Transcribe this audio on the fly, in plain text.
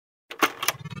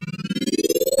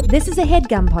This is a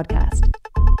HeadGum podcast.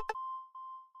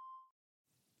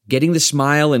 Getting the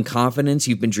smile and confidence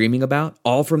you've been dreaming about,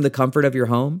 all from the comfort of your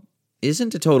home,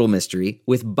 isn't a total mystery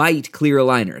with Byte clear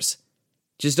aligners.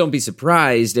 Just don't be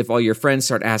surprised if all your friends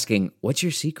start asking, "What's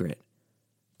your secret?"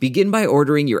 Begin by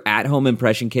ordering your at-home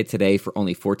impression kit today for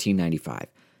only $14.95.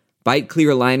 Byte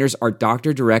clear aligners are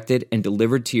doctor-directed and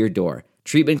delivered to your door.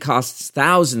 Treatment costs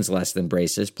thousands less than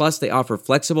braces, plus they offer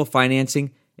flexible financing,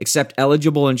 accept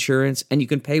eligible insurance, and you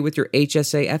can pay with your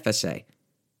HSA FSA.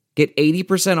 Get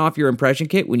 80% off your impression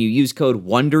kit when you use code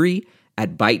WONDERY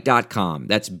at Byte.com.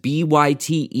 That's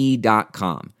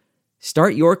BYTE.com.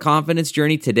 Start your confidence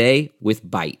journey today with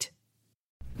Byte.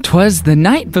 'Twas the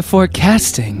night before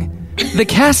casting. The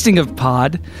casting of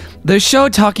Pod, the show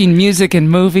talking music and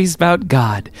movies about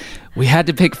God. We had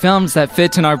to pick films that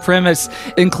fit in our premise,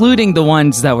 including the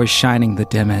ones that were shining the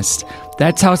dimmest.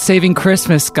 That's how Saving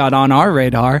Christmas got on our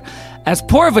radar, as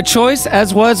poor of a choice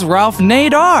as was Ralph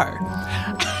Nader.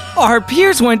 Our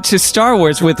peers went to Star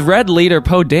Wars with Red Leader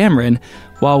Poe Dameron,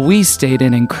 while we stayed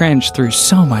in and cringed through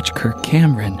so much Kirk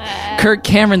Cameron. Kirk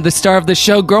Cameron, the star of the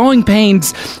show Growing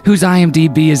Pains, whose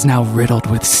IMDb is now riddled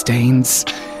with stains.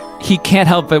 He can't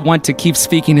help but want to keep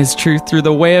speaking his truth through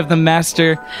the way of the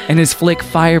master and his flick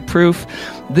Fireproof.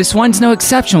 This one's no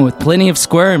exception, with plenty of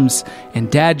squirms and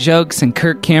dad jokes and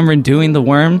Kirk Cameron doing the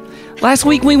worm. Last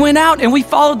week we went out and we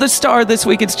followed the star. This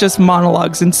week it's just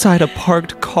monologues inside a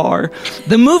parked car.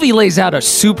 The movie lays out a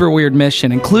super weird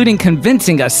mission, including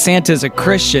convincing us Santa's a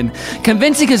Christian,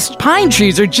 convincing us pine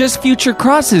trees are just future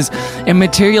crosses, and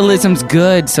materialism's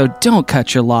good, so don't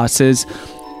cut your losses.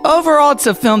 Overall, it's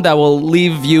a film that will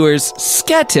leave viewers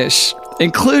skittish,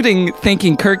 including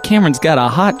thinking Kirk Cameron's got a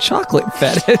hot chocolate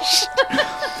fetish.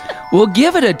 We'll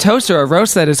give it a toast or a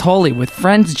roast that is holy with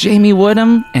friends Jamie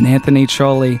Woodham and Anthony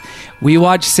Troli. We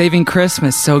watch Saving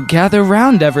Christmas, so gather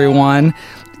round, everyone,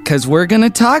 because we're going to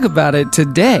talk about it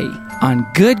today on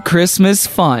Good Christmas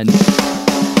Fun.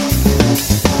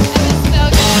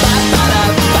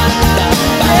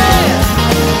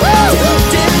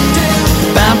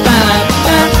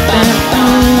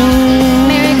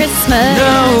 Merry Christmas.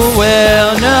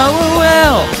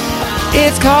 Noel.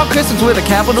 It's called Christmas with a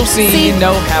capital C.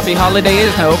 No happy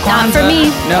holidays, no Kwanzaa, Not for me.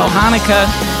 no Hanukkah,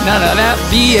 none of that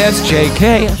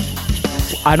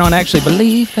BSJK. I don't actually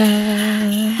believe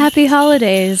that. Happy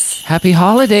holidays. Happy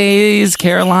holidays,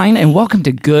 Caroline, and welcome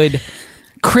to Good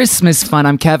Christmas Fun.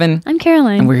 I'm Kevin. I'm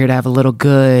Caroline. And we're here to have a little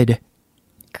good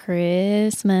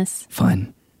Christmas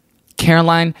fun.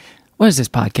 Caroline, what is this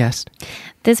podcast?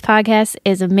 This podcast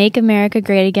is a Make America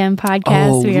Great Again podcast.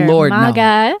 Oh, We are Lord,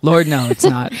 MAGA. no. Lord, no, it's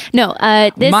not. No,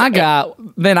 this MAGA,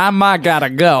 then I might gotta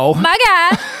go.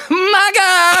 MAGA.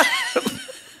 MAGA!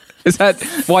 Is that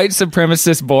white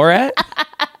supremacist Borat?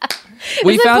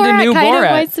 We Isn't found a new kind of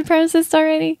Borat. white supremacist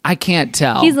already? I can't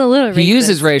tell. He's a little He racist.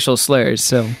 uses racial slurs,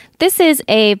 so. This is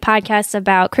a podcast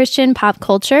about Christian pop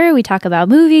culture. We talk about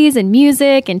movies and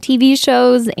music and TV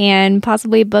shows and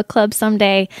possibly a book club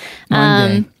someday.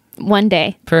 One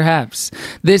day. Perhaps.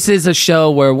 This is a show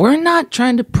where we're not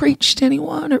trying to preach to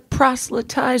anyone or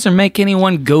proselytize or make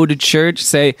anyone go to church,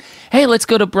 say, hey, let's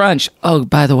go to brunch. Oh,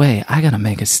 by the way, I gotta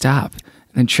make a stop.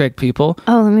 And trick people.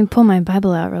 Oh, let me pull my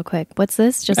Bible out real quick. What's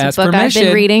this? Just Ask a book permission. I've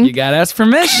been reading. You gotta ask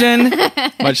permission.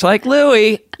 Much like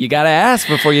Louis, you gotta ask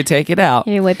before you take it out.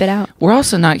 You whip it out. We're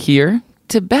also not here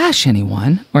to bash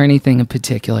anyone or anything in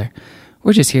particular.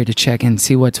 We're just here to check in and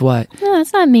see what's what. No,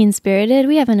 it's not mean-spirited.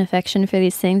 We have an affection for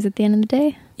these things at the end of the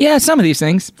day. Yeah, some of these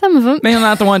things. Some of them. Maybe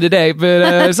not the one today,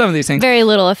 but some of these things. Very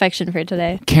little affection for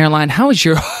today. Caroline, how is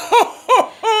your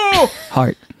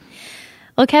heart?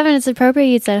 Well, Kevin, it's appropriate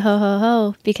you said ho, ho,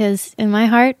 ho, because in my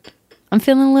heart, I'm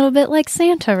feeling a little bit like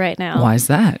Santa right now. Why is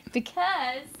that? Because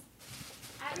I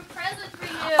have a present for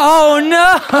you. Oh,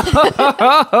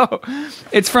 no!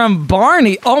 It's from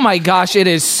Barney. Oh, my gosh, it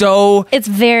is so It's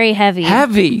very heavy.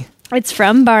 heavy. It's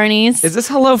from Barney's. Is this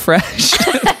HelloFresh?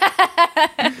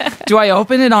 Do I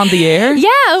open it on the air? Yeah,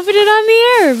 open it on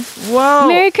the air. Whoa.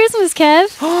 Merry Christmas,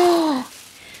 Kev.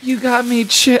 You got me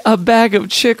a bag of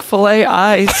Chick-fil-A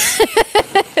ice.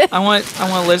 I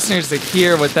want listeners to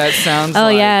hear what that sounds like. Oh,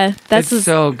 yeah. It's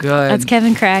so good. That's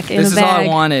Kevin Crack in This a is bag. all I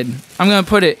wanted. I'm going to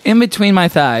put it in between my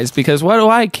thighs because what do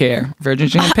I care? Virgin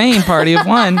champagne party of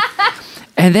one.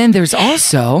 And then there's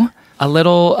also a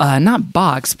little, not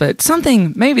box, but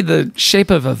something maybe the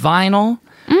shape of a vinyl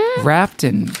wrapped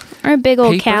in Or a big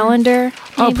old paper? calendar.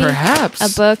 Oh, maybe. perhaps. A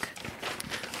book.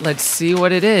 Let's see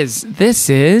what it is. This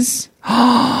is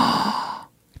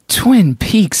Twin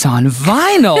Peaks on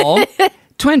vinyl.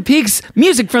 Twin Peaks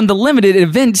music from the limited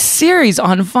event series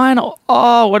on vinyl.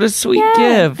 Oh, what a sweet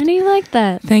gift. I know you like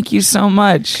that. Thank you so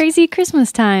much. Crazy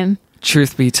Christmas time.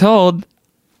 Truth be told,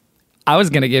 I was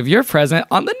going to give your present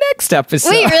on the next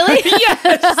episode. Wait, really?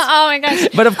 Yes. Oh my gosh.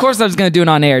 But of course, I was going to do it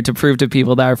on air to prove to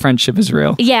people that our friendship is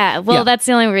real. Yeah, well, Yeah. that's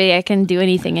the only way I can do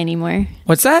anything anymore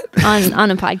What's that? on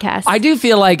a podcast. I do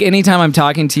feel like anytime I'm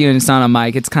talking to you and it's not on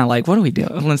mic, it's kind of like, what are we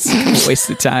doing? Let's waste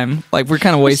the time. Like, we're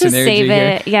kind of Let's wasting just energy save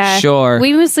it. here. Yeah. Sure.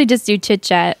 We mostly just do chit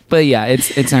chat. But yeah,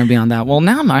 it's never beyond that. Well,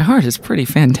 now my heart is pretty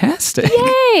fantastic.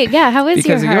 Yay! Yeah. How is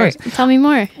Because your of heart? yours. Tell me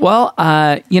more. Well,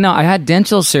 I had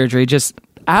dental surgery just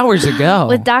hours ago.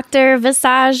 With Dr.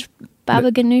 Visage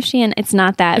Baba Ganouchian. It's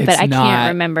not that, but It's I not. can't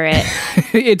remember it.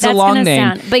 It's That's a long gonna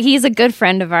name. but he's a good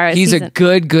friend of ours. He's a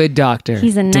good doctor.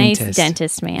 He's a nice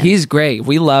dentist man. He's great.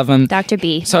 We love him. Dr.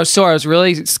 B. So I was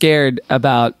really scared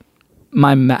about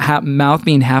my mouth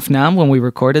being half numb when we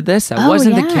recorded this. That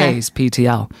wasn't the yeah. case,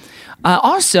 PTL.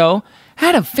 Also,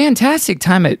 had a fantastic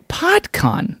time at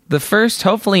PodCon, the first,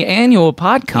 hopefully, annual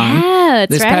PodCon. Yeah,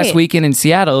 that's this right. past weekend in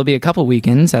Seattle. It'll be a couple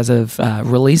weekends as of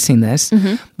releasing this.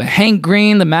 Mm-hmm. But Hank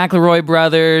Green, the McElroy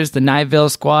brothers, the Nightville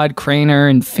Squad,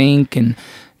 Craner and Fink, and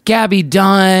Gabby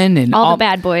Dunn, and All the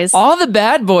bad boys. All the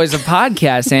bad boys of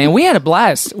podcasting. And we had a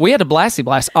blast. We had a blasty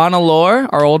blast. Anna Lore,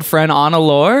 our old friend Anna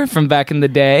Lore from back in the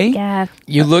day. Yeah.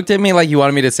 You looked at me like you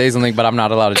wanted me to say something, but I'm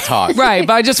not allowed to talk. Right,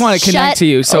 but I just want to connect Shut to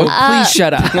you, so up. please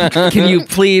shut up. Can you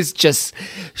please just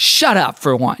shut up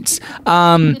for once?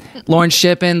 Lauren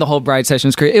Shippen, the whole Bride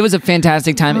Sessions crew. It was a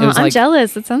fantastic time. It was I'm like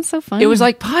jealous. It sounds so fun. it was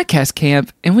like podcast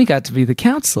camp, and we got to be the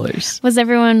counselors. Was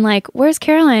everyone like, "Where's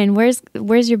Caroline? Where's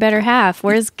your better half?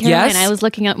 Where's Caroline?" Yes. I was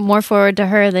looking more forward to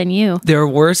her than you. There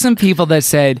were some people that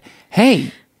said,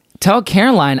 "Hey, tell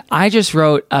Caroline I just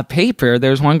wrote a paper."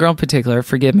 There's one girl in particular,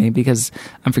 forgive me because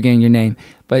I'm forgetting your name,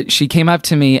 but she came up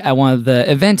to me at one of the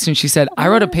events and she said, "I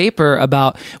wrote a paper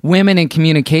about women in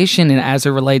communication and as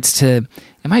it relates to,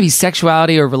 it might be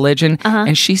sexuality or religion,"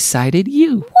 and she cited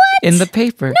you in the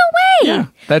paper. No way. Yeah,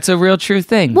 that's a real true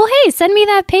thing. Well, hey, send me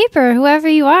that paper, whoever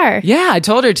you are. Yeah, I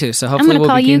told her to, so I'm hopefully going to we'll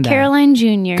call you begin that. Caroline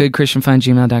Jr.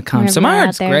 GoodChristianFun@gmail.com. So my Wherever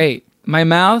heart's out there. great. My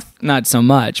mouth, not so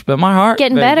much, but my heart,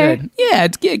 Getting very better? good. Yeah,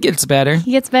 it gets better.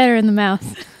 He gets better in the mouth.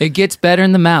 It gets better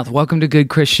in the mouth. Welcome to Good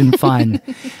Christian Fun.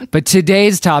 But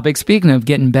today's topic, speaking of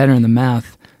getting better in the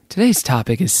mouth, today's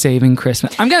topic is saving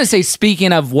Christmas. I'm going to say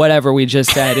speaking of whatever we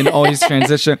just said and always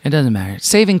transition. It doesn't matter.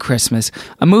 Saving Christmas,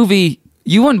 a movie,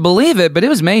 you wouldn't believe it, but it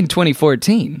was made in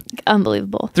 2014,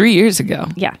 Unbelievable. 3 years ago.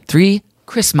 Yeah. 3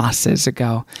 Christmases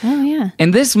ago. Oh, yeah.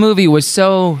 And this movie was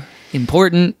so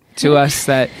important to us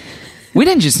that we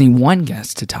didn't just need one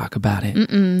guest to talk about it.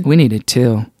 We needed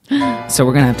 2. So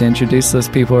we're going to have to introduce those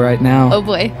people right now. Oh,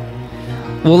 boy.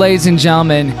 Well, ladies and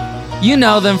gentlemen, you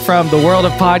know them from the world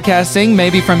of podcasting,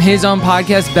 maybe from his own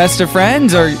podcast, Best of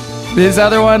Friends, or his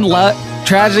other one,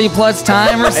 Tragedy Plus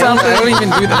Time or something. I don't even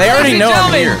do that. They already know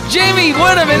I'm here. Jamie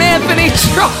Woodham and Anthony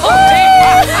Troli.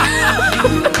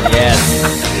 Yes.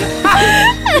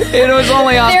 It was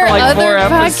only on There for are like 4 other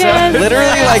episodes. podcasts.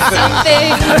 Literally, like,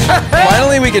 Something.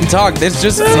 finally we can talk. This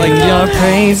just Sing like your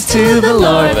praise to the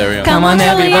Lord. Oh, there we go. Come on,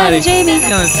 everybody. Jamie.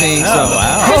 Gonna sing Oh, so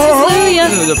wow.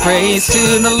 Hallelujah. the praise to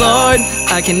the Lord.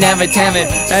 I can never tell it.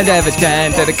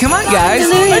 Come on, guys.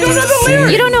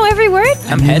 You don't know every word?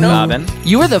 I'm head bobbing.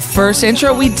 You were the first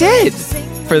intro we did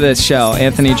for this show,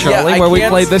 Anthony Troli, Yeah, I where we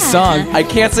can't- played this song. I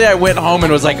can't say I went home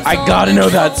and was like, I gotta know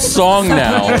that song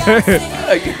now.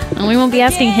 And we won't be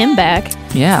asking him back.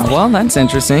 Yeah, well, that's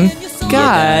interesting.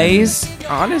 Guys,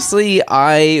 Honestly,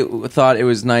 I thought it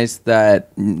was nice that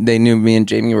they knew me and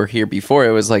Jamie were here before.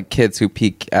 It was like kids who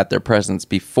peek at their presents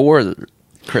before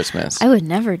Christmas. I would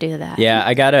never do that. Yeah,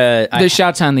 I got a. the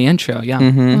shouts on the intro,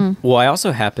 yeah. Well, I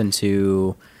also happened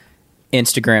to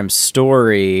Instagram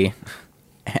story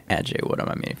at Jay Woodham.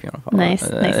 I mean, if you want to follow, Nice,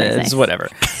 nice, it's nice. whatever.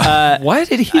 What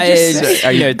did he just say?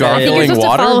 Are you I think you're gargling supposed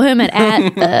water? to follow him at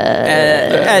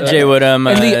At Jay Woodham,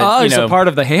 And the is you know, a part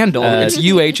of the handle. It's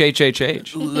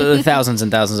UHHHH. the thousands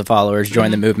and thousands of followers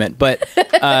join the movement. But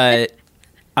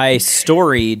I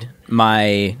storied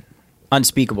my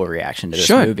unspeakable reaction to this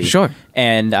movie. Sure.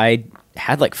 And I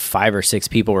had like 5 or 6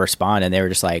 people respond, and they were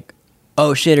just like,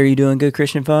 "Oh shit, are you doing Good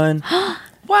Christian Fun?"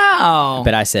 Wow.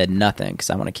 But I said nothing because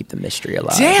I want to keep the mystery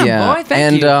alive. Damn, boy,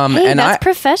 thank you. Hey, and that's I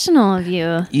professional of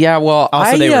you. yeah, well,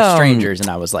 Also, I, they were strangers, and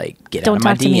I was like, "Get Don't out of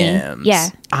my talk to me. DMs." Yeah.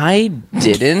 I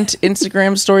didn't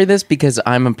Instagram story this because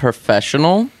I'm a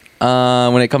professional.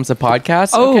 when it comes to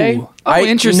podcasts. Oh. Okay. Oh,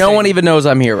 interesting. No one even knows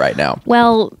I'm here right now.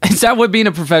 Well, Is that what being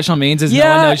a professional means? Is no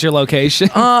Yeah. one knows your location?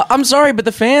 I'm sorry, but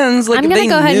the fans, like, I'm going they to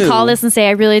go ahead and knew. call this and say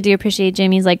I really do appreciate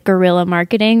Jamie's like guerrilla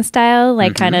marketing style,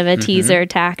 like kind of a teaser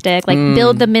tactic, like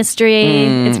build the mystery.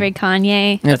 It's very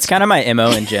Kanye. That's kind of my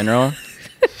MO in general.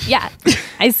 Yeah,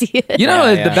 I see it. You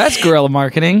know Yeah. the best guerrilla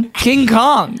marketing? King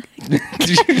Kong.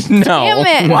 No. Damn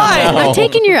it. Why? I'm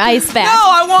taking your ice back. No,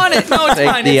 I want it. No, it's Take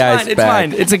fine. the It's ice fine. It's back.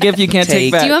 fine. It's a gift you can't take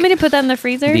Take- back. Do you want me to put that in the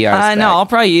freezer? The ice No, back. I'll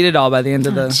probably eat it all by the end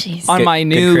of the jeez. on Good- my good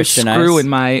new Christian screw ice. in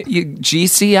my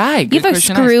GCI. You Good have a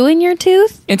Christian screw ice. in your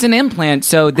tooth? It's an implant,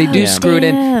 so they do Yeah. screw it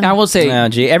in. Damn. Now, I will say, Oh,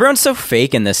 gee, everyone's so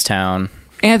fake in this town.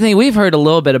 Anthony, we've heard a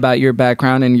little bit about your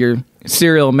background and your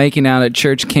serial making out at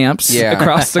church camps Yeah.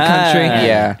 across the country.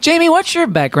 Yeah. Jamie, what's your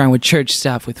background with church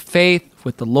stuff, with faith,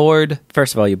 with the Lord?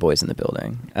 First of all, you boys in the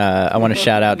building. I want to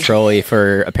shout out Troli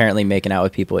for apparently making out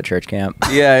with people at church camp.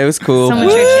 Yeah, it was cool. Someone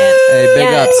Hey, church it. big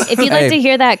Yeah, ups. if you'd like Hey. to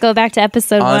hear that, go back to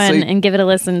episode Honestly, 1 and give it a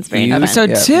listen. It's very you- fun. Episode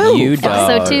Yeah. 2. You dog.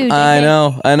 Episode 2. I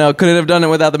know. Couldn't have done it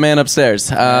without the man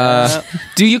upstairs.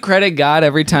 Do you credit God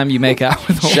every time you make out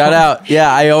with a Shout woman? out.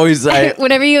 Yeah, I always.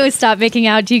 Whenever you stop making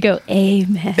out, do you go,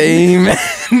 amen? Amen.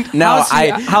 No,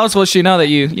 How else will she know that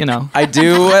you know? I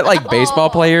do what like baseball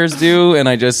players do, and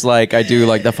I just like I do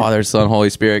like the Father, Son, Holy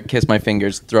Spirit, kiss my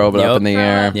fingers, throw it Yep. up in the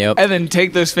air, Yep. And then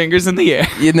take those fingers in the air.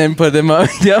 and then put them up.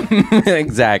 Yep,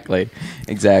 exactly.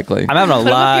 I'm having a Put 'em up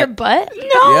your lot. butt?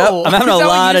 No. I'm having a Is that what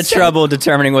lot you of said? trouble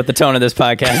determining what the tone of this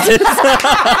podcast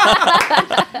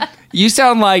is. You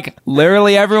sound like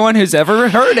literally everyone who's ever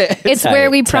heard it. It's Tight, where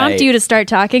we prompt tight. you to start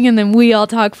talking, and then we all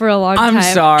talk for a long time. I'm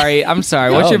sorry.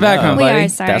 What's Oh, your background, We buddy? are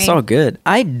sorry. That's all good.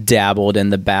 I dabbled in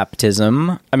the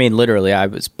baptism. I mean, literally, I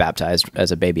was baptized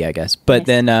as a baby, I guess. But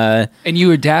Nice. then And you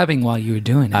were dabbing while you were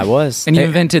doing it. I was. And you They-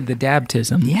 invented the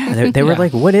dabtism. Yeah, they were Yeah.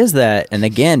 like, "What is that?" And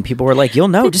again, people were like, "You'll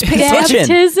know. Just pay attention."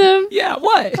 Baptism? Yeah,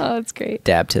 what? Oh, that's great.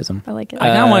 Dabtism. I like it.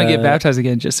 I now want to get baptized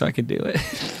again just so I could do it.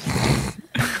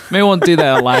 Maybe we'll do that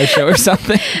at a live show or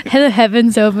something. The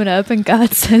heavens open up, and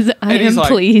God says, I And he's am like-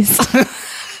 pleased.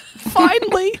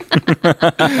 Finally.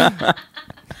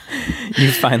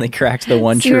 You finally cracked the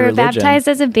one So you true were religion. baptized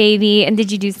as a baby, and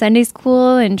did you do Sunday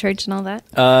school and church and all that?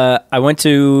 I went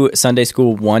to Sunday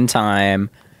school one time.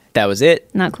 That was it.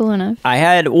 Not cool enough. I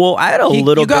had a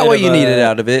little. You got bit what of you a- needed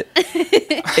out of it.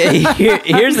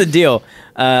 Here's the deal.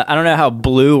 I don't know how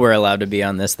blue we're allowed to be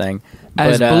on this thing.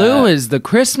 As but, blue as the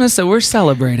Christmas that we're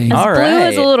celebrating. As All blue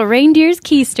as a right. little reindeer's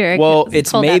keister. Well, 'cause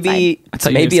it's cold maybe I it's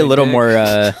thought you were maybe a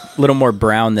saying little more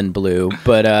brown than blue,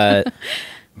 but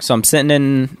so I'm sitting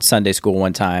in Sunday school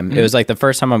one time. It was like the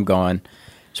first time I'm going.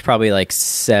 It's probably like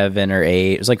 7 or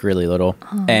 8. It was like really little,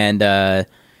 and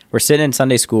we're sitting in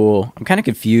Sunday school. I'm kind of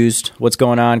confused what's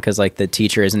going on because like the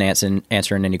teacher isn't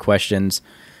answering any questions,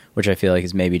 which I feel like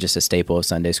is maybe just a staple of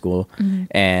Sunday school,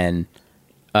 and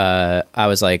I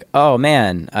was like, oh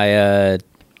man, I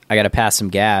got to pass some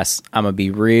gas. I'm gonna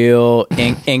be real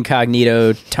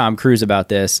incognito Tom Cruise about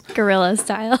this, Gorilla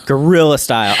style. guerrilla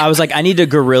style. I was like, I need to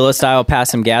guerrilla style pass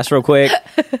some gas real quick.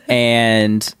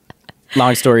 And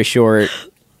long story short,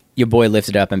 your boy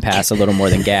lifted up and passed a little more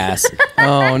than gas.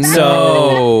 Oh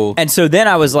no! So then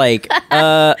I was like,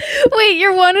 Wait,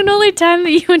 your one and only time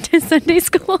that you went to Sunday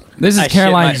school? This I is shit my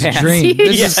Caroline's pants. dream. You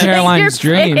This is shit Caroline's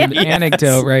your dream pants.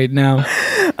 anecdote right now.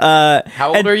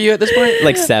 How old are you at this point?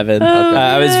 like 7.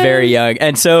 I was very young,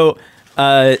 and so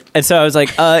I was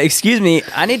like, "Excuse me,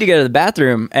 I need to go to the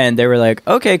bathroom." And they were like,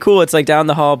 "Okay, cool. It's like down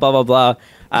the hall." Blah blah blah.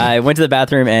 I went to the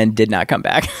bathroom and did not come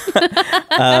back.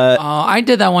 I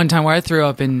did that one time where I threw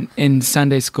up in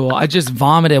Sunday school. I just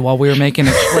vomited while we were making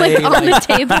a tray Like on the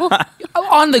table?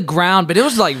 on the ground, but it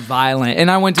was like violent. And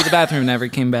I went to the bathroom and never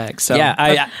came back. So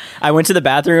Yeah, I went to the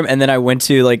bathroom and then I went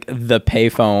to like the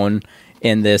payphone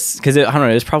in this because I don't know.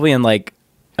 It was probably in like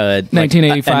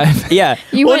 1985. Yeah.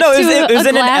 You well, went no, to it was a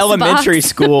in an glass elementary box.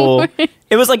 school.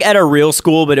 It was like at a real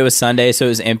school, but it was Sunday, so it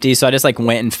was empty. So I just like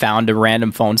went and found a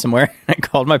random phone somewhere. I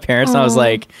called my parents and I was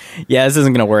like, "Yeah, this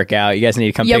isn't gonna work out. You guys need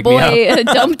to come Your pick me up." boy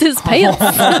dumped his pants.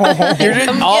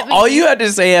 all you had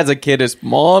to say as a kid is,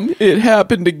 "Mom, it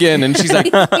happened again," and she's like,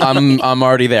 "I'm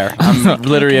already there. I'm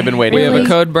literally have been waiting." we have for a this."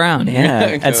 code brown.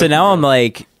 Yeah. And so now I'm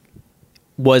like,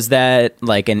 was that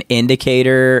like an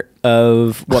indicator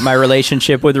of what my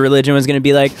relationship with religion was going to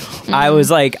be like? I was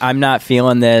like, I'm not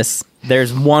feeling this.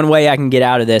 There's one way I can get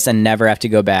out of this and never have to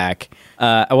go back.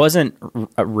 I wasn't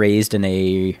raised in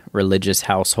a religious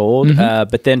household,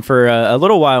 but then for a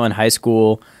little while in high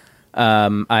school,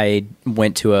 I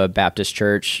went to a Baptist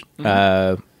church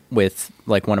with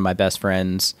like one of my best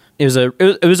friends. It was a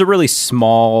really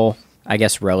small, I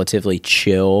guess, relatively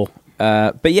chill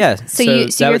But yeah. So your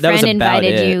that was friend about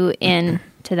invited it. you in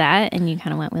to that, and you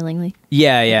kind of went willingly.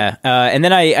 Yeah. And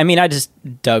then I just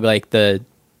dug like the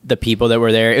people that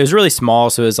were there. It was really small,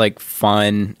 so it was like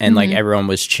fun, and like everyone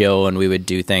was chill, and we would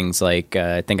do things like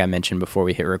I think I mentioned before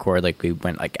we hit record, like we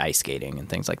went like ice skating and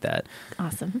things like that.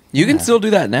 Awesome. You can still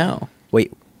do that now.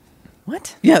 Wait,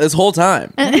 what? Yeah, this whole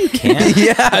time. You can't.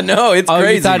 Yeah, no, it's Oh, you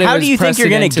crazy. thought it How was do you think you're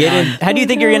gonna precedented get in? on- How do you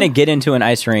think you're gonna get into an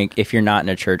ice rink if you're not in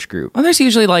a church group? Well, there's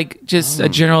usually like just a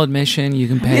general admission you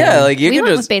can pay. Yeah, like you We can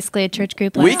went with just. basically a church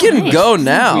group. We last can night. go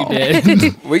now. We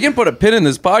did. We can put a pin in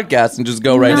this podcast and just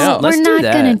go right No, now. Let's we're do not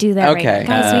that. gonna do that Okay. right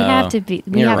now, guys. We have to be.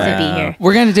 We You're have right. to be here.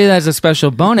 We're gonna do that as a special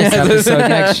bonus episode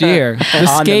next year. The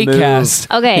On the move.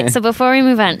 Skatecast. Okay, so before we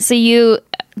move on,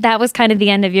 that was kind of the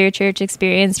end of your church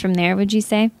experience from there, would you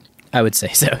say? I would say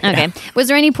so. Yeah. Okay. Was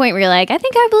there any point where you're like, I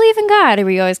think I believe in God? Or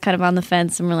were you always kind of on the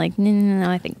fence and we're like, no,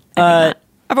 I think not.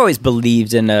 I've always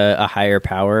believed in a higher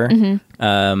power.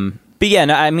 But yeah,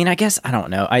 no, I mean, I guess I don't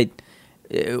know.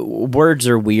 Words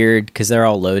are weird because they're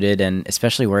all loaded, and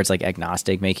especially words like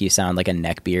agnostic make you sound like a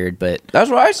neckbeard. But That's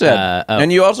what I said. Oh.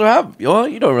 And you also have. Well,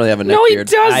 you don't really have a neck No, he beard.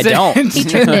 doesn't. I don't. He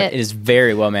trimmed it. It is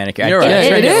very well manicured. You're I right.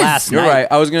 trimmed It is. last You're night. right.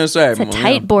 I was gonna say It's a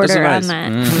tight border on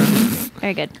that.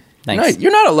 Very good. Thanks. No,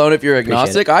 you're not alone if you're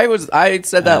agnostic. I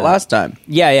said that last time.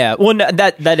 Yeah. Well, no,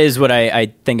 that is what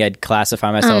I think I'd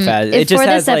classify myself as. It If just for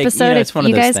has this like, episode, it's one if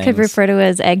you of those guys things. could refer to it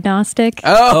as agnostic,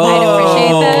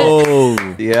 Oh, I'd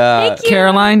appreciate that. yeah. Thank you.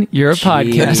 Caroline, you're a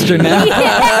podcaster now.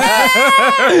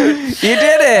 You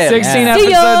did it. 16 See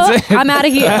ya. episodes in. I'm out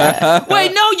of here.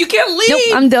 Wait, no, you can't leave. Nope,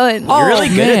 I'm done. You're really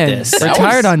good at Man, this.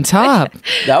 Retired on top.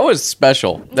 That was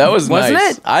special. That was Wasn't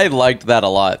nice. it? I liked that a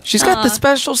lot. She's got the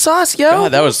special sauce, yo.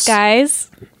 God, that was. Guys,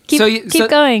 keep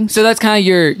going. So that's kind of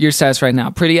your status right now.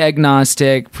 Pretty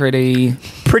agnostic, pretty.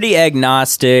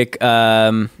 agnostic.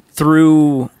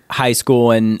 Through high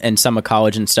school and some of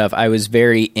college and stuff, I was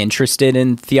very interested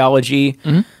in theology.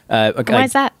 Why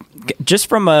is that? Just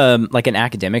from like an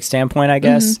academic standpoint, I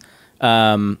guess.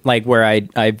 Like where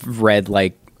I've read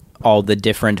like all the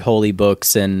different holy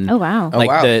books and Oh, wow. like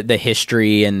Oh, wow. the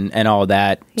history and all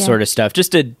that Yeah. sort of stuff.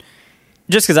 Just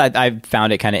because I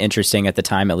found it kind of interesting at the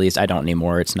time. At least I don't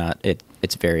anymore. It's not.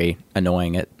 It's very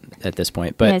annoying at this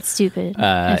point. But Yeah, it's stupid.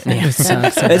 it's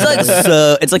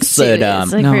like so dumb.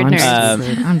 It's like No, for I'm nerds.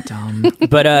 stupid. I'm dumb.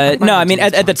 But no, I mean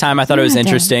at the time I thought it was Yeah,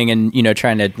 interesting, and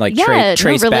trying to like Yeah,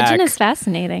 trace religion back is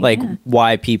fascinating. like yeah.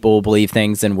 why people believe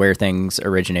things and where things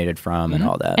originated from and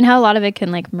all that. And how a lot of it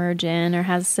can like merge in or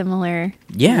has similar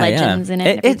Yeah, legends in it.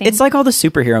 And everything. it's like all the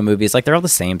superhero movies. Like they're all the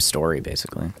same story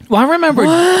basically. Well, I remember.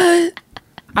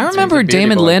 I remember a beauty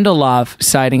Damon boy. Lindelof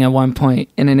citing at one point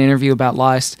in an interview about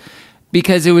Lost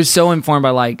because it was so informed by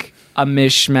like a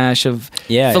mishmash of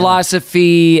Yeah,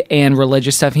 philosophy and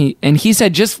religious stuff. He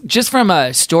said just from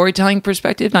a storytelling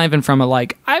perspective, not even from a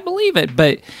like I believe it,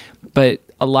 but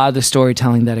a lot of the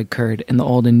storytelling that occurred in the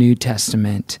Old and New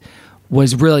Testament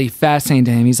was really fascinating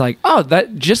to him. He's like, oh,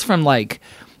 that just from like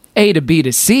A to B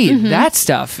to C, that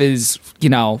stuff is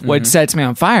what sets me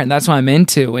on fire, and that's what I'm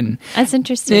into. And That's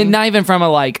interesting. not even from a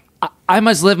like I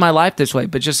must live my life this way,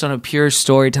 but just on a pure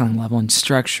storytelling level and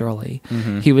structurally,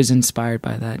 he was inspired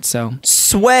by that. So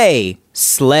Sway,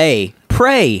 slay,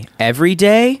 pray every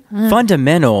day,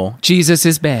 fundamental, Jesus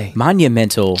is Bay.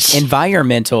 monumental,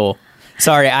 environmental.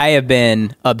 Sorry, I have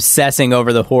been obsessing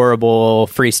over the horrible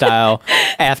freestyle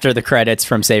after the credits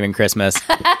from Saving Christmas,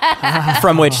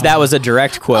 from which that was a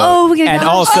direct quote. oh, my and gosh,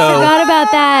 also, I forgot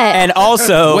about that. and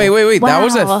also, Wait. That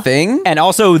was Wow. a thing? and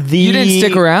also the You didn't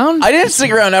stick around? I didn't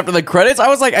stick around after the credits. I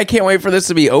was like, I can't wait for this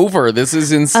to be over. This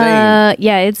is insane.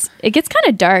 Yeah, it gets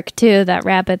kind of dark too. That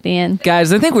rap at the end.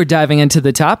 Guys, I think we're diving into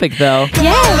the topic though.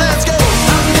 Yeah.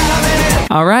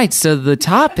 All right, so the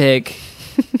topic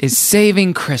is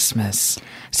Saving Christmas.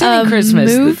 Saving A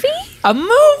Christmas. movie? A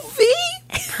movie?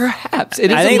 Perhaps.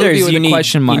 It is I a think movie there's with a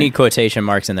question mark. you need quotation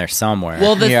marks in there somewhere.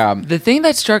 Well, Yeah. the thing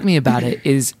that struck me about it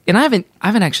is, and I haven't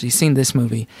actually seen this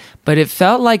movie, but it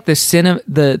felt like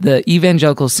the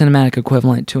evangelical cinematic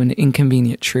equivalent to An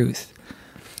Inconvenient Truth,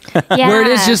 Yeah. where it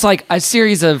is just like a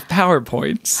series of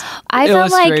PowerPoints. I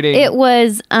felt like illustrating-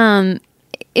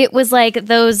 it was like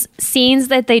those scenes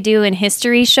that they do in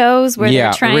history shows where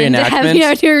Yeah, they're trying to have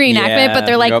reenactments. do a reenactment, Yeah, but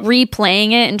they're like yep. replaying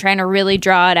it and trying to really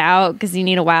draw it out because you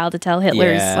need a while to tell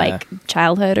Hitler's Yeah. like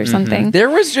childhood or something. There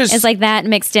was just It's like that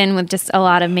mixed in with just a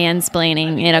lot of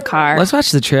mansplaining in a car. Let's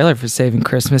watch the trailer for Saving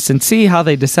Christmas and see how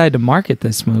they decide to market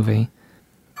this movie.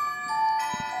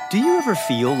 Do you ever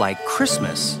feel like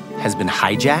Christmas has been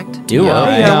hijacked? do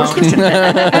I? Yeah, where's Christian?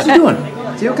 How's he doing?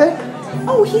 Is he okay?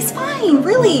 Oh, he's fine,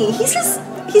 really. He's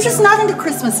just not into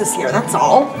Christmas this year, that's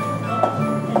all.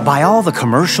 by all the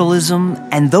commercialism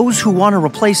and those who want to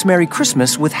replace Merry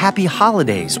Christmas with Happy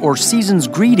Holidays or Season's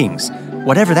Greetings,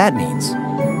 whatever that means.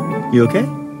 You okay?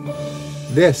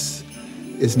 This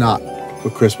is not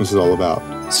what Christmas is all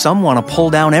about. Some want to pull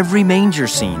down every manger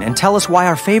scene and tell us why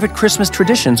our favorite Christmas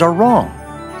traditions are wrong.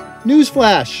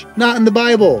 Newsflash, not in the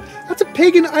Bible. That's a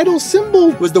pagan idol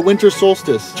symbol. It was the winter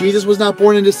solstice. Jesus was not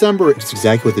born in December. It's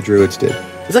exactly what the Druids did.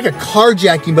 It's like a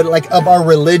carjacking, but like of our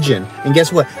religion. And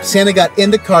guess what? Santa got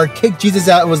in the car, kicked Jesus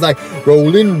out, and was like,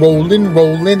 rolling, rolling,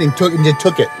 rolling, and took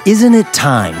it. Isn't it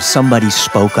time somebody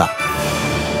spoke up?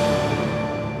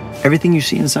 Everything you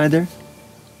see inside there,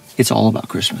 it's all about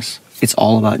Christmas. It's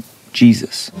all about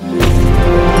Jesus.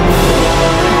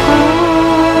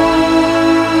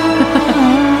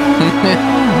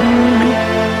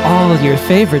 All your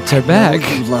favorites are back.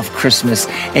 You love Christmas,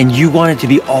 and you want it to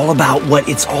be all about what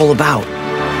it's all about.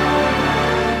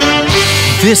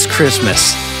 This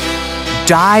Christmas,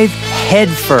 dive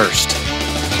headfirst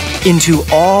into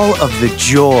all of the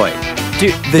joy.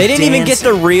 Dude, they didn't even get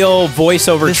the real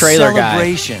voiceover trailer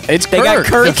celebration. guy. They got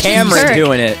Kirk Cameron Kirk.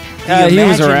 doing it. He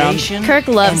was around. Kirk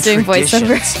loves doing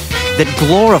voiceovers. That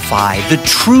glorify the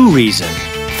true reason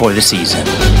for the season.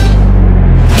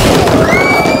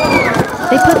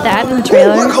 They put that in the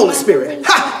trailer. Work, Holy Spirit.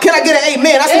 Ha! Can I get an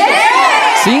amen?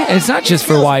 I See, it's not just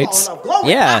for whites.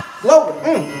 Yeah.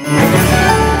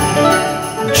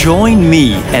 Join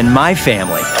me and my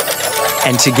family.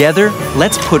 And together,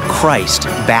 let's put Christ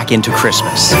back into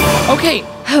Christmas. Okay,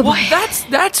 well,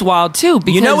 that's wild too.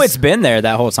 Because, You know it's been there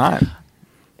that whole time.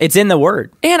 It's in the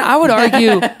word. and I would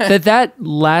argue that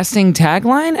lasting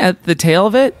tagline at the tail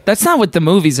of it, that's not what the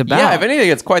movie's about. Yeah, if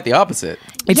anything, it's quite the opposite.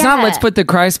 It's not Yeah. let's put the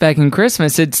Christ back in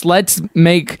Christmas. It's let's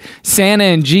make Santa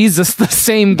and Jesus the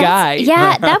same guy.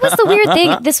 Yeah, that was the weird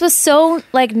thing. This was so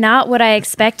like not what I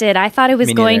expected. I thought it was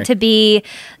Me going neither. to be,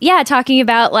 talking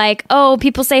about like, oh,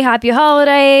 people say happy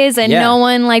holidays and Yeah. no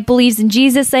one like believes in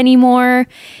Jesus anymore.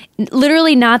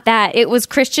 Literally not that. It was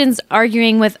Christians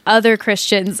arguing with other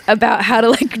Christians about how to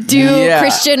like do Yeah.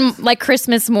 Christian like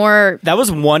Christmas more. That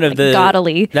was one of the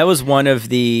gaudily. That was one of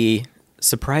the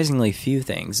surprisingly few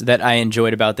things that I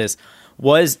enjoyed about this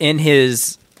was in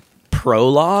his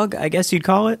prologue, I guess you'd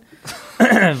call it,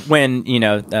 when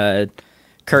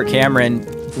Kirk Cameron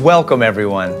Welcome,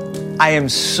 everyone. I am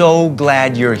so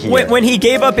glad you're here. when he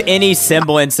gave up any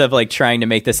semblance of like trying to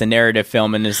make this a narrative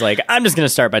film and is like, I'm just going to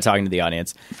start by talking to the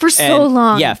audience For so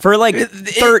long. Yeah, for like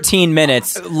 13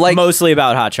 minutes, like- mostly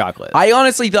about hot chocolate. I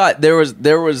honestly thought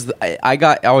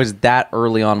I was that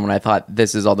early on when I thought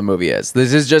this is all the movie is.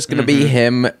 This is just going to be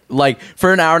him like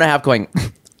for an hour and a half going,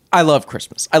 I love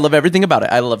Christmas. I love everything about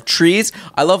it. I love trees.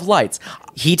 I love lights.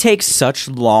 He takes such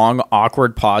long,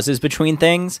 awkward pauses between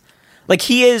things. Like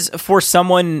he is, for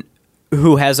someone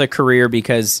who has a career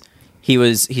because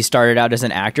he started out as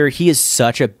an actor, he is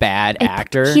such a bad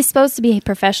actor. He's supposed to be a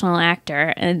professional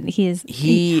actor, and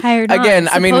he hired Again,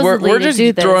 on, I mean, we're supposedly, just to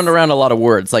do this. throwing around a lot of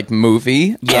words like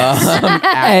movie. Yes.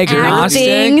 Agnostic.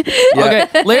 Acting.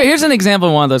 Okay, Larry, here's an example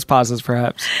of one of those pauses,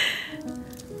 perhaps.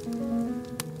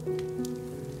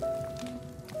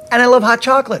 and I love hot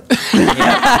chocolate.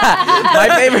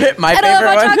 My favorite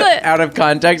hot one chocolate. out of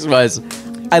context was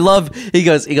he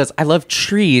goes, I love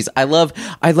trees. I love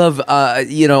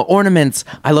ornaments.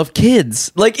 I love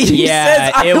kids. Like he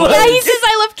Yeah, says, it was- Yeah, he says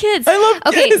I love kids. I love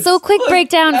Okay, kids. so quick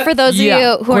breakdown for those of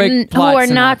Yeah, you quick who plot are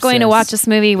not going to synopsis. watch this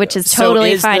movie, which is So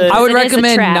totally is fine. the- because I would it is a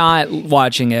recommend trap. not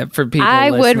watching it for people.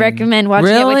 I would listening. recommend watching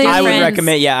it with Really? your I would friends.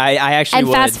 recommend, I actually And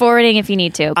would. fast forwarding if you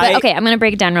need to. But okay, I'm going to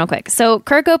break it down real quick. So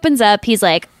Kirk opens up. He's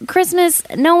like, Christmas,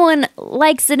 no one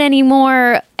likes it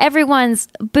anymore. Everyone's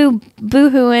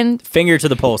boo-hooing. Finger to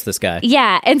the pulse, this guy.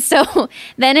 Yeah, and so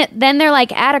then they're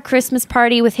like at a Christmas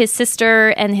party with his sister,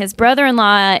 and his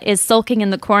brother-in-law is sulking in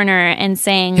the corner and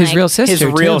saying His like, real sister. His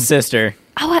real too. sister.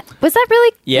 Oh, what? Was that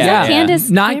really? Yeah. Was that Yeah. Candace?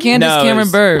 Not Cameron? Candace No, it Cameron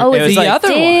was- Bure. Oh, it's was the like other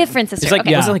one. different sister. It's like,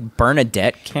 okay. was it like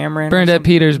Bernadette Cameron? Bernadette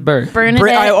Peters Bure. Bernadette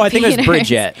I think it was Peters.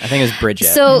 Bridget. I think it was Bridget.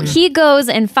 So he goes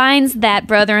and finds that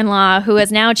brother-in-law who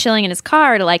is now chilling in his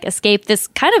car to like escape this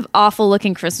kind of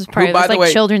awful-looking Christmas party. by There's the like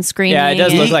way- children screaming. yeah, it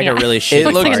does look and- like yeah. a really shitty It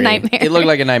looks like a party. nightmare. It looked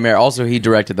like a nightmare. Also, he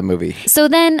directed the movie. So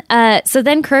then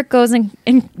Kirk goes and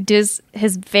does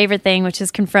his favorite thing, which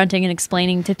is confronting and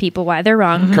explaining to people why they're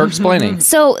wrong. Kirk explaining.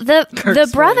 So the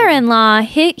brother-in-law,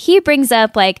 he brings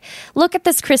up like, look at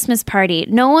this Christmas party.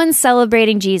 No one's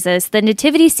celebrating Jesus. The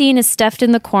nativity scene is stuffed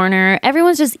in the corner.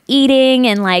 Everyone's just eating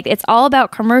and like it's all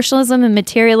about commercialism and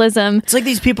materialism. It's like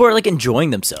these people are like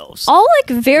enjoying themselves. All like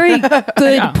very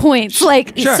good points.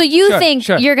 Like Sure, so you sure, think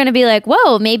sure. you're going to be like,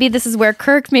 "Whoa, maybe this is where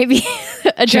Kirk maybe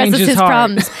addresses Changes his heart.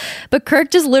 problems." But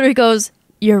Kirk just literally goes,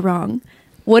 "You're wrong."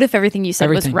 what if everything you said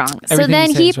was Everything. wrong? So Everything then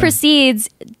you said he is wrong. proceeds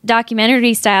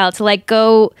documentary style to like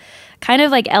go kind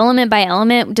of like element by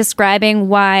element describing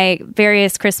why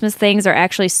various Christmas things are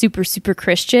actually super, super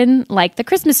Christian, like the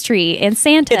Christmas tree and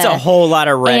Santa. It's a whole lot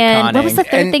of retconning. And what was the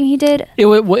third thing he did? It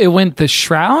went the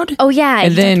shroud. Oh, yeah.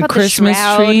 And he then talked about the Christmas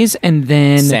shroud. trees, and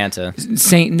then Santa.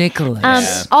 Saint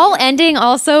Nicholas. All ending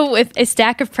also with a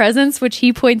stack of presents, which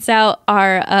he points out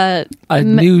are a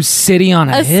new city on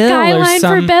a a hill or skyline for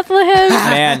something. Bethlehem.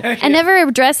 Man, And never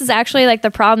addresses actually like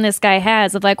the problem this guy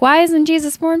has of like, why isn't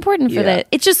Jesus more important for that?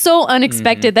 It's just so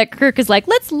unexpected that Kirk is like,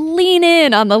 let's lean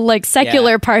in on the like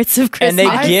secular Yeah. parts of and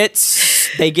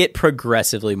Christmas. they get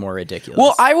progressively more ridiculous.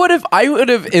 Well, I would have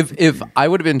if I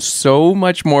would have been so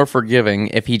much more forgiving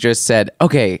if he just said,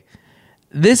 "Okay,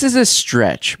 this is a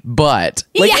stretch, but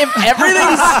like if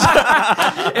everything's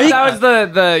That was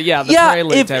the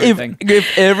prelude to everything.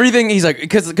 if everything he's like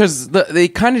because they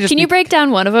kind of just Can you break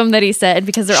down one of them that he said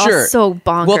because they're Sure. all so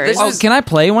bonkers? Well, this is- Can I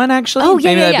play one actually? Oh, yeah,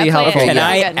 Maybe yeah, that'd be yeah, play helpful. it. Can yeah.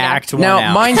 I Yeah. act one now,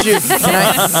 out? mind you,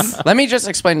 let me just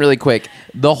explain really quick.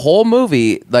 The whole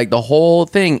movie, like the whole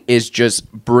thing, is just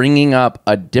bringing up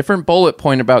a different bullet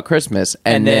point about Christmas,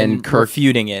 and then Kirk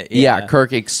refuting it. Yeah,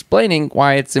 Kirk explaining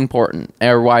why it's important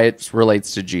or why it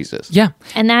relates to Jesus. Yeah.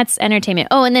 And that's entertainment.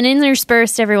 Oh, and then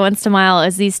interspersed every once in a while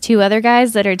is these two other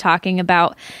guys that are talking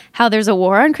about how there's a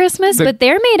war on Christmas, but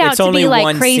they're made out It's to only be like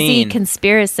one crazy scene.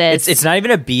 conspiracists. It's not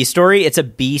even a B story. It's a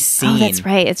B scene. Oh, that's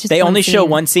right. It's just they one only show scene.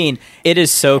 one scene. It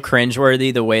is so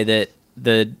cringeworthy the way that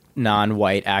the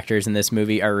non-white actors in this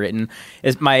movie are written.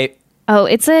 Is my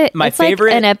it's My favorite-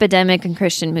 like an epidemic in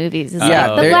Christian movies. Is Yeah,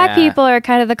 like the they're- black people are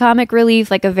kind of the comic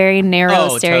relief, like a very narrow Oh,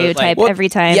 totally. stereotype Well, every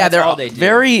time. Yeah, they're all all they do.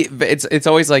 very. It's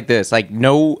always like this. Like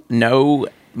no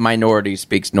minority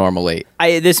speaks normally.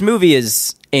 this movie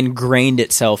is ingrained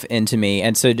itself into me,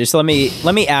 and so just let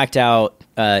me act out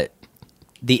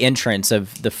the entrance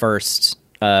of the first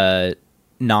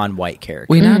non-white character.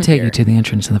 We now take you to the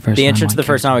entrance of the first. The entrance of the non-white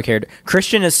first non-white character.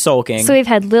 Christian is sulking. So we've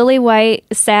had lily white,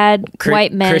 sad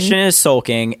white men. Christian is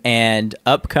sulking, and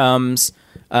up comes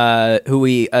who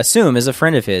we assume is a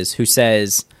friend of his, who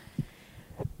says,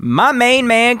 "My main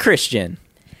man, Christian."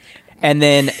 And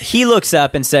then he looks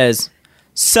up and says,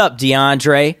 "Sup,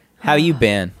 DeAndre? How you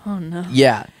been?"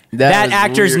 Yeah, That is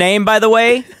actor's weird. name, by the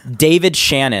way, David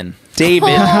Shannon. David.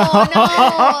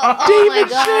 David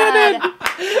Shannon.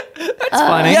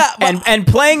 funny. Yeah, but And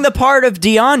playing the part of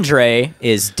DeAndre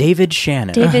is David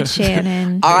Shannon. David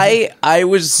Shannon. I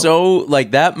was so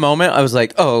like that moment. I was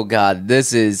like, oh god,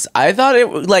 this is. I thought it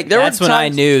was like there That's were when I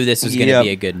times- knew this was going to Yep. be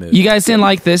a good movie. You guys didn't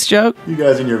like this joke? You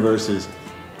guys in your verses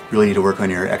really need to work on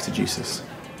your exegesis.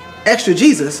 Extra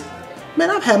Jesus? Man,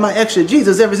 I've had my extra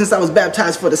Jesus ever since I was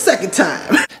baptized for the second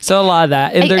time. So a lot of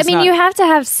that. And I there's mean, not- you have to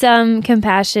have some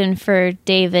compassion for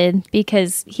David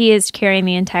because he is carrying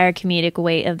the entire comedic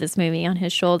weight of this movie on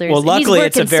his shoulders. Well, And he's luckily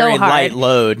it's a working very so hard. light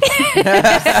load.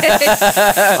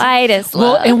 Lightest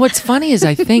Well, love. and what's funny is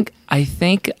I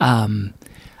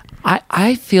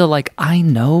feel like I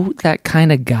know that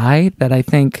kind of guy that I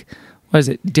think, what is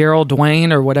it, Daryl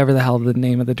Dwayne or whatever the hell the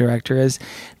name of the director is.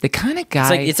 The kind of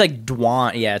guy. It's like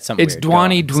Dwan. Yeah, it's something It's weird.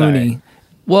 Dwani Go on, sorry. Dwoony.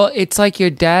 Well, it's like your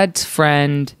dad's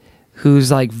friend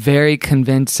who's like very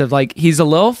convinced of like he's a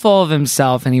little full of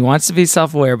himself and he wants to be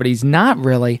self-aware, but he's not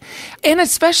really. And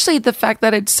especially the fact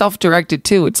that it's self-directed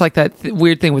too. It's like that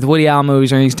weird thing with Woody Allen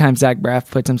movies or anytime Zach Braff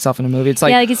puts himself in a movie. It's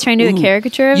like, Yeah, like he's trying to do a ooh,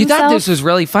 caricature of You thought himself? this was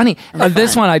really funny.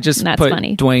 This one I just That's put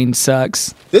funny. Dwayne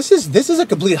sucks. This is a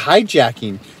complete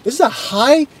hijacking. This is a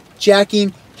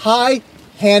hijacking,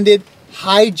 high-handed,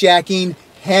 hijacking,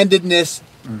 handedness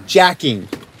jacking.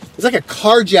 It's like a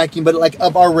carjacking, but like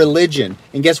of our religion.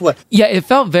 And guess what? Yeah, it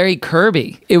felt very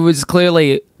Kirby. It was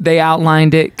clearly, they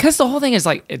outlined it. Because the whole thing is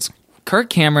like, it's Kirk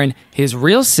Cameron, his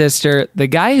real sister, the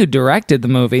guy who directed the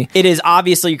movie. It is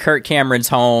obviously Kirk Cameron's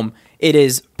home. It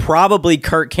is probably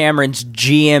Kirk Cameron's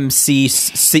GMC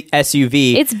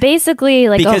SUV. It's basically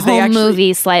like Because a they home actually-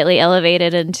 movie slightly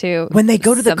elevated into When they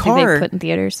go to the something car- they put in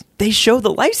theaters. they show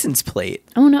the license plate.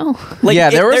 Oh no. Yeah,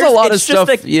 there was a lot of it's just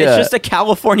stuff, A, yeah. It's just a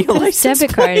California license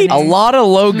debit card plate. in a it. lot of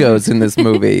logos in this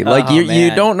movie. Like Oh, you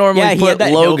man. don't normally yeah, he put had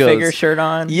that logos. Hilfiger shirt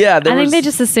on. Yeah, there I think was they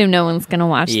just assume no one's gonna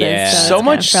watch Yeah. this. So it's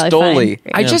much kinda probably Stoli.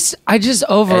 fine. I just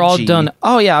overall Edgy. don't.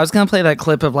 Oh yeah, I was gonna play that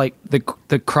clip of like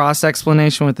the cross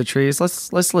explanation with the trees. Let's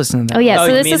listen to that. Oh yeah, Oh,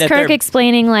 so you this mean is that Kirk they're-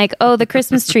 explaining like, oh, the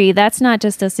Christmas tree, that's not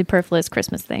just a superfluous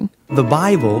Christmas thing. The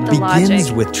Bible The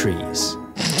begins logic. with trees.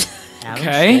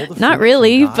 Okay. Not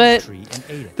really, but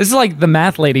This is like the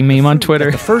math lady meme on Twitter.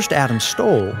 The first Adam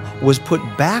stole was put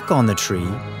back on the tree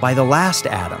by the last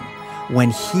Adam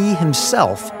when he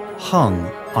himself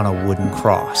hung on a wooden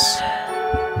cross.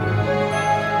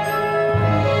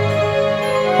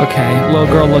 Okay, little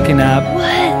girl looking up.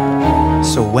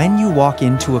 So when you walk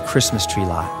into a Christmas tree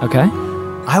lot, Okay.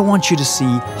 I want you to see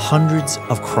hundreds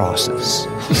of crosses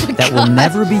that will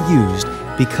never be used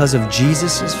because of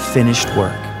Jesus' finished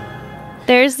work.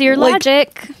 There's your Like-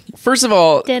 logic. First of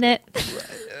all, Did it?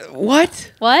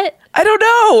 what? What? I don't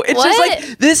know. It's just What?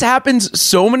 like this happens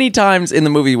so many times in the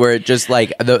movie where it just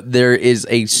like there is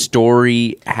a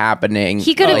story happening.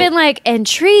 He could have been like, and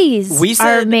trees We are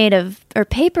said- made of, or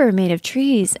paper made of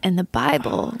trees, and the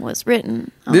Bible was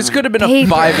written. This on could have been paper.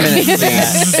 a 5-minute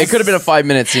scene. It could have been a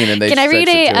 5-minute scene, and they. Can I read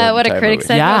stretched it to an what a entire critic movie.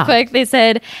 said Yeah. real quick? They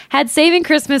said, had Saving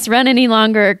Christmas run any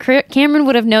longer, Cameron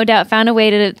would have no doubt found a way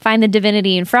to find the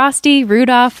divinity in Frosty,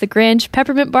 Rudolph, the Grinch,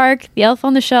 Peppermint Bark, the Elf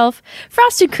on the Shelf,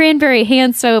 Frosted Cranberry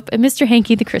hand soap, and Mr.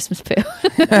 Hanky the Christmas poo.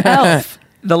 Elf.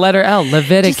 The letter L.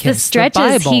 Leviticus. Just the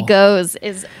stretches Bible. he goes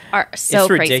are so It's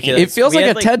crazy. ridiculous. It feels We like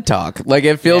had, a TED Talk. Like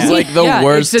it feels Yeah. like the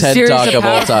worst it's a TED series Talk of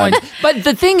all time. PowerPoints. But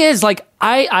the thing is, like,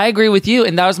 I agree with you,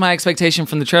 and that was my expectation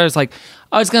from the trailer. It's like,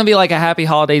 oh, it's going to be like a Happy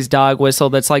Holidays dog whistle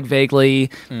that's like vaguely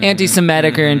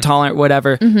anti-Semitic or intolerant,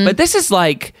 whatever. But this is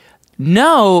like,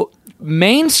 no,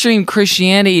 mainstream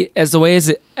Christianity as the way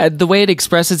it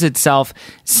expresses itself,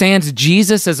 sans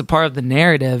Jesus as a part of the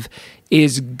narrative,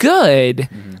 is good.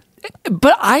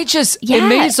 But it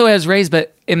made it so I was raised,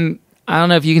 but I don't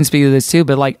know if you can speak to this too,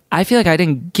 but like, I feel like I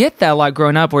didn't get that a lot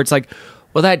growing up where it's like,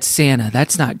 well, that's Santa.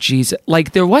 That's not Jesus.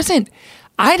 Like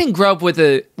I didn't grow up with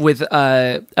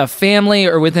a family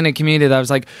or within a community that was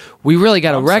like, we really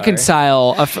got to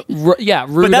reconcile.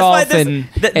 Rudolph and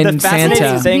the fascinating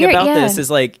Santa. thing Weird, about yeah. this is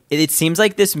like it seems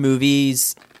like this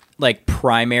movie's like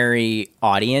primary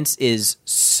audience is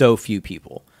so few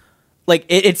people. Like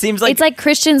it seems like It's like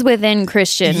Christians within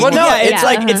Christians. Well, no, it's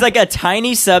like uh-huh. it's like a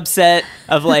tiny subset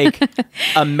of like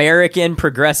American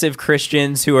progressive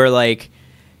Christians who are like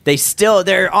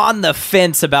they're on the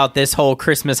fence about this whole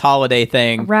Christmas holiday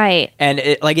thing, Right. And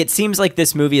it seems like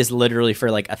this movie is literally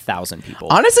for like 1,000 people.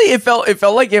 Honestly, it felt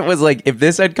like it was like if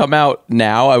this had come out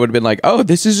now, I would have been like, oh,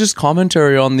 this is just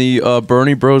commentary on the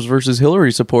Bernie Bros versus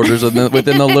Hillary supporters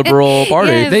within the liberal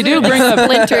party. Yes. They do bring up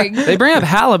Splintering. They bring up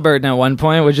Halliburton at one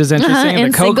point, which is interesting.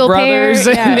 And The Koch single pair, brothers,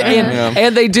 yeah.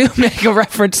 and they do make a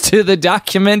reference to the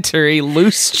documentary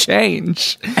 "Loose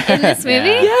Change." In this movie?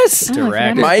 Yes, Oh, I forgot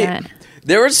Direct. about My- that.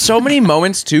 There were so many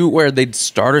moments too where they'd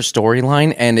start a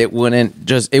storyline and it wouldn't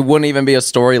even be a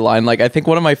storyline. Like I think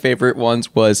one of my favorite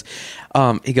ones was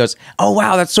he goes, "Oh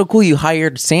wow, that's so cool, you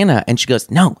hired Santa," and she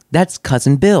goes, "No, that's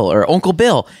cousin Bill or Uncle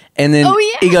Bill," and then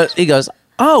he goes,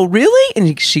 "Oh really?"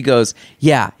 and she goes,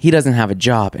 "Yeah, he doesn't have a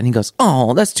job," and he goes,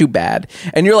 "Oh, that's too bad,"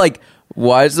 and you're like,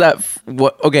 why is that?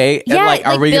 What? Okay, Yeah, and like,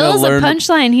 are we Bill's gonna learn? a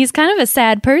punchline. He's kind of a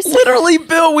sad person. Literally,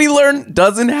 Bill, we learn,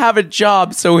 doesn't have a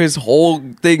job, so his whole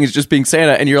thing is just being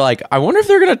Santa. And you're like, I wonder if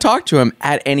they're going to talk to him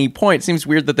at any point. Seems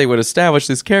weird that they would establish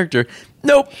this character.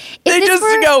 Nope. They this just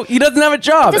were- go, he doesn't have a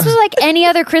job. This was like any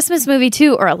other Christmas movie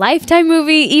too, or a Lifetime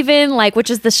movie, even like, which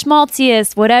is the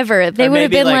schmaltziest, whatever. They Or would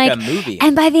have maybe, been like, like, a movie.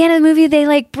 and by the end of the movie, they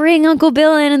like bring Uncle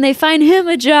Bill in and they find him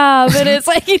a job, and it's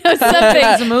like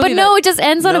something. movie But no, it just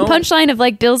ends on a punchline of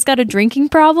like Bill's got a drinking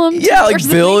problem. Yeah, or like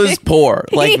Bill something. is poor.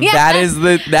 Like Yeah. that is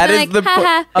the Like,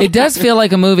 haha. it does feel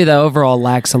like a movie that overall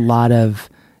lacks a lot of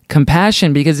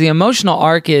compassion because the emotional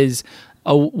arc is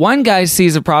one guy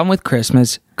sees a problem with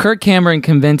Christmas. Kirk Cameron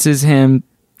convinces him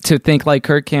to think like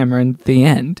Kirk Cameron. The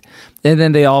end, and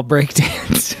then they all break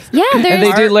dance. Yeah, and they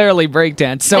there's do literally break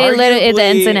dance. So they literally it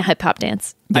ends in a arguably- hip hop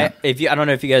dance. I don't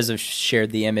know if you guys have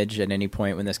shared the image at any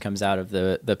point when this comes out of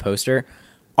the poster.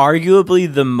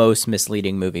 Arguably the most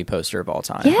misleading movie poster of all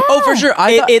time. Yeah. Oh, for sure.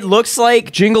 It looks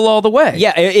like Jingle All the Way.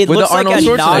 Yeah, it With looks the like Arnold a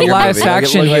Schwarzenegger non- movie. Live Like, it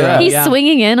action looked like hero. that. He's Yeah.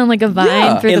 swinging in on like a vine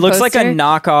Yeah. through it the looks poster. like a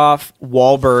knockoff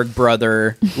Wahlberg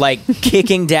brother, like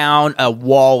kicking down a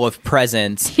wall of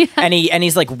presents, and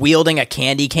he's like wielding a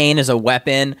candy cane as a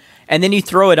weapon. And then you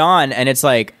throw it on, and it's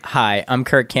like, "Hi, I'm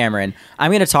Kirk Cameron. I'm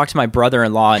going to talk to my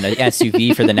brother-in-law in an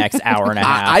SUV for the next hour and a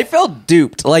half." I felt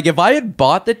duped. Like if I had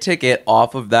bought the ticket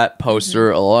off of that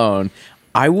poster alone,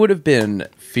 I would have been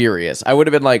furious. I would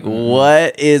have been like,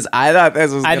 "What is?" I thought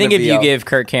this was. I think gonna if be you a- give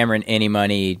Kirk Cameron any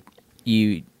money,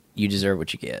 you deserve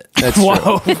what you get. that's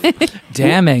true.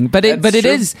 damning, but it That's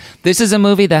true. is. This is a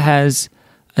movie that has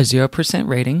a 0%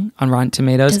 rating on Rotten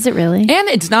Tomatoes. Does it really? And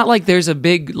it's not like there's a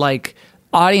big like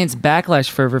audience backlash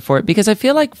fervor for it because I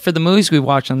feel like for the movies we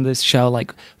watch on this show,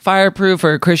 like Fireproof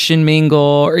or Christian Mingle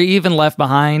or even Left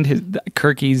Behind,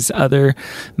 Kirky's other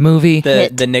movie,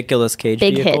 The Nicolas Cage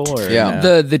Big vehicle, hit. or Yeah.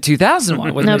 the 2000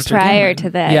 one with No, Mr. prior Cameron. to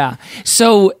that. Yeah.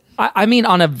 So I mean,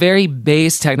 on a very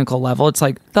base technical level, it's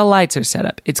like the lights are set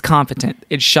up. It's competent.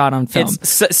 It's shot on film.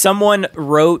 Someone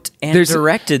wrote and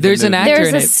directed. There's an actor There's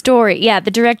in a it. story. Yeah,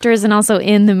 the director isn't also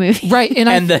in the movie. Right,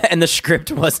 and the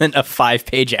script wasn't a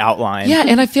 5-page outline. Yeah,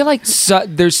 and I feel like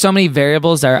there's so many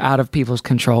variables that are out of people's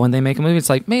control when they make a movie. It's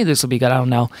like, maybe this will be good. I don't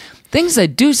know. Things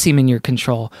that do seem in your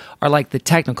control are like the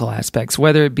technical aspects,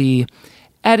 whether it be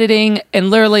editing and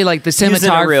literally like the cinematography,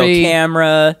 using a real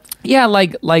camera. Yeah,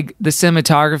 like the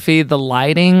cinematography, the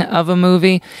lighting of a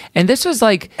movie. And this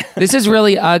is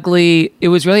really ugly. It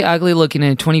was really ugly looking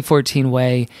in a 2014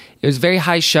 way. It was very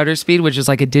high shutter speed, which is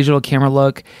like a digital camera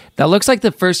look. That looks like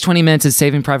the first 20 minutes of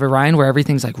Saving Private Ryan, where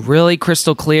everything's like really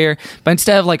crystal clear. But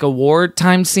instead of like a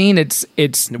wartime scene, it's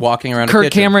walking around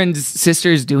Kirk Cameron's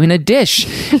sisters doing a dish.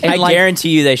 And I guarantee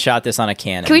you they shot this on a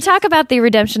Canon. Can we talk about the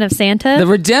redemption of Santa? The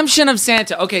redemption of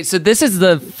Santa. Okay, so this is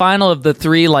the final of the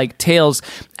 3 like tales.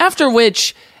 After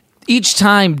which, each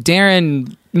time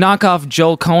Darren knockoff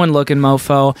Joel Cohen looking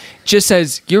mofo just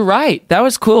says, "You're right. That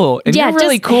was cool. And you're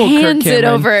really just cool." hands Kirk it Cameron.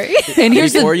 over. And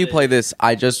here's Before you play this,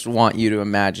 I just want you to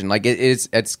imagine, like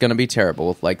it's gonna be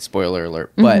terrible, like spoiler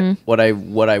alert. But what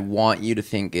I want you to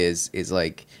think is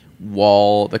like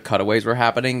while the cutaways were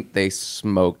happening, they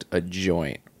smoked a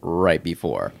joint right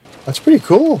before. That's pretty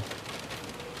cool.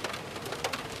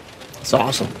 It's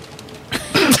awesome.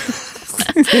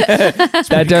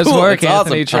 that does cool. work, It's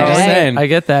Anthony. awesome. Charles. I'm just saying. I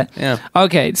get that. Yeah.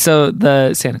 Okay, so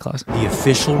the Santa Claus. The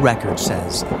official record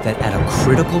says that at a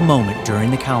critical moment during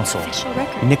the council,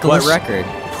 Nicholas What record?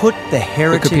 put the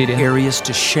heretic Wikipedia. Arius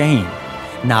to shame,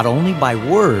 not only by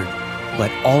word,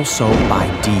 but also by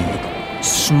deed,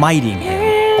 smiting him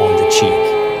on the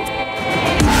cheek.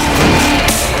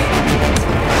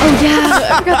 Oh yeah,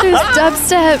 I forgot there's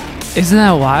dubstep. Isn't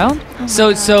that wild?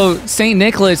 So Saint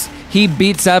Nicholas, he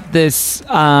beats up this.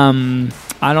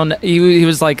 I don't know. He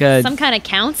was like Some kind of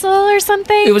council or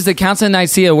something? It was the Council of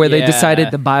Nicaea where they Yeah. decided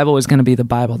the Bible was going to be the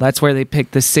Bible. That's where they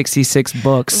picked the 66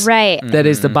 books. Right. That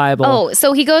is the Bible. Oh,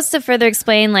 so he goes to further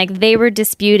explain, like, they were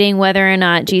disputing whether or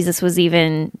not Jesus was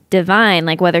even divine,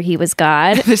 like whether he was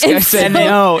God. This guy said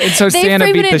no, and so they Santa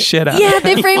frame beat it the in- shit out. Yeah,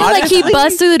 they frame it like he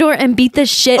busts through the door and beat the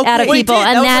shit out of Well, he people, did.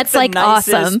 and That was, that's the like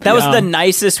nicest- awesome. That was the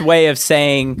nicest way of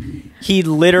saying he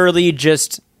literally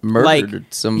just Murdered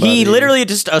somebody. He literally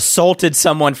just assaulted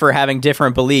someone for having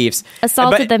different beliefs.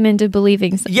 Assaulted them into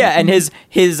believing something. Yeah, and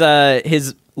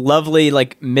his lovely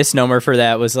like misnomer for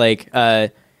that was like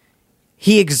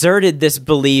he exerted this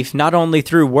belief not only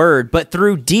through word but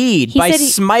through deed by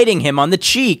smiting him on the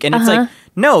cheek, and it's like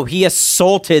no, he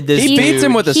assaulted this. He beats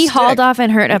him with a He stick. hauled off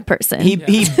and hurt a person.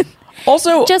 He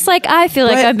Also, just like I feel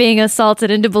like I'm being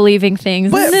assaulted into believing things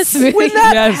in this movie. when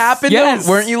that Yes, happened, yes.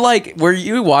 though, weren't you like, were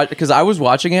you watch? Because I was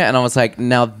watching it and I was like,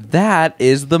 now that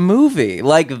is the movie.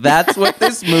 Like that's what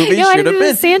this movie No, I should have knew been.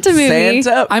 the Santa movie.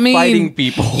 Santa I mean, fighting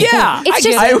people. Yeah, It's I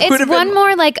just would've it's one been-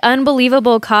 more like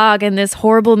unbelievable cog in this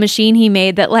horrible machine he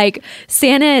made that like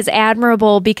Santa is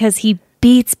admirable because he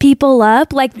beats people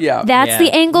up. Like Yeah. that's Yeah. the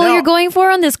angle No. you're going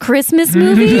for on this Christmas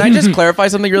movie. Can I just clarify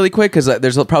something really quick? Because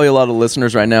there's probably a lot of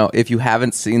listeners right now. If you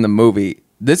haven't seen the movie,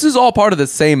 this is all part of the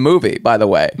same movie, by the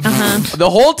way. The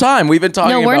whole time we've been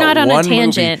talking No, about we're not on a one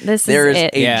tangent. movie. This is there is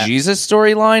it. a Yeah. Jesus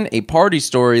storyline, a party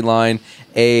storyline,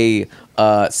 a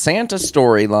Santa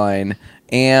storyline,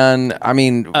 and I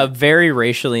mean, a very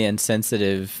racially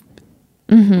insensitive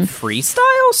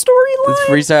freestyle storyline. It's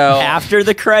freestyle. After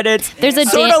the credits. There's a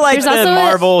sort dan- of like there's the also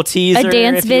Marvel teaser, a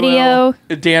dance if you will. video.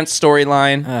 a dance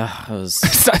storyline. It was-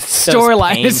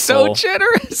 storyline is so painful.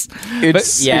 generous.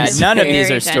 It's yeah, It's none of very these are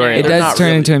generous. stories. It They're does not turn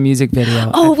really. into a music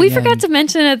video. Oh, at we the forgot end. to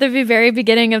mention at the very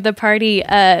beginning of the party,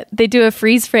 they do a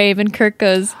freeze frame and Kirk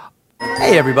goes,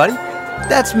 Hey, everybody.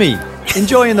 That's me,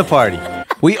 enjoying the party.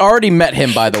 We already met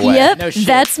him, by the way. "Yep, No shit.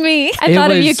 that's me." I It thought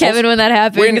of you, was- Kevin, when that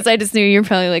happened When- because I just knew you're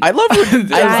probably like, I love. I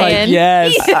was like, Ryan.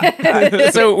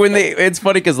 yes. So when it's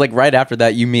funny because like right after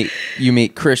that you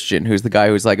meet Christian, who's the guy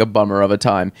who's like a bummer of a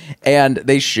time, and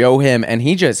they show him and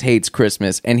he just hates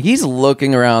Christmas and he's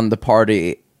looking around the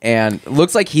party and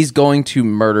looks like he's going to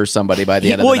murder somebody by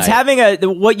the end of the He's night.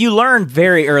 having what you learn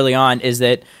very early on is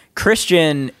that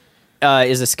Christian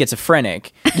is a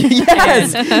schizophrenic.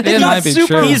 Yes, It might be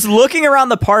true. He's looking around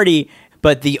the party,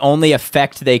 but the only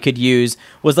effect they could use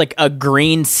was like a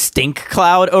green stink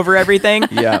cloud over everything.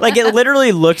 Yeah. Like it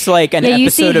literally looks like an yeah,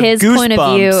 you see episode of his Goosebumps. point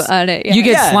of view on it. Yeah. You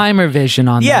get Yeah. Slimer vision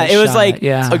on Yeah, that it was shot. like-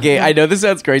 yeah. Okay, I know this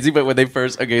sounds crazy, but when they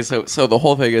first so the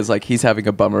whole thing is like he's having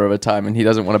a bummer of a time and he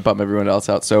doesn't want to bum everyone else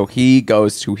out, so he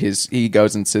goes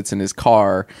and sits in his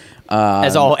car.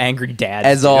 As all angry dads.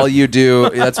 As do. all you do,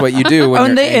 that's what you do. When Oh,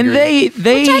 and you're they angry.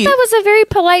 they Which I thought was a very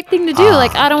polite thing to do.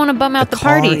 Like, I don't want to bum out the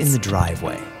car parties. in the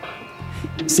driveway.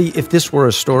 See, if this were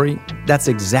a story, that's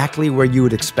exactly where you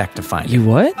would expect to find it. You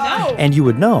what? And you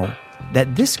would know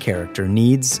that this character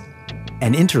needs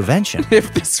an intervention.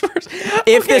 If this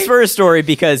were a story,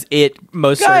 because it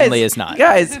most certainly is not.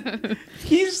 Guys,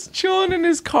 he's chilling in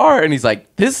his car and he's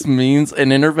like, this means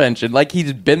an intervention. Like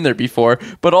he's been there before.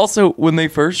 But also, when they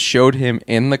first showed him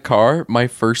in the car, my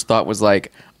first thought was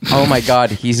like, oh my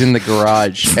God, he's in the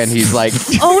garage and he's like,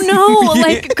 oh no,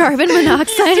 like carbon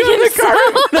monoxide himself.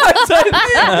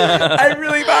 I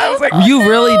really thought, I was like, You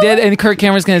really did, and Kirk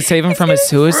Cameron's going to save him from a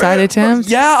suicide attempt?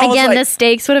 yeah. I was Again, like, the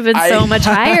stakes would have been so much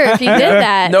higher if he did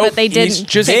that, Nope, but they he's didn't.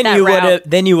 just- take that route.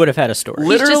 Then you would have had a story.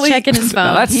 He's just literally checking his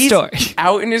phone. No, that's a he's story.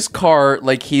 out in his car,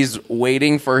 like he's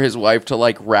waiting for his wife to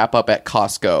like wrap up at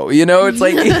Costco. You know, it's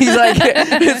like he's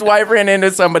like his wife ran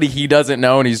into somebody he doesn't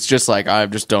know, and he's just like, I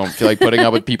just don't feel like putting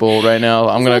up with people right now.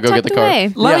 I'm gonna all go get the tucked car.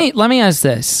 away. Let me ask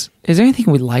this. Is there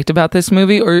anything we liked about this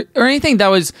movie or anything that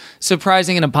was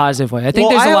surprising in a positive way? I think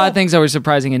there's a lot of things that were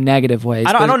surprising in negative ways.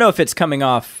 I don't know if it's coming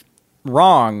off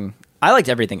wrong. I liked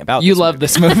everything about You this love movie.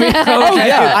 this movie? Oh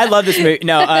yeah, I love this movie.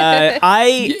 No,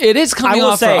 It is coming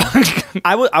off wrong.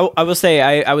 I will say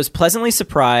I was pleasantly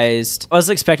surprised. I was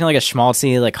expecting like a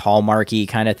schmaltzy, like Hallmarky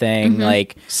kind of thing,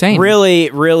 like Same. really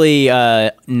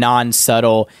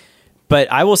non-subtle.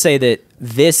 But I will say that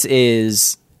this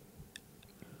is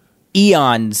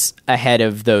eons ahead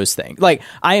of those things. Like,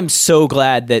 I am so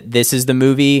glad that this is the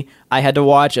movie I had to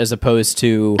watch as opposed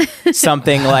to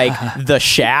something like The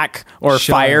Shack or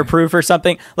Sure. Fireproof or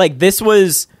something. Like, this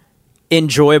was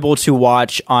enjoyable to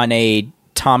watch on a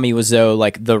Tommy Wiseau,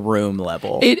 like, The Room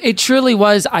level. It truly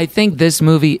was. I think this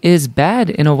movie is bad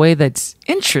in a way that's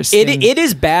interesting. It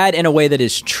is bad in a way that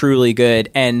is truly good,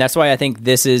 and that's why I think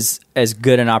this is as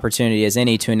good an opportunity as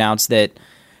any to announce that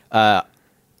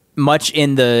much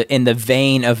in the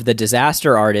vein of The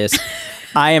Disaster Artist,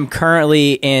 I am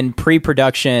currently in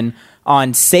pre-production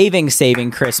on Saving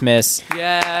Christmas,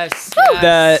 Yes.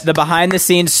 the behind the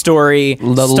scenes story.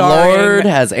 The Lord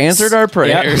has answered our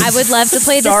prayers. I would love to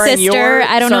play the Starring sister.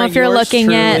 I don't know if you're yours looking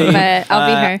yet, truly. but I'll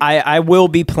be her. I will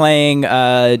be playing,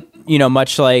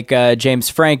 much like James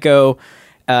Franco,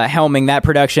 helming that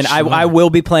production. I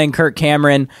will be playing Kirk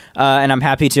Cameron, and I'm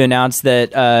happy to announce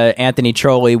that Anthony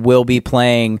Troli will be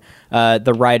playing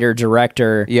the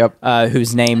writer-director,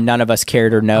 whose name none of us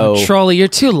cared or know. Trolly, you're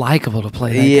too likable to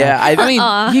play that Yeah, guy. I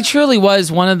mean, he truly was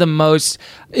one of the most.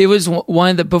 It was one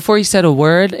of the before he said a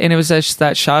word, and it was just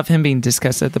that shot of him being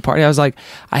disgusted at the party. I was like,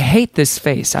 I hate this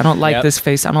face. I don't like this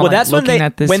face. I don't like that's looking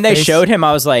at this. when they face. showed him.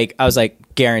 I was like,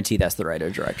 guarantee that's the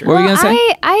writer-director. What were you gonna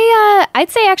say? I'd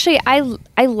say actually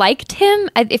I liked him.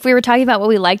 If we were talking about what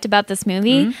we liked about this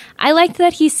movie, I liked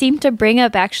that he seemed to bring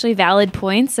up actually valid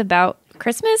points about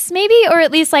Christmas, maybe, or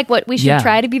at least like what we should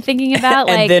try to be thinking about.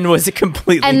 And like, then was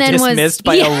completely dismissed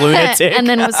by a lunatic. and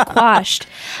then was quashed.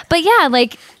 But yeah,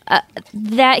 like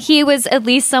that he was at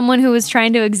least someone who was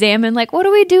trying to examine, like, what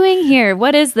are we doing here?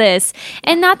 What is this?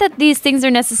 And not that these things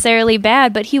are necessarily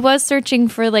bad, but he was searching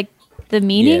for like the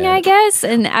meaning, I guess.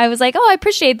 And I was like, oh, I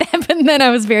appreciate that. But then I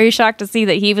was very shocked to see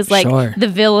that he was like the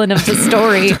villain of the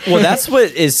story. Well, that's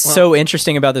what is so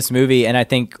interesting about this movie. And I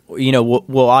think,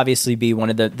 will obviously be one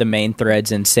of the main threads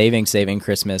in Saving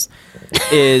Christmas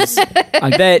is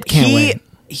that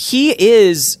he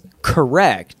is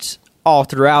correct all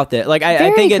throughout that. Like,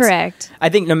 I think it's correct. I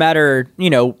think no matter,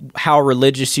 how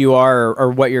religious you are or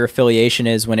what your affiliation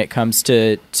is when it comes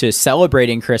to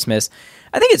celebrating Christmas,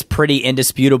 I think it's pretty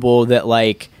indisputable that,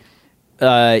 like,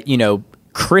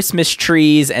 Christmas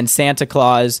trees and Santa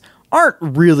Claus aren't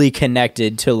really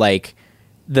connected to, like,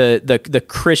 the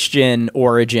Christian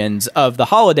origins of the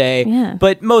holiday. Yeah.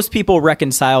 But most people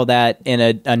reconcile that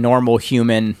in a normal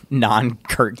human,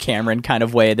 non-Kirk Cameron kind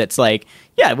of way that's like,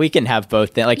 yeah, we can have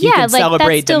both. Like, you can like,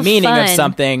 celebrate that's the meaning still of fun.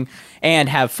 something and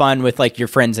have fun with, like, your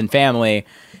friends and family.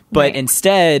 But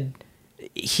instead,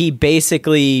 he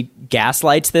basically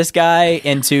gaslights this guy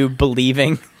into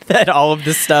believing that all of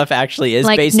this stuff actually is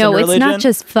Like, based no, in religion. it's not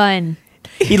just fun.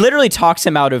 He literally talks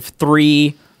him out of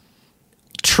 3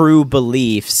 true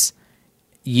beliefs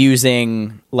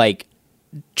using, like,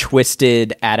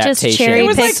 twisted adaptation. cherry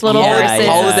picked little verses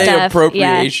holiday stuff.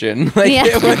 appropriation. Like,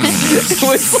 it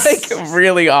was like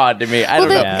really odd to me. I don't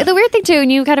know. The weird thing too,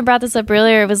 and you kind of brought this up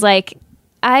earlier, was like,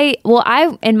 I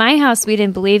in my house we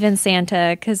didn't believe in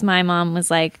Santa because my mom was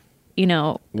like,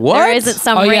 What? there isn't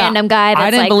some Oh, yeah. random guy that's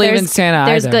I didn't like, believe there's, in Santa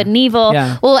there's either. good and evil.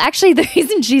 Yeah. Well, actually, the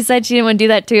reason she said she didn't want to do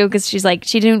that too because she's like,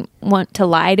 she didn't want to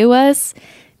lie to us.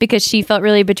 because she felt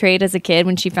really betrayed as a kid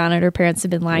when she found out her parents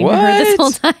had been lying to her this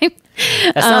whole time.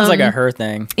 That sounds like a her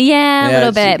thing. Yeah, a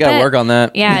little bit. You gotta work on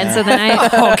that. Yeah, and so then I...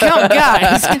 Oh,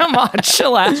 come on,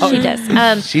 chill out. She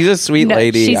does. She's a sweet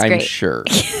lady, she's I'm great. sure.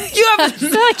 You have... I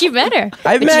feel like you met her.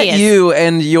 I've But met she is. you,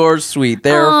 and you're sweet.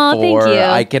 Therefore, thank you.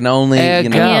 I can only, I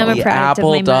am a the product of apple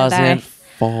my mother. doesn't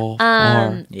fall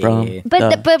far from Yeah.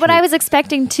 But what I was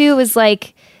expecting too was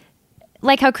like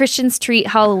how Christians treat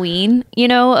Halloween, you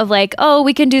know, of like, oh,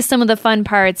 we can do some of the fun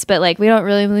parts, but like we don't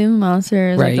really believe in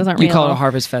monsters. Like, Right. those aren't You real. call it a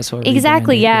harvest festival.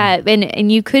 Exactly, yeah.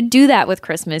 And you could do that with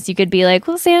Christmas. You could be like,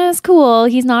 well, Santa's cool.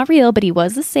 He's not real, but he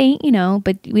was a saint, you know,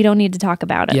 but we don't need to talk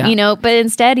about it, Yeah. you know. But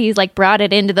instead, he's like brought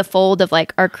it into the fold of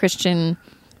like our Christian,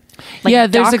 like, yeah,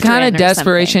 there's a kind of doctrine or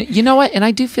desperation. something. You know what? And I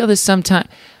do feel this sometimes.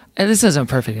 And this isn't a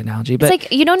perfect analogy, but It's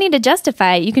like you don't need to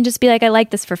justify it. You can just be like, I like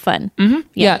this for fun.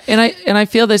 yeah, and I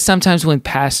feel this sometimes when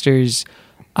pastors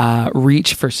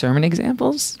reach for sermon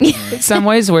examples in some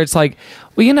ways, where it's like,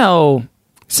 well, you know,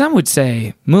 some would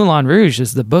say Moulin Rouge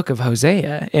is the book of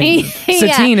Hosea, and Yeah.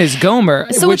 Satine is Gomer,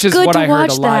 So which it's is good what to I heard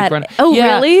watch a live that. run. Oh,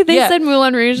 Yeah, really? They yeah. said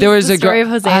Moulin Rouge There is was the story of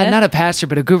Hosea? not a pastor,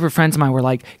 but a group of friends of mine were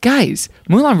like, guys,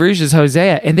 Moulin Rouge is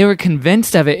Hosea, and they were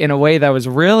convinced of it in a way that was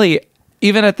really.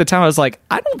 Even at the time, I was like,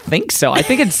 I don't think so. I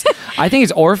think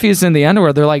it's Orpheus in the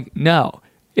underworld. They're like, no,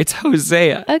 it's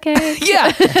Hosea. Okay.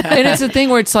 Yeah, and it's a thing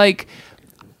where it's like,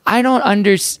 I don't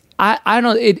understand. I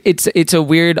don't. It's a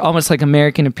weird, almost like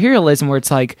American imperialism, where it's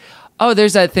like, oh,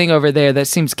 there's that thing over there that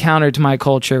seems counter to my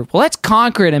culture. Well, let's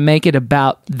conquer it and make it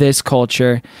about this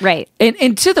culture, Right.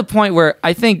 And to the point where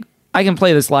I think I can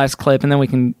play this last clip, and then we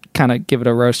can kind of give it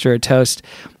a roast or a toast.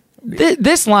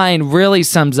 This line really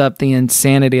sums up the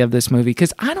insanity of this movie,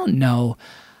 because I don't know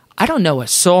a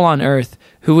soul on earth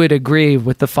who would agree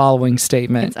with the following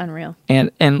statement. It's unreal.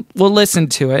 And we'll listen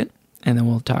to it, and then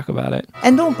we'll talk about it.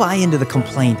 And don't buy into the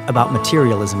complaint about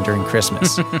materialism during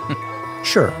Christmas.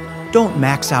 Sure, don't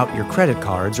max out your credit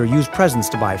cards or use presents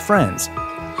to buy friends.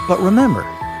 But remember,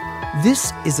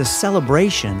 this is a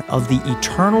celebration of the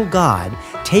eternal God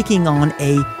taking on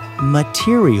a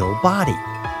material body.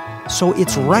 So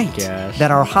it's right gosh.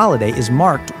 that our holiday is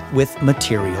marked with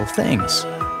material things.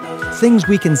 Things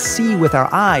we can see with our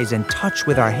eyes and touch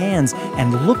with our hands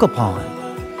and look upon.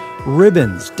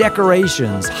 Ribbons,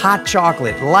 decorations, hot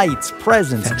chocolate, lights,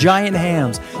 presents, giant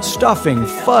hams, stuffing,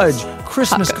 fudge,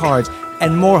 Christmas cards,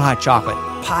 and more hot chocolate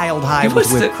piled high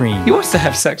with whipped cream. He wants to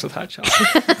have sex with hot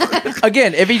chocolate.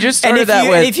 Again, if he just And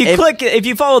started if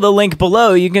you follow the link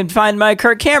below, you can find my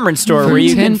Kirk Cameron store where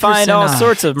you can 10% find all off.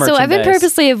 sorts of So merchandise. I've been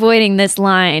purposely avoiding this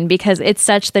line because it's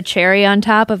such the cherry on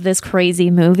top of this crazy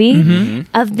movie,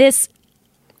 of this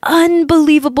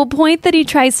unbelievable point that he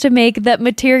tries to make, that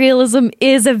materialism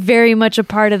is a very much a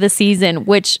part of the season,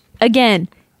 which again,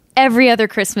 every other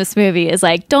Christmas movie is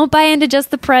like, don't buy into just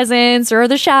the presents or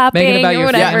the shopping Make it about or your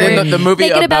whatever. family. Yeah, the movie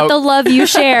Make it about the love you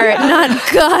share, not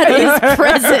God is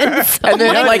presents. and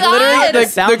then Oh my like God. literally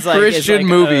Sounds the like it's Christian like,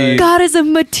 movie. God is a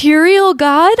material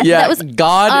God? Yeah, That was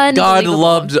God unbelievable.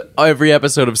 loved every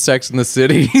episode of Sex in the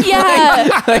City.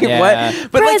 Yeah. Like, Yeah.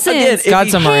 what? But like, again, Presents.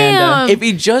 God's a Miranda. if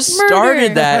he just Murder.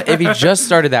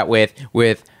 started that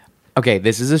with okay,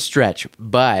 this is a stretch,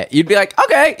 but you'd be like,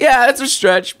 okay, yeah, it's a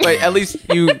stretch, but at least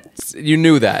you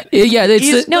knew that. Yeah,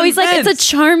 it's No, he's like, it's a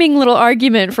charming little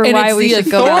argument for and why it's we the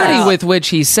should go authority out. with which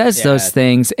he says Yeah. those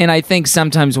things. And I think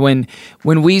sometimes when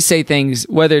we say things,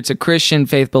 whether it's a Christian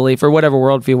faith belief or whatever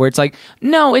worldview, where it's like,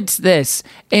 no, it's this.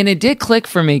 And it did click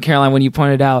for me, Caroline, when you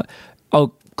pointed out,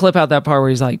 clip out that part where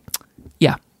he's like,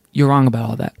 yeah, you're wrong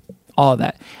about all of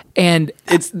that. And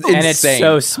It's insane. and it's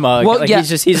so smug. Well, like, yeah.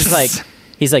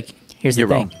 he's like, here's You're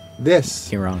the wrong. thing.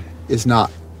 This You're wrong. is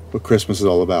not what Christmas is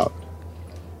all about.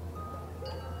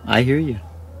 I hear you.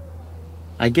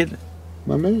 I get it.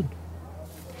 My man.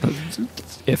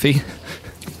 iffy.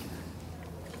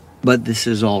 But this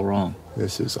is all wrong.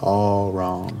 This is all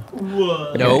wrong.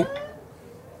 Nope.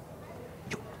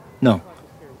 No.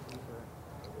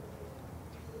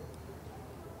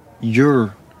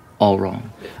 You're all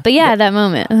wrong. But yeah, that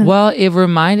moment. Well, it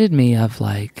reminded me of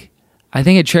I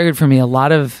think it triggered for me a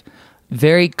lot of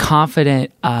very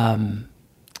confident,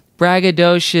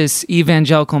 braggadocious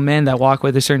evangelical men that walk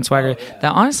with a certain swagger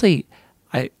that honestly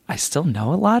I still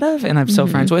know a lot of and I'm still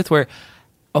friends with, where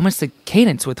almost the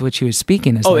cadence with which he was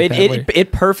speaking is like that, where-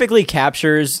 it perfectly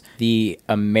captures the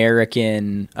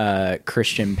American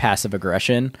Christian passive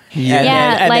aggression.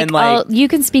 Yeah, you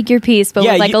can speak your piece, but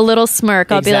Yeah, with like you- a little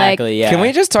smirk, I'll be like, exactly. Yeah. Can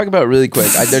we just talk about really quick?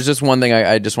 There's just one thing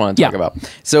I just want to talk Yeah. about.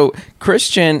 So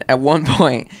Christian, at one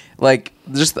point, like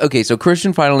just okay. So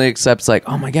Christian finally accepts, like,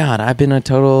 oh my god, I've been a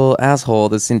total asshole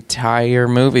this entire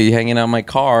movie, hanging out in my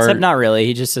car. Except not really.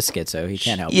 He's just a schizo. He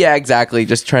can't help it. Yeah, exactly.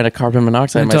 Just trying to carbon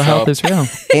monoxide Mental myself. health is real.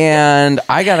 And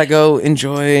I gotta go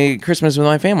enjoy Christmas with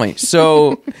my family.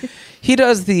 So he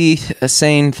does the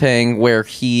sane thing where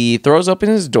he throws open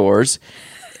his doors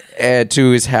to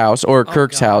his house, or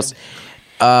Kirk's house.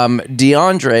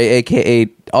 DeAndre, aka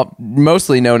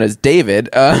mostly known as David,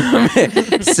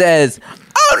 says,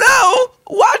 "Oh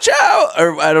no, watch out!"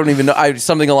 Or I don't even know,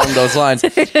 something along those lines.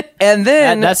 And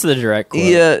then that's the direct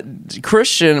quote.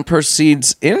 Christian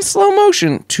proceeds in slow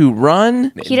motion to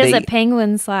run. He does a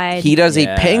penguin slide. He does a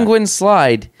penguin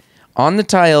slide on the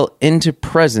tile into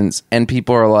presents, and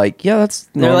people are like, "Yeah, that's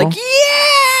normal." They're like, "Yeah!"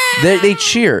 They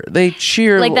cheer. They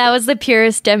cheer. Like that was the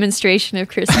purest demonstration of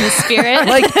Christmas spirit.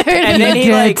 And then he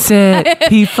gets it.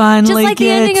 He finally just like the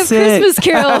ending of gets it. Christmas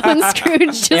Carol when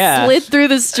Scrooge just slid through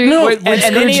the street. No, when and then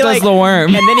Scrooge he does the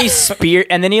worm. And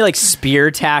then he spear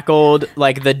tackled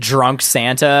like the drunk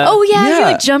Santa. Oh yeah, Yeah. he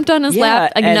like jumped on his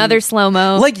lap. Like and- another slow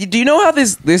mo. Like, do you know how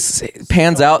this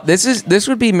pans out? This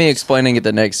would be me explaining it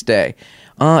the next day.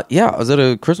 Yeah, I was at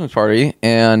a Christmas party,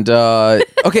 and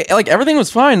okay, like everything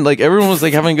was fine. Like everyone was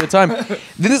like having a good time.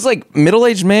 This like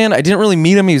middle-aged man, I didn't really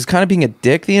meet him. He was kind of being a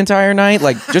dick the entire night.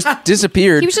 Like just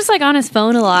disappeared. he was just like on his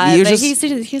phone a lot. He was Like, just-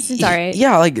 he's all right.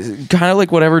 Yeah, like kind of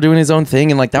like whatever, doing his own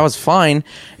thing, and like that was fine.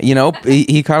 You know,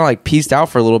 he kind of like pieced out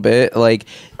for a little bit. Like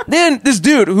then this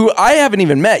dude who I haven't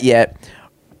even met yet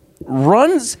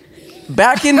runs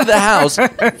back into the house,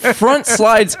 front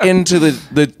slides into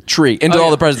the tree, into all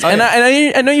the presents. And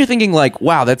I know you're thinking like,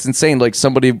 wow, that's insane. Like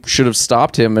somebody should have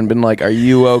stopped him and been like, are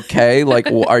you okay? Like,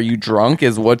 are you drunk?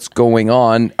 Is what's going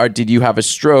on? Or did you have a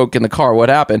stroke in the car? What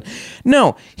happened?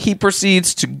 No, he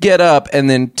proceeds to get up and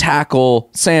then tackle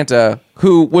Santa,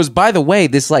 who was, by the way,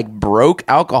 this like broke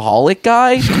alcoholic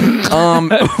guy,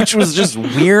 which was just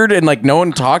weird, and like no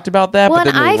one talked about that. Well,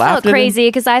 but then and they I felt laughed at him. crazy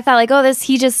because I thought like, oh,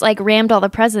 he just like rammed all the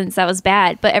presents. That was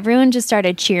bad. But everyone just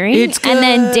started cheering It's and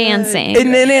then dancing.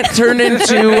 And then it turned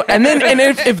into, and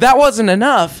if that wasn't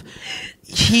enough,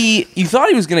 you thought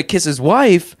he was going to kiss his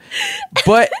wife,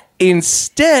 but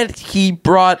instead he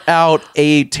brought out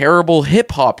a terrible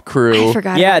hip hop crew. I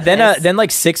forgot. Yeah, about this. then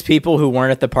like 6 people who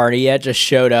weren't at the party yet just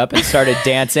showed up and started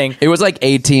dancing. It was like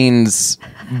 18s,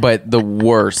 but the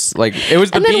worst. Like it was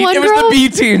the And then B. one It was girl- the B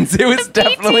teens. It was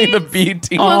definitely the B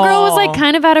teens. One girl was like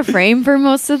kind of out of frame for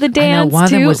most of the dance. one of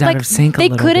them too. was out like, of sync a They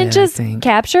little couldn't bit, I just think.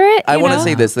 capture it. I you want to know?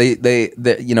 say this. They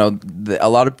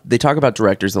talk about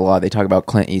directors a lot. They talk about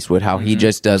Clint Eastwood, how he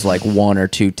just does like 1 or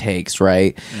 2 takes,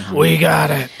 right? We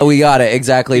got it. We got it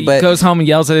exactly. He But goes home and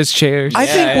yells at his chairs. I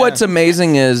think what's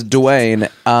amazing is Dwayne.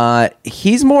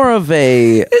 He's more of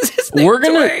a. We're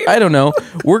gonna. Dwayne? I don't know.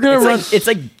 We're gonna run. It's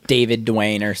like David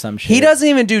Dwayne or some shit. He doesn't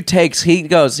even do takes. He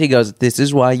goes. This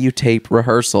is why you tape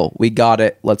rehearsal. We got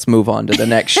it. Let's move on to the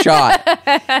next shot.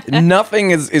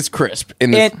 Nothing is crisp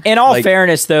in this. In all like,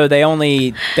 fairness, though, they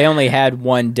only had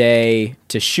one day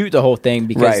to shoot the whole thing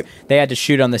because Right. they had to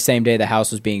shoot on the same day the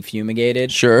house was being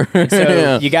fumigated. Sure. So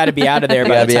Yeah. you got to be out of there by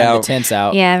gotta the be time out. the tent's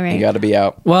out. Yeah, You right. got to be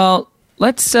out. Well,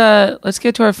 let's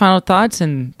get to our final thoughts,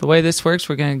 and the way this works,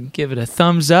 we're going to give it a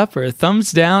thumbs up or a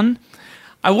thumbs down.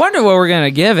 I wonder what we're going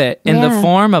to give it in the Yeah.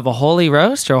 form of a holy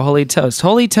roast or a holy toast.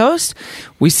 Holy toast,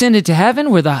 we send it to heaven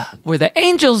where the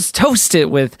angels toast it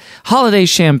with holiday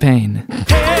champagne.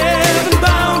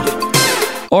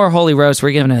 Or holy roast,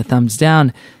 we're giving it a thumbs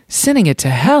down, sending it to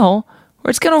hell where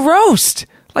it's going to roast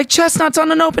like chestnuts on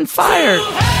an open fire.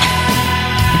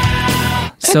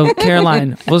 So,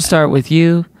 Caroline, we'll start with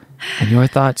you and your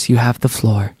thoughts. You have the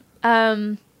floor.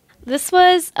 This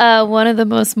was one of the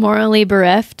most morally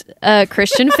bereft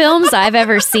Christian films I've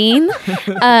ever seen.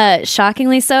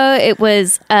 Shockingly so. It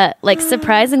was like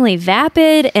surprisingly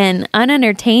vapid and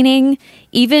unentertaining,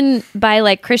 even by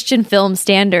like Christian film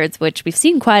standards, which we've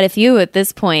seen quite a few at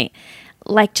this point.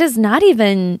 Like just not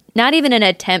even an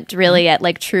attempt really at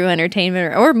like true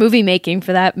entertainment or movie making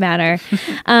for that matter.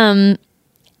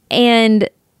 And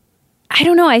I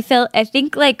don't know. I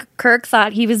think like Kirk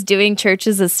thought he was doing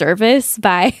churches a service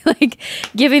by like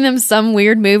giving them some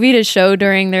weird movie to show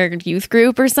during their youth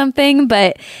group or something.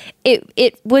 But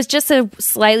it was just a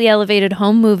slightly elevated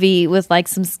home movie with like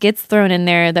some skits thrown in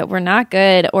there that were not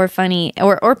good or funny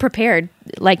or prepared,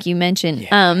 like you mentioned.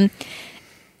 And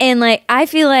like I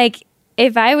feel like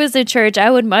if I was a church,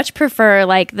 I would much prefer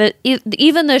like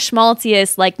even the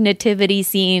schmaltziest like nativity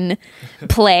scene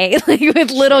play, like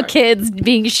with little kids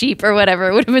being sheep or whatever.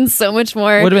 It would have been so much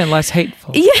more. Would have been less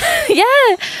hateful.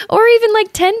 Yeah, or even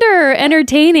like tender,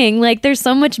 entertaining. Like there's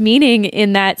so much meaning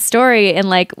in that story, and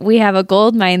like we have a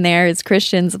gold mine there as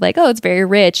Christians. Like, oh, it's very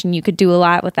rich, and you could do a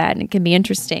lot with that, and it can be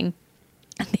interesting.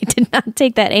 And they did not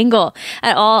take that angle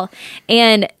at all,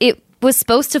 and it was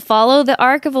supposed to follow the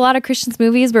arc of a lot of Christians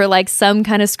movies where like some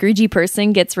kind of Scroogey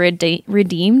person gets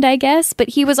redeemed, I guess, but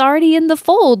he was already in the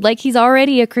fold. Like he's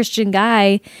already a Christian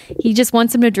guy. He just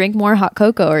wants him to drink more hot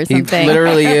cocoa or something. He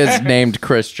literally is named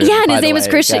Christian. Yeah, and his name is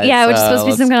Christian. Guys. Yeah, which is supposed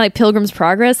to be some kind of like Pilgrim's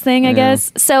Progress thing, I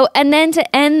guess. So, and then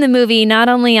to end the movie, not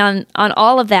only on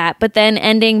all of that, but then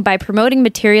ending by promoting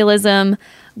materialism,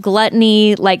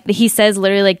 gluttony, like he says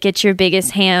literally like get your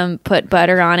biggest ham, put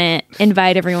butter on it,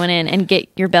 invite everyone in and get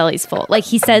your bellies full. Like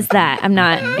he says that. I'm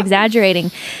not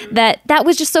exaggerating. That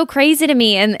was just so crazy to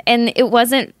me, and it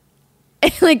wasn't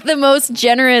like the most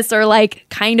generous or like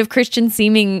kind of Christian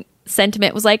seeming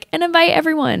sentiment. Was like, and invite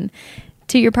everyone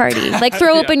to your party, like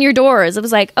throw open your doors. It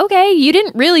was like, okay, you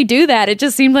didn't really do that. It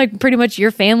just seemed like pretty much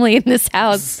your family in this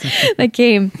house that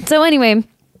came. So anyway,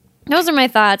 those are my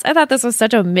thoughts. I thought this was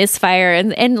such a misfire,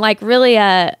 and like really,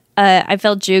 I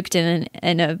felt juked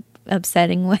in a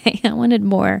upsetting way. I wanted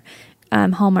more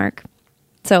Hallmark.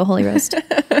 So Holy Roast.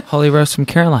 Holy Roast from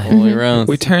Caroline. Holy Roast.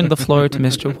 We turned the floor to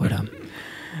Mr. Woodham.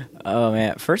 Oh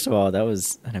man! First of all, that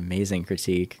was an amazing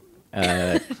critique.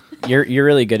 You're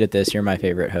really good at this. You're my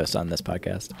favorite host on this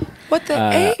podcast. What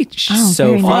the H? So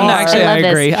very far, nice. Actually, I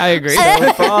love this. I agree.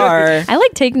 so far, I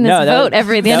like taking this No, that- vote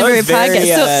every the end that of every was very,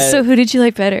 podcast. So who did you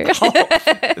like better?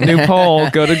 New poll.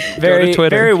 Go to very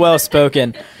Twitter. very well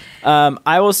spoken.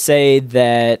 I will say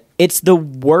that it's the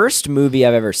worst movie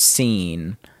I've ever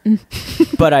seen,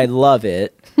 but I love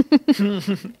it.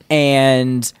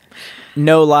 And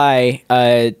no lie,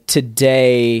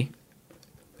 today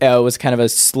was kind of a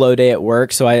slow day at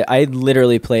work, so I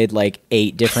literally played like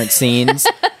 8 different scenes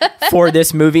for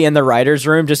this movie in the writer's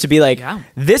room just to be like,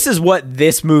 this is what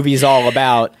this movie's all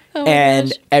about.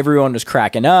 And everyone was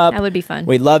cracking up. That would be fun.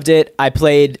 We loved it. I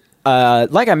played,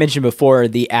 like I mentioned before,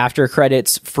 the after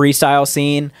credits freestyle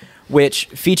scene, which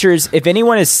features, if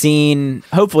anyone has seen,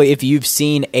 hopefully if you've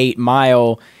seen 8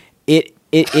 Mile, it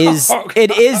is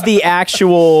it is the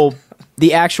actual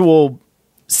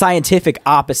scientific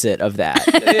opposite of that.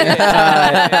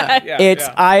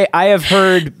 I have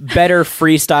heard better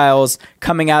freestyles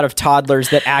coming out of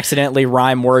toddlers that accidentally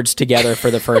rhyme words together for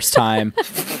the first time.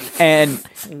 And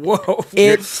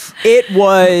it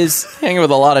was Hanging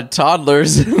with a lot of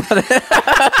toddlers. it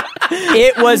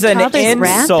was an Toddlers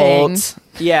insult. rapping.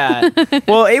 Yeah.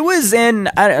 Well, it was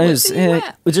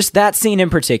just that scene in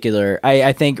particular,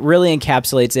 I think really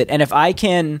encapsulates it. And if I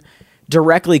can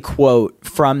directly quote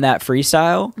from that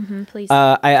freestyle, Please.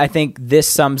 I think this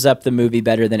sums up the movie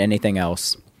better than anything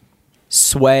else.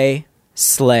 Sway,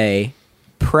 slay,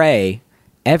 pray,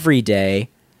 everyday,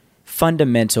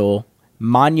 fundamental,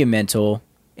 monumental,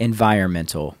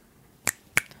 environmental.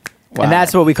 Wow. And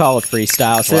that's what we call a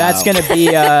freestyle. So that's gonna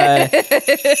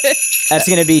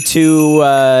be two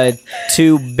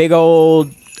big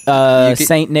old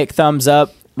Saint Nick thumbs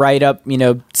up. Right up,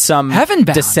 some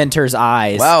Heaven-bound. dissenter's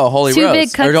eyes. Wow, Holy Two Roast.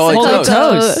 big cups Or Holy of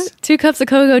Toast. cocoa. 2 cups of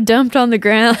cocoa dumped on the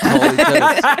ground Holy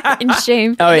Toast. in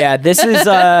shame. Oh yeah, this is.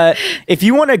 If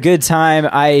you want a good time,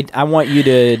 I want you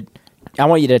to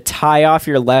tie off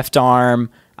your left arm.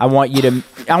 I want you to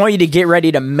get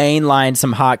ready to mainline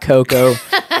some hot cocoa.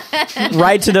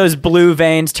 Right to those blue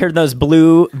veins, turn those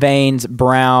blue veins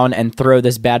brown, and throw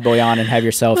this bad boy on and have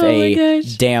yourself a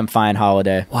damn fine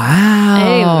holiday.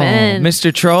 Wow. Amen.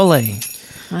 Mr. Troli.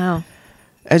 Wow.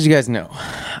 As you guys know,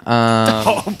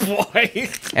 as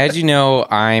you know,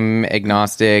 I'm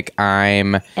agnostic.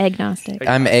 I'm Agnostic.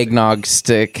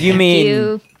 agnostic. You mean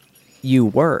You. you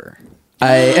were?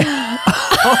 I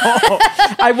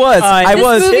was. I This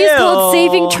was. movie's called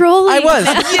Saving Troli. I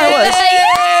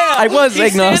was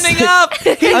agnostic.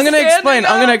 I'm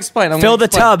gonna explain. Fill the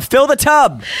tub. Fill the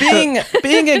tub. Being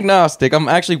agnostic, I'm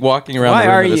actually walking around Why the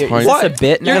room are at this you? point. Is this a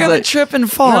bit? You're now? going to trip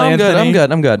and fall, No, I'm good.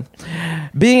 Anthony. I'm good.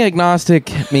 Being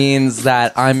agnostic means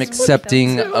that I'm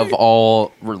accepting of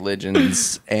all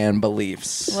religions and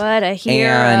beliefs. What a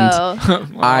hero.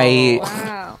 And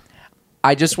Wow.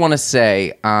 I just want to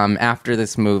say, after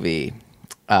this movie,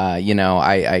 I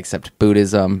accept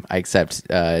Buddhism, I accept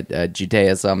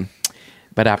Judaism,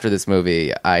 but after this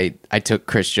movie, I took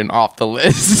Christian off the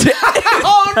list. Twist!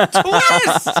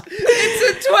 It's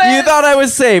a twist! You thought I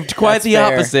was saved. Quite That's the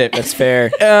fair. opposite. That's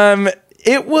fair.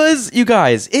 It was, you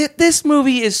guys, this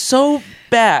movie is so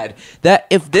bad that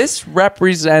if this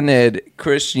represented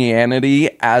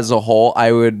Christianity as a whole,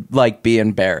 I would like be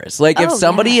embarrassed. Like if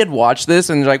somebody had watched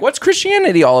this and they're like, what's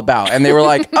Christianity all about? And they were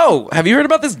like, oh, have you heard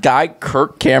about this guy,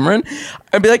 Kirk Cameron?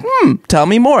 I'd be like, tell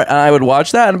me more. And I would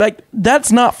watch that and I'd be like,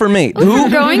 that's not for me. Who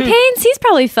Growing Pains? He's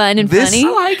probably fun and funny. I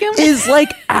like him. Is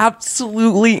like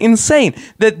absolutely insane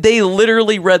that they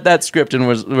literally read that script and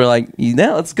were like,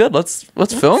 yeah, that's good. Let's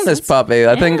film this puppy.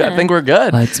 I think we're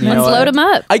good. Let's load him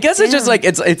up. I guess it's just like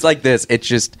it's like this. It's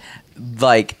just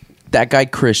like that guy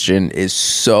Christian is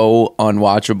so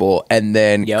unwatchable, and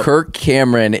then Kirk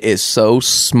Cameron is so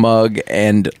smug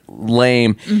and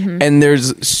lame, and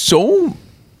there's so.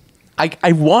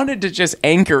 I wanted to just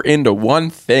anchor into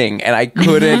one thing, and I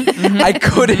couldn't. I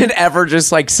couldn't ever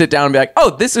just like sit down and be like,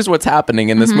 "Oh, this is what's happening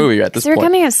in this movie at this point." They're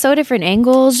coming at so different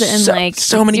angles, and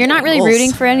so many. You're not really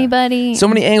rooting for anybody. So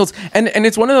many angles, and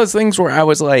it's one of those things where I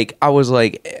was like,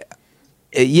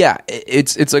 yeah,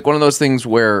 it's like one of those things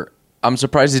where I'm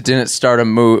surprised it didn't start a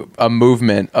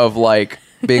movement of like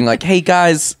being like, hey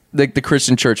guys. Like the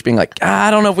Christian church being like,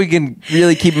 I don't know if we can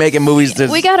really keep making movies.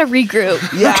 We gotta regroup.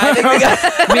 Yeah, I think we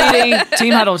got meeting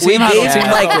team huddle.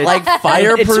 Like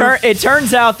fireproof. It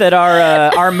turns out that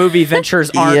our movie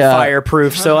ventures aren't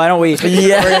fireproof, so I don't. We're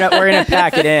gonna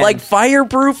pack it in. Like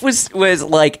fireproof was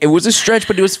like it was a stretch,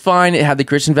 but it was fine. It had the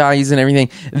Christian values and everything.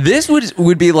 This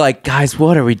would be like, guys,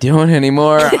 what are we doing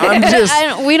anymore? I'm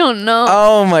just we don't know.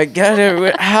 Oh my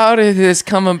god, how did this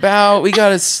come about? We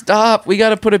gotta stop. We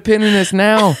gotta put a pin in this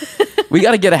now. We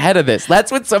got to get ahead of this.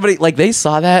 That's what somebody like. They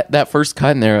saw that first cut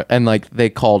in there, and like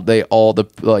they're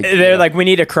like, we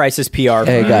need a crisis PR.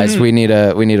 Hey guys, we need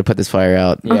to put this fire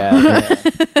out. Yeah.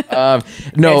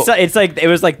 No, it's like it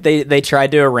was like they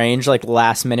tried to arrange like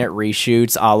last minute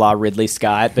reshoots a la Ridley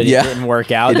Scott, but it didn't work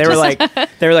out. They were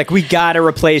like, we got to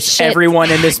replace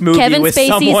everyone in this movie Kevin with Spacey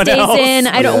someone stays else.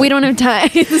 in. We don't have time.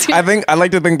 I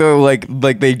like to think though, like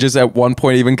they just at one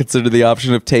point even considered the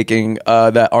option of taking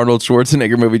that Arnold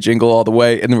Schwarzenegger movie jingle all the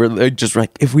way, and we're just like,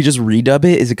 if we just redub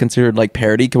it, is it considered like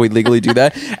parody? Can we legally do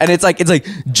that? And it's like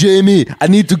Jamie, I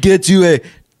need to get you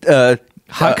a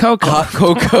hot cocoa. Hot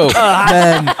cocoa,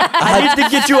 man. I need to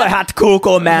get you a hot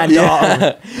cocoa, man.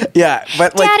 Yeah, yeah,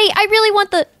 but like, Daddy, I really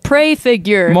want the pray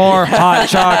figure. More hot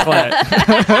chocolate.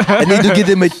 I need to get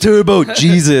him a turbo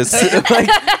Jesus.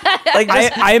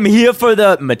 I am here for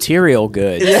the material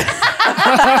goods. Yeah.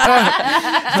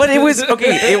 But it was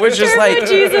okay. It was just like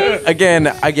again,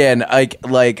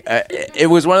 like it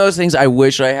was one of those things. I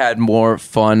wish I had more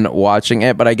fun watching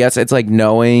it, but I guess it's like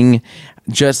knowing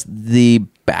just the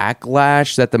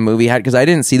backlash that the movie had, because I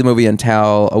didn't see the movie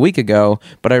until a week ago,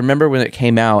 but I remember when it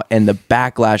came out and the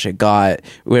backlash it got,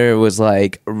 where it was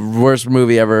like worst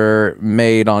movie ever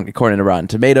made according to Rotten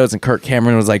Tomatoes, and Kirk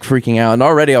Cameron was like freaking out, and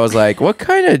already I was like, what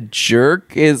kind of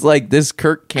jerk is like this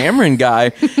Kirk Cameron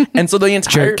guy? And so the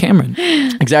entire Jerk Cameron,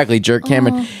 exactly, Jerk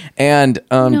Cameron, and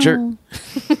Jerk.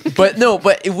 But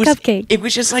it was Cupcake. It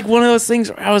was just like one of those things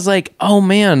where I was like, oh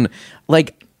man,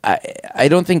 like I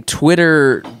don't think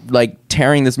Twitter like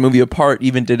tearing this movie apart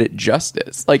even did it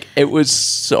justice. Like it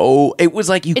was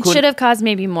like it should have caused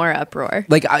maybe more uproar.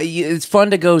 Like it's fun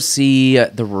to go see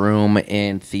The Room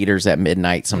in theaters at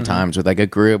midnight sometimes with like a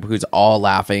group who's all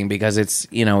laughing because it's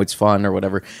it's fun or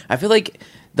whatever. I feel like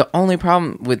the only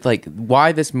problem with like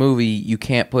why this movie you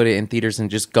can't put it in theaters and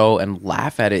just go and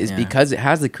laugh at it is because it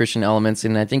has the Christian elements,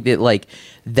 and I think that like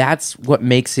that's what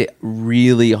makes it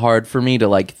really hard for me to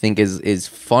like think is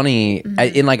funny.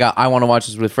 In like I want to watch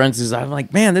this with friends, is I'm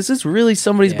like, man, this is really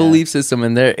somebody's belief system,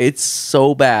 and it's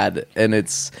so bad, and it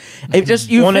just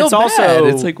you feel it's bad. Also,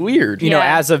 it's like weird. You know,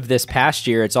 as of this past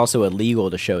year, it's also illegal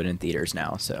to show it in theaters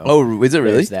now. So is it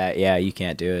really? There's that? Yeah, you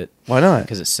can't do it. Why not?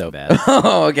 Because it's so bad.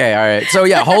 Oh, okay, all right. So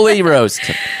yeah, Holy Roast.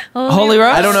 Holy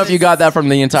Roast. I don't know if you got that from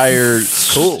the entire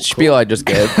spiel I just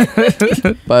gave,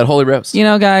 but Holy Roast. You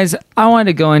know, guys, I wanted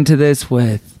to go into this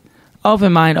with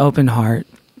open mind, open heart.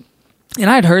 And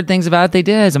I'd heard things about it. They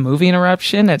did as a movie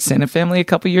interruption at Santa Family a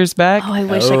couple years back. Oh, I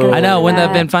wish I could. I know, wouldn't that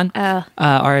have been fun?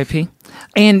 R.I.P.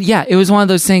 And yeah, it was one of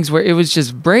those things where it was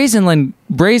just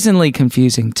brazenly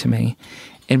confusing to me,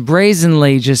 and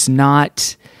brazenly just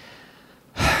not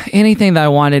anything that I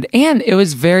wanted. And it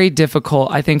was very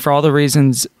difficult, I think, for all the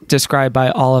reasons described by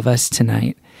all of us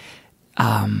tonight,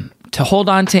 to hold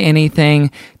on to anything,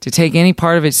 to take any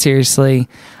part of it seriously.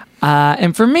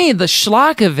 And for me, the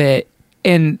schlock of it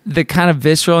and the kind of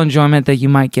visceral enjoyment that you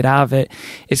might get out of it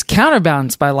is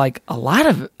counterbalanced by like a lot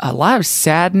of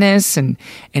sadness and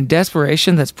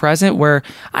desperation that's present, where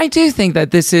I do think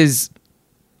that this is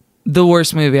the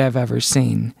worst movie I've ever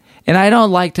seen. And I don't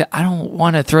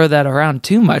want to throw that around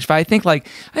too much, but I think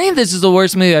this is the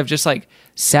worst movie I've just like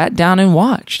sat down and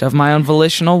watched of my own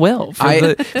volitional will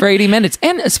for 80 minutes.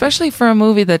 And especially for a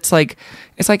movie that's like,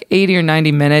 it's like 80 or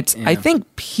 90 minutes. I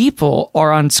think people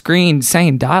are on screen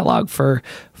saying dialogue for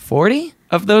 40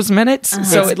 of those minutes.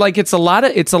 So it's a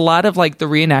lot of like the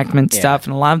reenactment stuff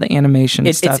and a lot of the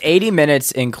animation stuff. It's 80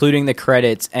 minutes including the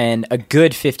credits, and a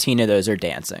good 15 of those are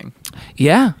dancing.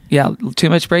 Yeah, too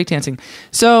much breakdancing.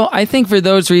 So I think for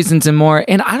those reasons and more,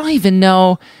 and I don't even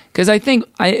know, because I think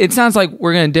it sounds like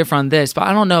we're going to differ on this, but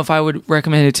I don't know if I would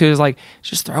recommend it too. Is like,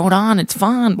 just throw it on, it's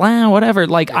fun, blah, whatever.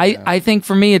 Like I think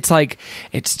for me, it's like,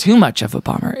 it's too much of a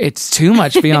bummer. It's too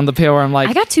much beyond the pale where I'm like,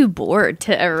 I got too bored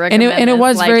to recommend and it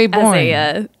was like, very boring.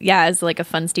 As like a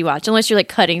funsty watch, unless you're like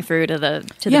cutting through to the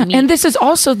meat. And this is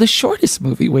also the shortest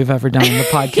movie we've ever done on the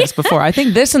podcast before. I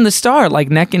think this and The Star like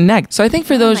neck and neck. So I think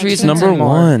for those reasons, number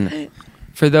one.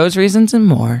 For those reasons and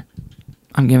more,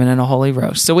 I'm giving it a holy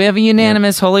roast. So we have a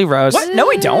unanimous holy roast. What? No,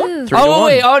 we don't. 3 to 1.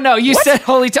 Wait. Oh no, you said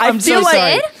holy. I'm so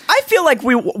sorry. I feel like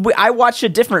I watched a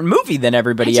different movie than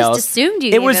everybody else. I just assumed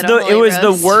you. It was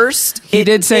the worst. He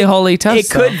did say holy toast. It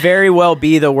could very well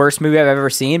be the worst movie I've ever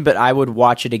seen, but I would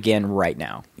watch it again right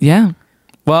now. Yeah.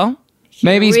 Well,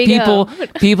 maybe people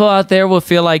out there will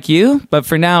feel like you, but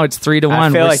for now it's 3 to 1. I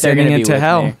feel We're like they're sending gonna it be to with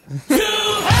hell. me.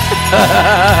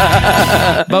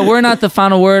 But we're not the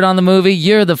final word on the movie.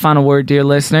 You're the final word, dear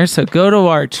listeners. So go to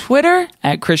our Twitter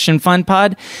at Christian Fun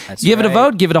Pod. Give it a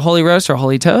vote. Give it a holy roast or a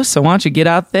holy toast. So why don't you get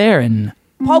out there and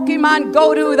Pokemon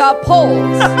go to the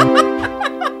polls.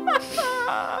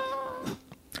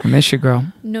 I miss you, girl.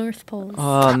 North Pole.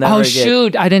 Oh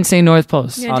shoot! I didn't say North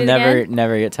Post. Yeah. I'll Do it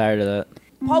never get tired of that.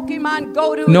 Pokemon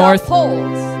go to North the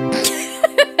polls.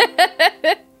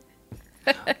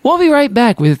 We'll be right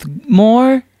back with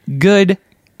more good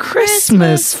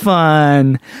Christmas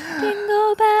fun.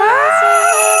 Jingle bells.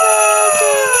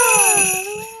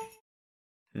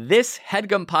 This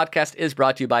HeadGum podcast is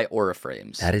brought to you by Aura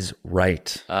Frames. That is right.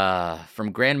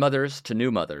 From grandmothers to new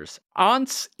mothers,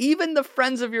 aunts, even the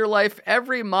friends of your life,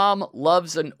 every mom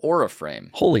loves an Aura frame.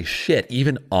 Holy shit,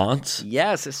 even aunts?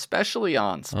 Yes, especially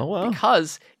aunts. Oh, wow.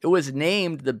 Because it was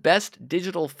named the best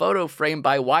digital photo frame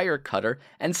by Wirecutter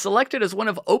and selected as one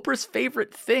of Oprah's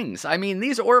favorite things. I mean,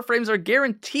 these Aura frames are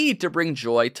guaranteed to bring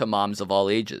joy to moms of all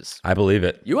ages. I believe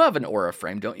it. You have an Aura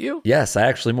frame, don't you? Yes, I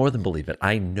actually more than believe it.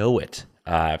 I know it.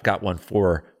 I've got one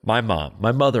for my mom,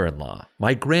 my mother-in-law,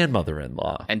 my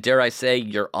grandmother-in-law. And dare I say,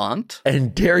 your aunt?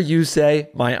 And dare you say,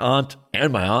 my aunt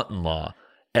and my aunt-in-law.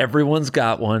 Everyone's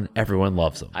got one. Everyone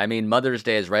loves them. I mean, Mother's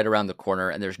Day is right around the corner,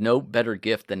 and there's no better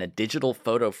gift than a digital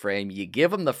photo frame. You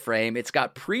give them the frame. It's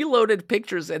got preloaded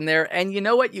pictures in there, and you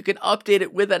know what? You can update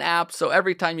it with an app, so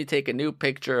every time you take a new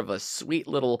picture of a sweet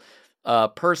little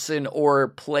person or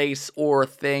place or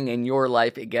thing in your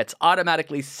life, it gets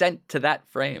automatically sent to that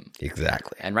frame.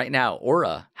 Exactly. And right now,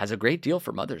 Aura has a great deal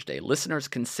for Mother's Day. Listeners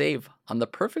can save on the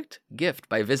perfect gift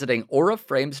by visiting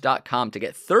auraframes.com to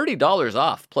get $30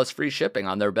 off plus free shipping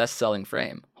on their best-selling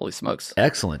frame. Holy smokes.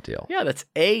 Excellent deal. Yeah, that's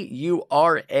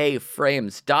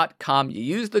auraframes.com. You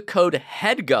use the code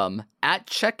HEADGUM at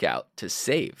checkout to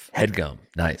save. HeadGum.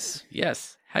 Nice.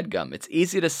 Yes. HeadGum. It's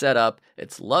easy to set up.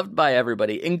 It's loved by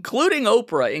everybody, including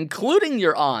Oprah, including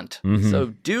your aunt. Mm-hmm.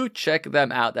 So do check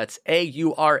them out. That's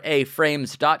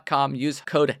auraframes.com. Use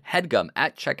code HEADGUM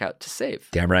at checkout to save.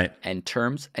 Damn right. And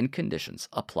terms and conditions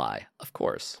apply, of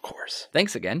course. Of course.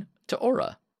 Thanks again to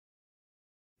Aura.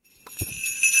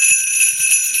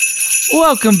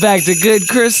 Welcome back to Good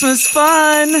Christmas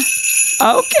Fun.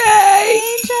 Okay.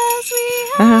 Angels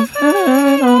we have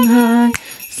heard on high,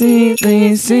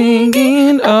 sweetly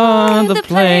singing on the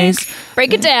place.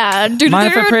 Break it down.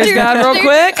 Mind if I praise God real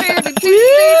quick?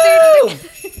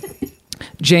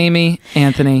 Jamie,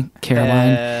 Anthony,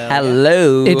 Caroline.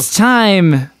 Hello. It's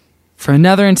time for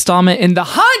another installment in the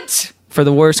hunt for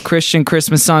the worst Christian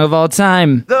Christmas song of all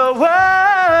time. The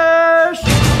worst.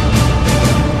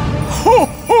 Ho,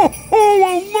 ho,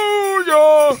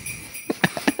 hallelujah.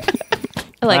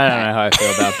 I like I that. don't know how I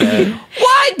feel about that.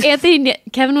 What? Anthony,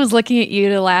 Kevin was looking at you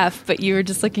to laugh, but you were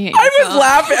just looking at I yourself. was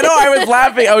laughing. No, I was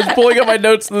laughing. I was pulling up my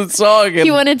notes to the song. And He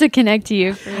wanted to connect to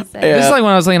you for a second. This is like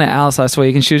when I was looking at Alice last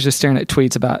week and she was just staring at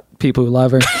tweets about people who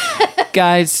love her.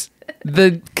 Guys,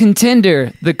 the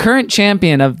contender, the current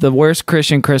champion of the worst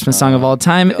Christian Christmas song of all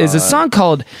time is a song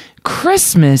called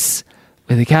Christmas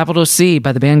with a capital C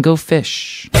by the band Go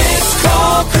Fish. It's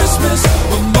called Christmas.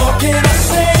 What more can I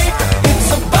say?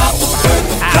 It's about the birth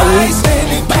of Christ.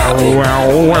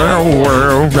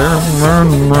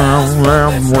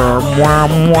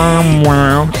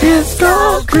 It's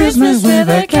called Christmas with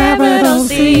a capital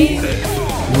C.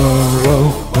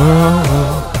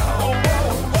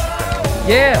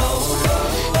 Yeah.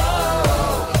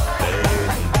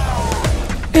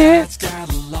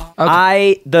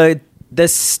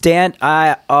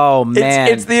 Oh man,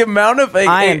 it's the amount of.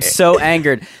 I am so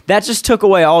angered. That just took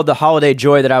away all the holiday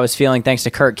joy that I was feeling thanks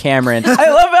to Kirk Cameron.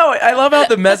 I love how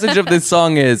the message of this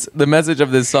song is. The message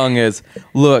of this song is,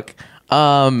 look,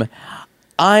 I'm.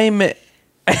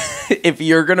 If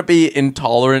you're gonna be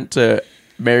intolerant to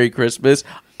Merry Christmas,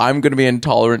 I'm gonna be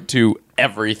intolerant to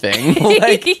everything.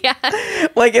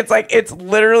 It's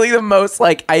literally the most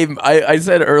like I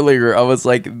said earlier. I was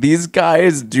like, these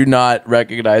guys do not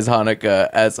recognize Hanukkah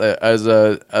as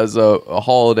a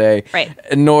holiday, right?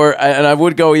 And I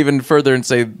would go even further and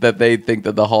say that they think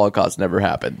that the Holocaust never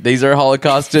happened. These are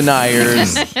Holocaust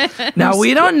deniers. Now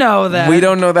we don't know that. We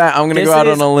don't know that. I'm going to go out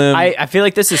on a limb. I feel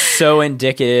like this is so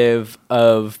indicative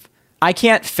of. I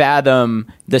can't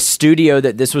fathom the studio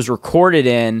that this was recorded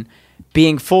in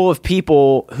being full of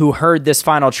people who heard this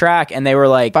final track and they were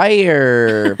like,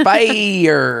 fire.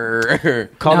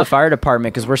 Call the fire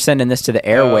department because we're sending this to the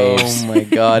airwaves. Oh my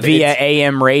God. Via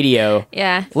AM radio.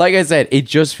 Yeah. Like I said, it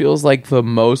just feels like the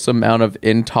most amount of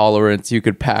intolerance you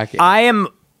could pack in. I am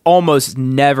almost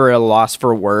never at a loss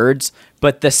for words,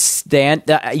 but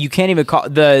you can't even call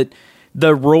the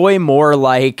Roy Moore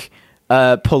like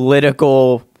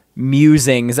political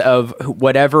musings of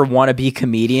whatever wannabe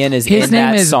comedian is His in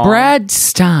that name is song. Brad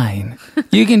Stein.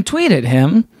 You can tweet at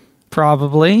him,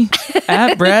 probably,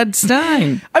 at Brad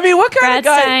Stein. I mean, what kind Brad of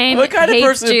guy? Stein What kind of hates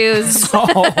person? Jews. No,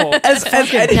 he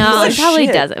probably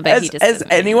doesn't, but he just has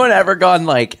anyone ever gone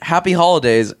like Happy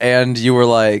Holidays and you were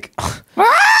like,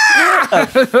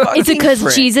 is it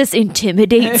because Jesus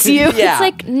intimidates you? Yeah. It's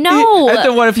like, no. And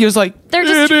then what if he was like, They're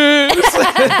just he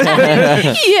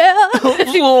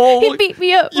beat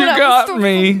me up. you got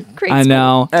me. Grade I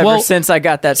know. Ever since I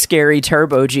got that scary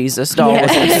Turbo Jesus doll.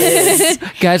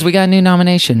 Guys, we got a new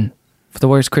nomination for the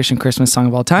worst Christian Christmas song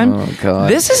of all time. Oh God!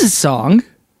 This is a song,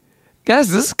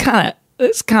 guys. This is kind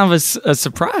of a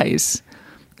surprise.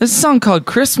 This is a song called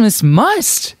 "Christmas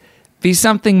Must Be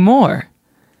Something More"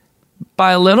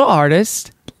 by a little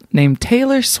artist named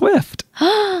Taylor Swift.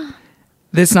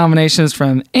 This nomination is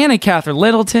from Anna Catherine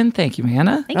Littleton. Thank you,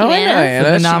 Anna. Thank you, Anna.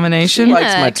 For the nomination. She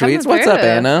likes my tweets. What's up,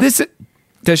 Anna?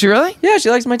 Does she really? Yeah, she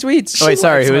likes my tweets. Oh, wait,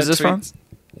 sorry. Who is this from?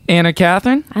 Anna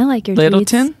Catherine. I like your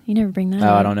Littleton. tweets. You never bring that Oh,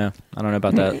 up. I don't know. I don't know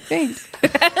about that.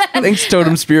 Thanks,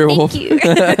 Totem Spirit Wolf. Thank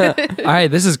you. All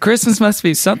right, this is Christmas Must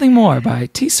Be Something More by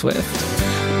T Swift.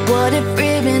 What if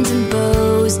ribbons and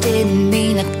bows didn't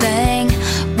mean a thing?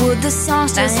 Would the song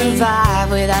still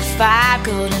survive without 5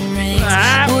 golden rings?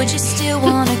 Would you still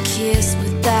want to kiss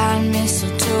without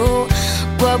mistletoe?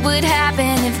 What would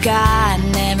happen if God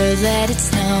never let it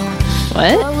snow?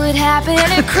 What would happen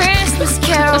if Christmas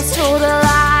carols told a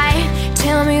lie?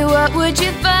 Tell me, what would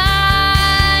you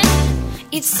find?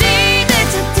 You'd see that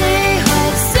today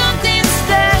holds something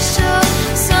special,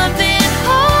 something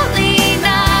holy,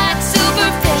 not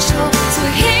superficial. So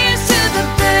here's to the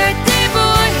birthday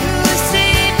boy who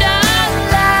saved our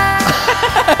lives.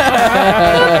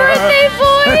 The birthday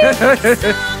boy.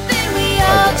 Something we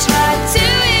all try to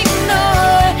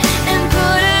ignore and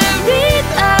put a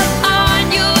wreath up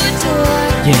on your door.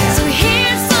 Yeah. So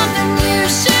here's something you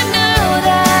should know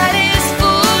that is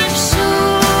for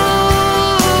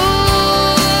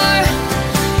sure.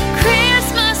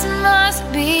 Christmas must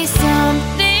be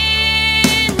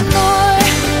something more.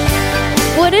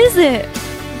 What is it?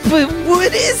 But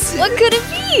what is it? What could it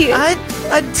be? I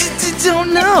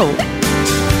don't know.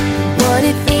 What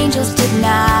if angels did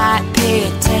not pay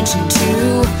attention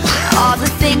to all the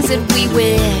things that we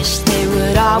wish they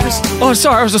would always do? Oh,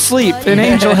 sorry, I was asleep in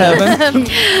angel heaven.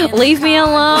 Leave me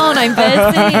alone. I'm busy.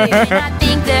 And I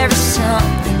think there is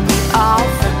something we all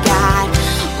forgot.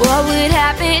 What would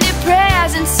happen if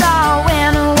presents all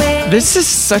went away? This is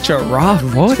such a raw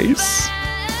voice.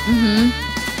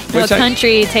 Little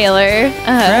country Taylor.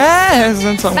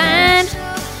 Presents all- Fine.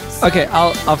 Okay,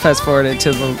 I'll fast forward it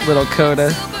to the little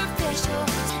coda.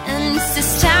 And it's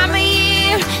this time of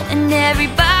year, and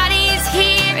everybody's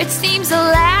here. It seems the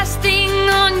last thing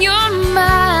on your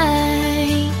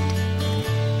mind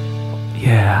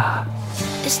Yeah.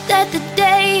 is that the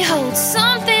day holds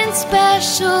something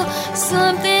special,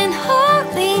 something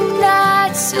holy,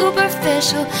 not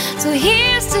superficial. So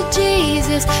here's to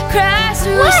Jesus Christ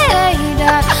who saved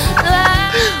our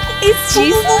lives. It's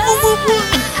Jesus.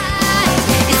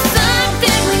 It's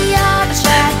something we all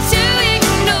try to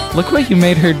ignore. Look what you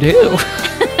made her do. On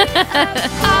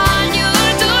your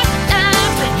door now,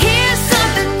 but here's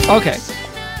something you Okay.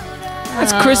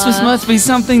 That's Christmas Must Be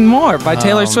Something More by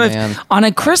Taylor Swift man. on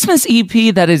a Christmas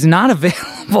EP that is not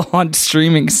available on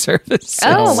streaming services.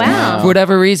 Oh, wow. For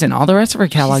whatever reason. All the rest of her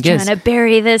catalog She's is. trying to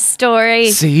bury this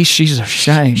story. See, she's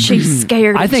ashamed. She's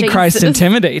scared. I think of Christ Jesus.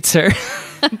 intimidates her.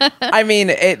 I mean,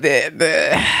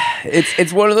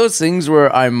 it's one of those things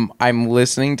where I'm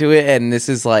listening to it, and this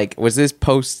is like, was this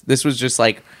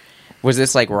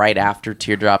right after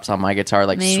Teardrops on My Guitar,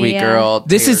 like Maybe, Sweet yeah. Girl?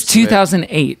 This Taylor is Swift?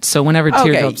 2008, so whenever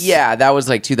Teardrops... Yeah, that was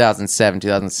like 2007,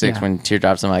 2006 Yeah. when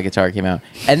Teardrops on My Guitar came out.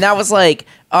 And that was like,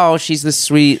 oh, she's the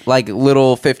sweet, like,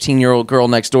 little 15-year-old girl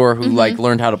next door who, like,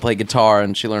 learned how to play guitar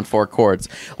and she learned 4 chords.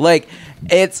 Like,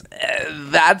 it's,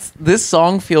 this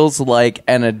song feels like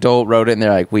an adult wrote it and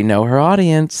they're like, we know her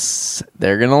audience.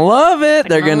 They're gonna love it.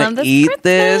 They're gonna eat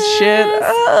this shit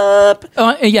up.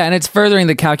 yeah, and it's furthering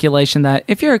the calculation that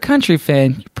if you're a country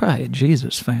fan, you're probably a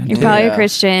Jesus fan. You're probably a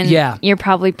Christian. Yeah. You're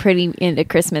probably pretty into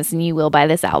Christmas and you will buy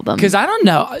this album. Because I don't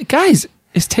know. Guys,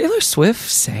 is Taylor Swift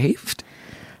saved?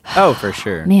 Oh, for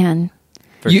sure. Man.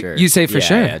 For You- sure. you say for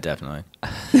sure? Yeah, definitely.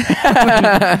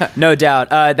 No doubt.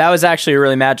 That was actually a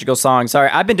really magical song. Sorry,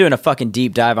 I've been doing a fucking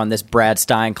deep dive on this Brad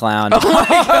Stein clown.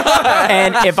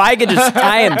 And if I could just,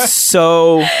 I am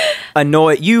so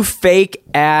annoyed. You fake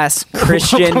ass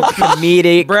Christian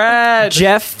comedic Brad.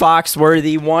 Jeff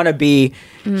Foxworthy wannabe.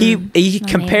 He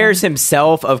compares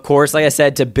himself, of course, like I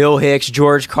said, to Bill Hicks,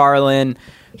 George Carlin.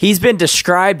 He's been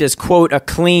described as, quote, a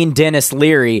clean Dennis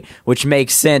Leary, which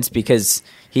makes sense because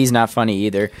he's not funny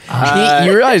either.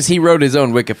 You realize he wrote his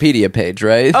own Wikipedia page,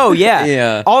 right? Oh, yeah.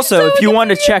 Yeah. Also, if you want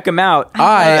to check him out,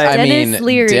 I Dennis mean,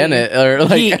 Leary. Dennett, or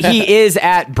like, he is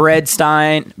at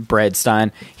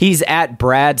Breadstein. He's at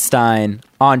Bradstein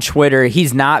on Twitter.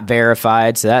 He's not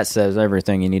verified, so that says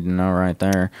everything you need to know right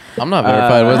there. I'm not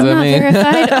verified. What does that mean?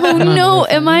 Verified. Oh no,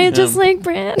 am I just like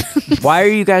Brad? Why are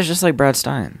you guys just like Brad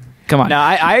Stein? Come on. No,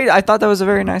 I thought that was a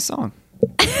very nice song.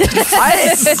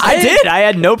 I did. I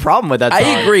had no problem with that song.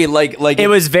 I agree. Like It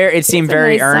was very. It seemed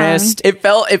very nice song. earnest. It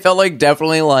felt like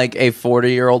definitely like a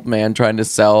 40-year-old man trying to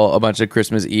sell a bunch of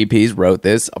Christmas EPs wrote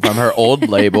this from her old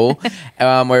label,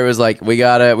 where it was like, we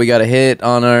got a hit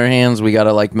on our hands. We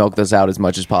gotta like milk this out as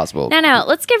much as possible. No,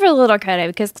 let's give her a little credit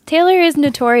because Taylor is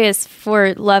notorious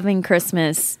for loving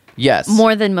Christmas. Yes,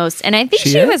 More than most. And I think She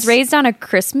she is? was raised on a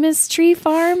Christmas tree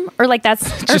farm. Or like that's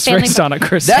her Just family. raised on a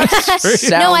Christmas tree.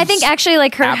 No, I think actually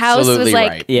like her house was absolutely like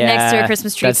right. Yeah, next to a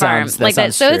Christmas tree that farm. sounds- that like that.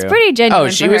 sounds So it's true. pretty genuine. Oh,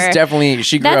 she for was her. definitely.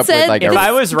 She grew That up with said, like If a.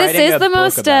 I was writing this is a the book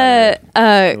most about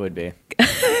it would be.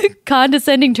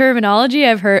 condescending terminology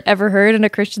I've ever heard in a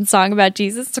Christian song about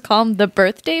Jesus to call him the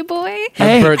birthday boy.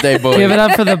 Hey, birthday boy. Give it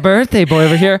up for the birthday boy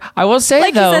over here. I will say, Like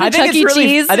you though, said, I think Chuck E. it's really.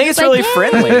 Cheese. I think it's It's really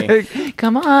like, friendly.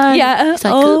 come on. Yeah. It's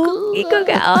like, Oh, yeah,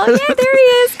 there he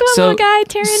is. Come on, So, little guy,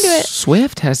 tear into it.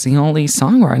 Swift has the only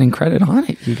songwriting credit on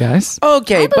it, you guys.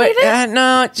 Okay, but believe it.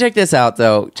 no, check this out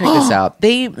though. Check this out.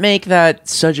 They make that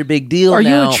such a big deal. Are you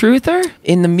now. a truther?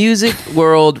 In the music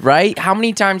world, right? How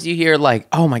many times you hear like,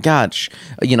 "Oh my gosh,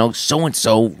 so and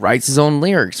so writes his own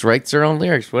lyrics, writes their own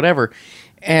lyrics, whatever,"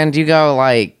 and you go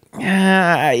like,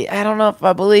 I don't know if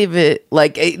I believe it.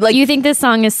 Like You think this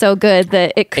song is so good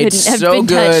that it couldn't it's have so been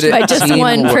good. touched by just Teen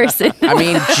one War- person. I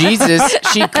mean, Jesus,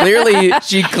 she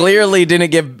clearly didn't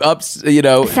give up.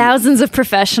 Thousands of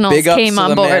professionals Big ups came to on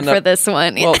the board man for that- this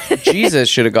one. Well, Jesus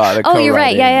should have got a. Oh, you're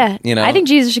right. Yeah. You know, I think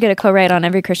Jesus should get a co-write on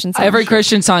every Christian song. Every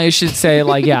Christian song, you should say,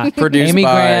 like, yeah, Produced Amy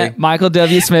by- Grant, Michael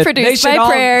W. Smith. Produced They should by all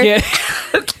prayer.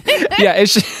 yeah, it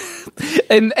should.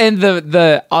 And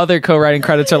the other co-writing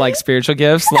credits are like spiritual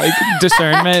gifts, like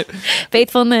discernment,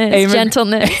 faithfulness,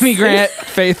 gentleness. Amy Grant,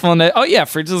 faithfulness. Oh yeah,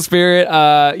 fruits of the spirit.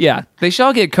 Yeah, they should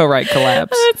all get co-write collabs.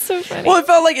 That's so funny. Well, it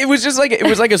felt like it was just like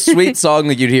a sweet song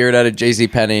that you'd hear it at a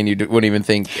JCPenney and you wouldn't even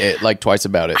think it like twice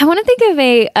about it. I want to think of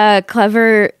a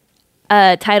clever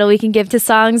title we can give to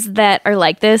songs that are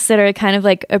like this, that are kind of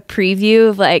like a preview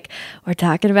of like, we're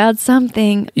talking about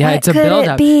something. Yeah, What it's a could build it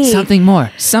up. be? Something more.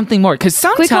 Because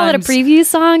sometimes Can we call it a preview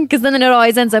song? Because then it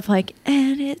always ends up like,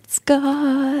 and it's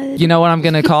God. You know what I'm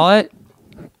gonna call it?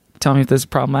 Tell me if this is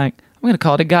problematic. I'm gonna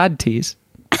call it a God tease.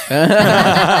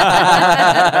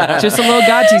 Just a little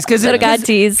God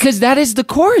tease, because that is the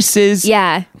choruses.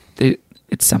 Yeah,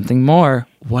 it's something more.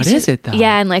 What is it though?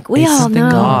 Yeah, and like we It's all something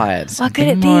know God. what could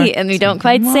it Something more. be, and we don't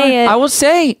quite say it. I will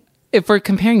say, if we're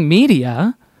comparing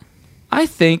media, I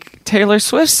think Taylor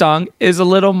Swift's song is a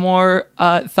little more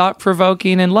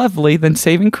thought-provoking and lovely than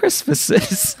Saving Christmas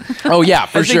is. Oh yeah,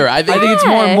 for sure. I think it's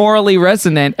more morally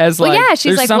resonant as she's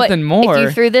there's like, something more. If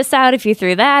you threw this out, if you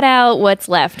threw that out, what's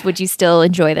left? Would you still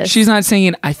enjoy this? She's not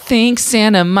singing, I think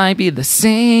Santa might be the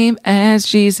same as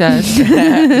Jesus.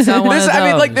 It's not one of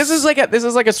those. This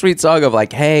is like a sweet song of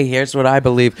like, hey, here's what I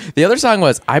believe. The other song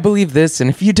was, I believe this, and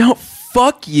if you don't,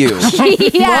 fuck you.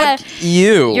 Yeah. Fuck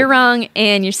you. You're wrong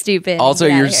and you're stupid. Also,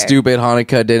 Get you're outta here. stupid.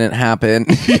 Hanukkah didn't happen.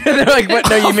 They're like, what?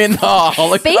 No, you mean the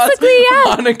Holocaust? Basically,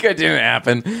 yeah. Hanukkah didn't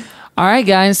happen. All right,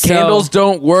 guys. So Candles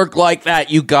don't work like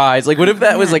that, you guys. Like, what if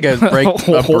that was like a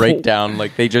breakdown?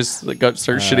 Like, they just got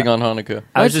started shitting on Hanukkah.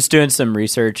 I was just doing some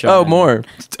research on more.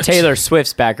 Taylor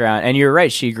Swift's background, and you're right.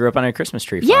 She grew up on a Christmas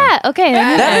tree farm. Yeah, okay.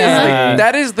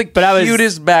 That is the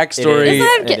cutest backstory.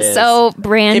 Isn't that so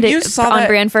brand If you saw on that-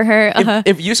 brand for her?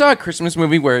 If you saw a Christmas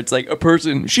movie where it's like a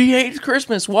person, she hates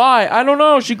Christmas. Why? I don't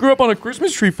know. She grew up on a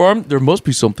Christmas tree farm. There must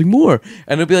be something more.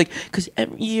 And it'll be like, because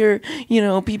every year,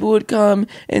 people would come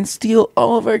and steal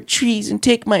all of our trees and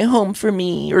take my home for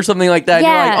me, or something like that. Yeah,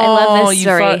 and you're like, I love this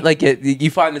story.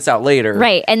 you find this out later,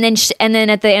 Right, and then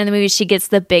at the end of the movie, she gets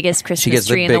the biggest Christmas She gets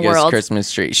tree the in the biggest world.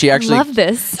 Christmas tree. She actually love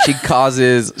this. She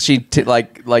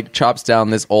chops down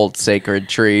this old sacred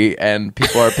tree, and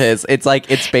people are pissed. It's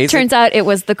basically. Turns out it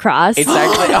was the cross. It's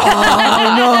actually.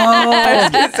 Oh no! I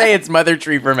was gonna say it's Mother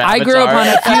Tree from Avatar.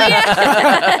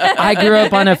 I grew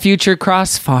up on a future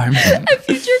cross farm.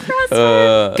 Future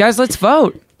cross. Guys, let's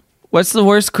vote. What's the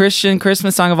worst Christian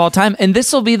Christmas song of all time? And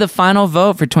this will be the final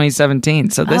vote for 2017.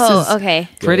 So this is okay.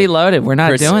 Pretty loaded. We're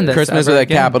not doing this. Christmas ever with a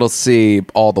again. capital C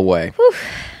all the way.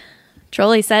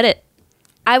 Troli said it.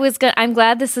 I'm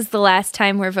glad this is the last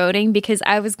time we're voting, because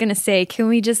I was gonna say, can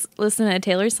we just listen to a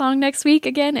Taylor song next week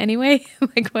again? Anyway,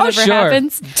 like whatever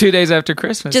happens. 2 days after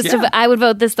Christmas. I would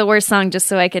vote this the worst song just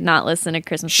so I could not listen to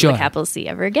Christmas with a capital C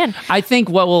ever again. I think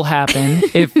what will happen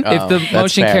if the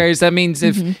motion fair. carries, that means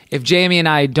if Jamie and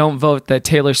I don't vote that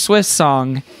Taylor Swift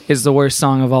song is the worst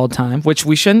song of all time, which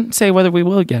we shouldn't say whether we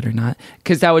will get or not,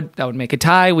 because that would make a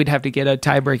tie. We'd have to get a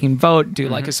tie-breaking vote, do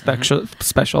like a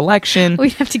special election.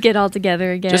 We'd have to get all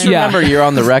together again. Just remember, you're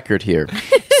on the record here.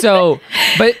 So,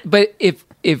 but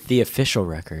if the official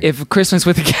record, if Christmas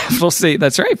with a capital C,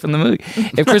 that's right, from the movie.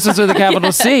 If Christmas with a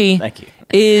capital C Thank you.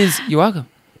 you're welcome,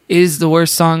 is the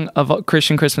worst song of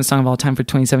Christian Christmas song of all time for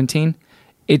 2017,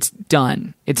 it's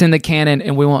done. It's in the canon,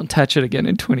 and we won't touch it again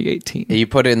in 2018. You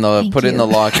put it in the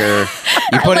locker.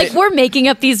 You put like, we're making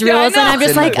up these Yeah, I rules, and know. I'm just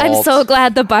It's in like, the I'm vault. so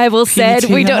glad the Bible said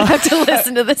we PTO. don't have to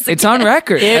listen to this. It's on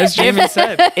record, as Jamie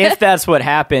said. If that's what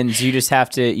happens, you just have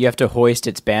to hoist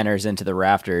its banners into the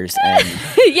rafters and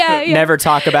yeah. never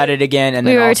talk about it again. And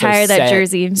We then will also retire that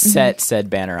jersey. Mhm. Set said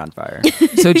banner on fire.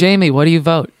 So, Jamie, what do you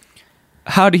vote?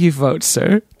 How do you vote,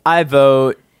 sir? I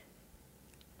vote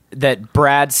that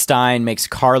Brad Stein makes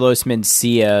Carlos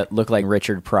Mencia look like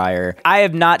Richard Pryor. I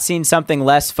have not seen something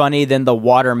less funny than the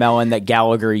watermelon that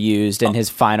Gallagher used in his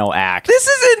final act. This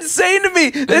is insane to me.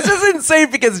 This is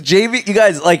insane because Jamie, you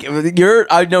guys, like,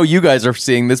 I know you guys are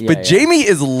seeing this, but Jamie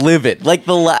is livid. Like,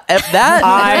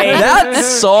 that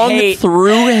song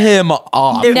threw him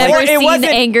off. Never seen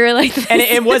anger like this. And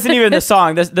it wasn't even the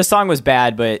song. The song was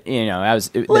bad, but, we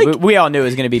all knew it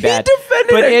was going to be bad.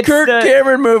 Defended a Kirk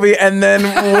Cameron movie and then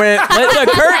went...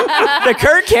 the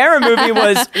Kirk Cameron movie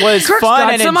was Kirk's fun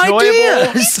got and some enjoyable.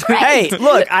 ideas. Hey,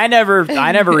 look, I never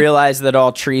realized that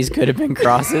all trees could have been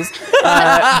crosses.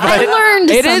 I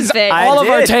learned It is something. all of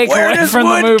our Where takeaway does from the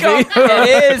wood movie. come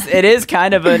It is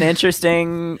kind of an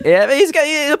interesting. Yeah,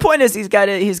 the point is he's got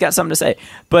something to say.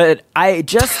 But I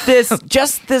just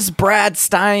this Brad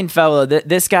Stein fellow,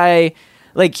 this guy,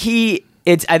 like I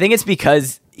think it's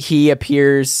because he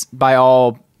appears by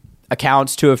all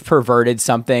accounts to have perverted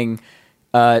something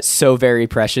so very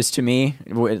precious to me,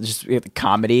 just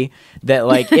comedy, that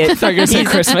like I thought you were gonna say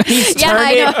Christmas. He's Yeah, turned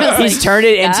I know. I was he's like, turned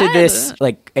it into God. this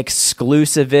like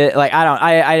exclusive.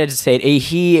 I just say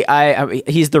it.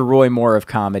 He's the Roy Moore of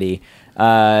comedy,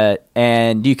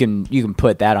 and you can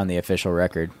put that on the official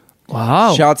record.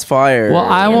 Wow. Shots fired. Well,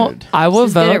 I will Just did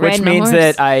it vote. right. Which no means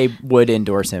horse. that I would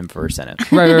endorse him for Senate.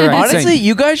 Right. Honestly, Same.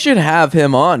 you guys should have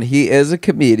him on. He is a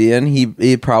comedian.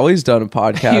 He probably has done a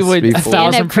podcast He would before.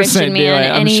 and a 1,000% Christian do man, it,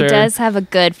 I'm and he sure. does have a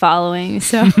good following.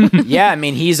 So Yeah, I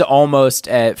mean he's almost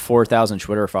at 4,000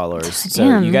 Twitter followers, so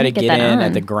Damn, you got to get get that in on.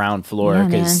 at the ground floor Yeah,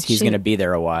 because man. he's Shoot. going to be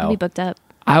there a I'll while. be booked up.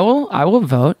 I will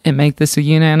vote and make this a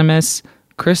unanimous.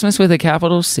 Christmas with a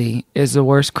capital C is the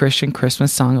worst Christian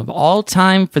Christmas song of all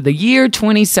time for the year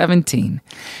 2017.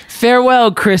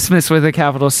 Farewell, Christmas with a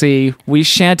capital C. We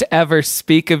shan't ever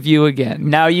speak of you again.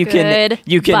 Now you can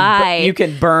Goodbye. you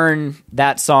can burn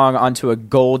that song onto a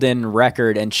golden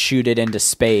record and shoot it into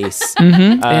space,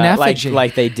 In effigy.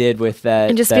 like they did with that.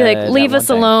 And just be like, that leave one us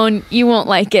thing. alone. You won't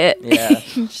like it. Yeah.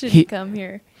 You shouldn't come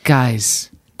here. Guys,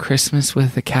 Christmas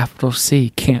with a capital C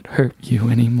can't hurt you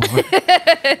anymore.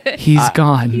 He's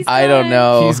gone. I don't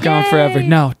know. He's gone forever.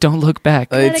 No, don't look back.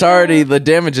 It's already, the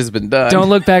damage has been done. Don't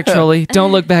look back, Troli.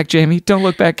 Don't look back, Jamie. Don't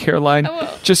look back, Caroline.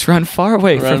 Just run far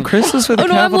away from Christmas with a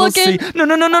no, I'm capital C. looking. No.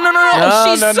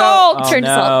 Oh, she's salt. Oh, Turn to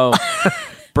salt. no.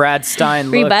 Brad Stein.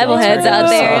 Free looked Bible and heads turned out to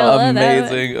there. salt. I love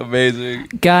that. Amazing.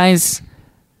 Guys,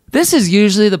 this is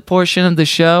usually the portion of the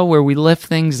show where we lift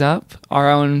things up, our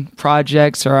own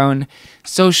projects, our own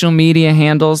social media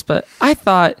handles, but I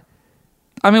thought,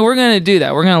 we're going to do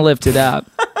that. We're going to lift it up.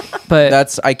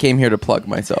 But I came here to plug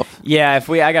myself. Yeah,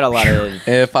 I got a lot of.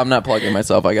 If I'm not plugging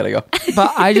myself, I gotta go.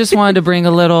 But I just wanted to bring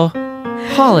a little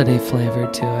holiday flavor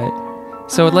to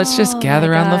it. So let's just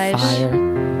gather around the fire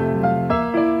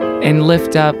and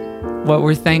lift up what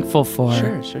we're thankful for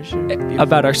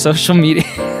about our social media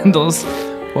handles,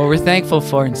 what we're thankful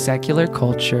for in secular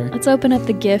culture. Let's open up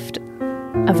the gift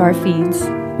of our feeds.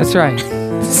 That's right.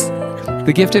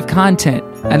 The gift of content,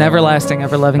 an everlasting,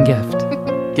 ever-loving gift.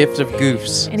 Gift of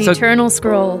goofs. An eternal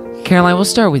scroll. Caroline, we'll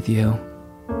start with you.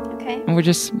 Okay. And we're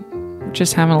just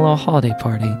having a little holiday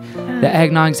party. The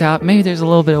eggnog's out. Maybe there's a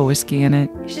little bit of whiskey in it.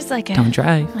 It's just like Don't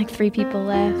drive. Like 3 people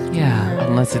left. Yeah.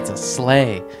 Unless it's a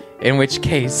sleigh, in which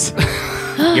case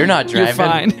you're not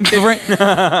driving. You're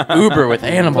fine. Uber with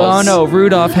animals. Oh no,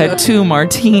 Rudolph had 2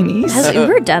 martinis. Has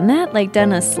Uber done that? Like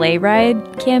done a sleigh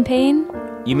ride campaign?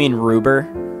 You mean Ruber?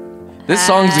 This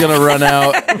song's gonna run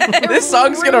out. This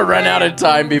song's gonna run out of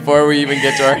time before we even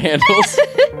get to our handles.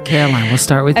 Caroline, we'll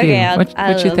start with you.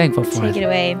 What you thankful for? Take it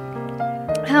away.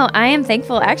 Oh, I am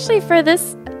thankful actually for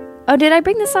this. Oh, did I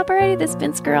bring this up already? This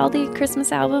Vince Guaraldi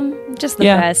Christmas album? Just the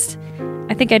best.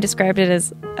 I think I described it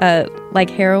as like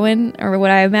heroin, or what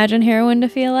I imagine heroin to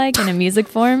feel like in a music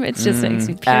form. It's just makes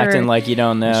me pure, Acting like you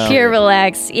don't know. pure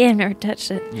relax. Yeah, I've never touched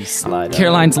it. You slide.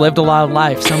 Caroline's lived a lot of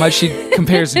life, so much she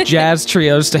compares jazz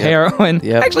trios to heroin.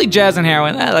 Yep. Actually, jazz and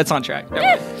heroin. That's on track.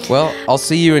 Well, I'll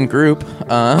see you in group.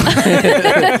 Cat's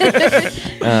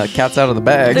out of the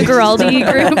bag. The Guaraldi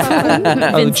group.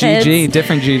 Oh, GG,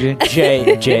 different GG.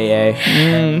 JA.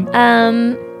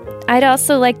 I'd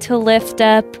also like to lift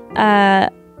up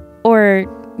or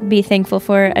be thankful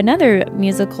for another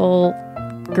musical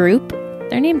group.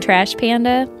 They're named Trash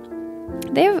Panda.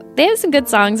 They have some good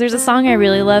songs. There's a song I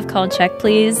really love called Check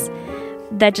Please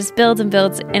that just builds and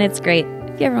builds, and it's great.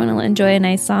 If you ever want to enjoy a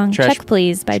nice song, Check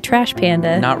Please by Trash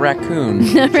Panda. Not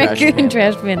Raccoon. Not Raccoon,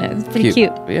 Trash Panda. It's pretty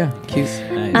cute. Yeah, cute.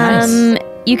 Nice.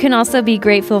 You can also be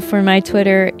grateful for my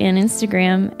Twitter and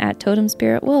Instagram at Totem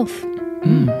Spirit Wolf.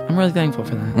 I'm really thankful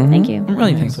for that. Thank you. I'm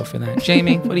really thankful for that.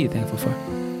 Jamie, what are you thankful for?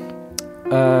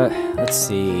 Let's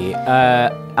see.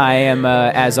 I am,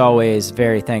 as always,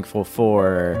 very thankful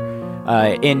for,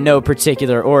 in no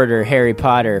particular order, Harry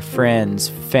Potter, friends,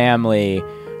 family,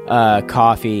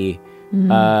 coffee.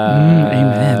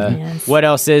 Amen. Yes. What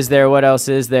else is there?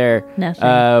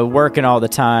 Nothing. Working all the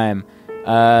time.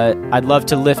 I'd love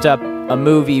to lift up a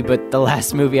movie, but the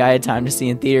last movie I had time to see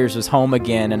in theaters was Home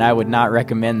Again, and I would not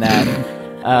recommend that.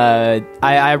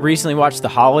 I recently watched The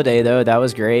Holiday, though. That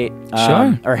was great.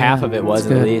 Sure. Or half of it was,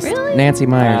 at least. Really? Nancy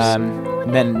Myers.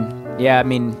 Then, yeah, I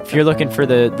mean, if you're looking for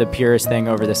the purest thing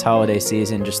over this holiday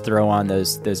season, just throw on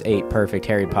those 8 perfect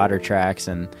Harry Potter tracks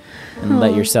and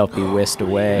let yourself be whisked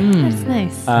away. That's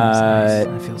nice.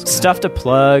 That feels good. Stuff to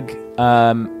plug.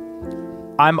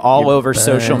 I'm all over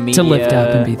social media. To lift up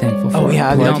and be thankful for. Oh,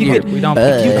 yeah. We If don't you could, we don't oh,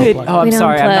 I'm we don't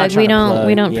sorry. I'm not plug. trying to plug.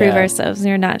 We don't prove Yeah. ourselves.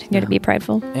 We're not going to be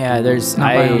prideful. Yeah, there's.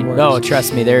 Not by our words. No,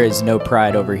 trust me, there is no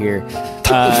pride over here.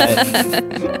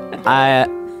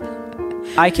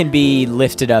 I can be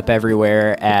lifted up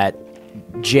everywhere at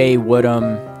J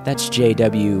Woodham. That's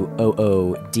JWOODHAM.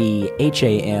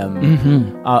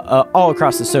 All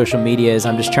across the social medias.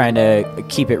 I'm just trying to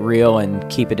keep it real and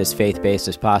keep it as faith-based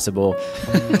as possible.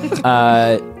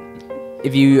 I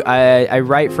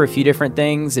write for a few different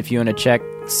things. If you want to check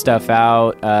stuff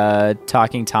out,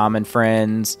 Talking Tom and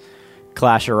Friends,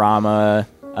 Clash-orama,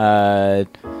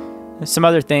 some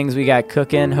other things we got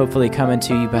cooking, hopefully coming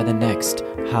to you by the next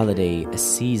holiday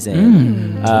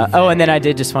season. And then I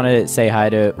did just want to say hi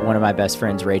to one of my best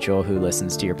friends, Rachel, who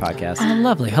listens to your podcast. Oh,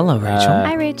 lovely. Hello, Rachel.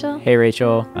 Hi, Rachel. Hey,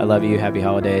 Rachel. I love you. Happy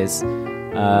holidays.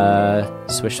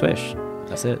 Swish, swish.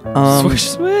 That's it. Swish,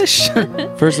 swish.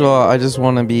 First of all, I just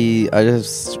want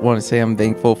to say I'm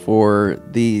thankful for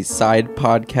the side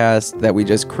podcast that we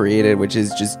just created, which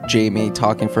is just Jamie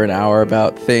talking for an hour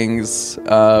about things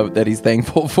that he's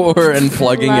thankful for and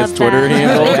plugging his Twitter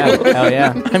handle. Hell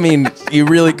yeah. I mean, you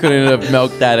really couldn't have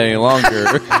milked that any longer.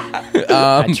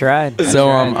 I tried.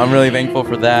 I'm really thankful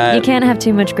for that. You can't have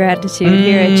too much gratitude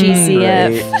here at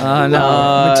GCF. Oh,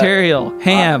 no. Material.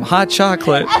 Ham. Hot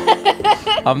chocolate.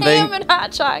 Ham and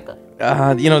hot chocolate.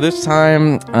 This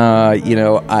time, I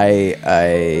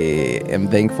am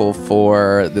thankful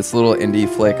for this little indie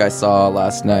flick I saw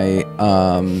last night,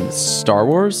 Star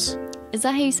Wars. Is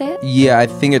that how you say it? Yeah, I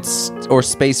think or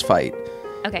Space Fight.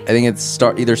 Okay. I think it's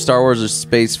either Star Wars or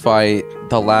Space Fight,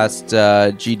 the last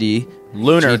Lunar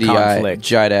GDI, conflict.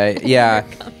 Jedi. Yeah.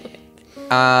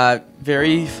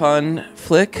 Very fun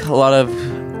flick. A lot of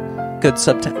good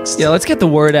subtext. Yeah, let's get the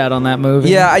word out on that movie.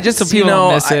 Yeah, I just, so people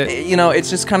don't miss it. It's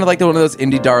just kind of like one of those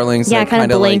indie darlings. Yeah, that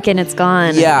kind of blink like, and it's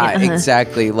gone. Yeah, Uh-huh.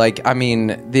 exactly. Like, I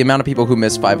mean, the amount of people who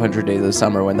missed 500 Days of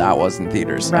Summer when that was in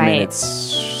theaters. Right. I mean,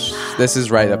 this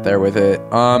is right up there with it.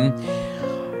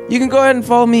 You can go ahead and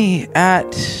follow me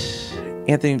at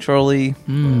Anthony Troli.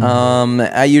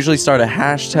 I usually start a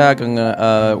hashtag. I'm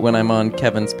gonna when I'm on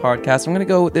Kevin's podcast. I'm gonna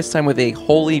go this time with a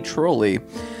holy trolley.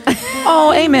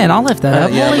 Oh, amen. I'll lift that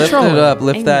up. Yeah, Holy lift troll. it up.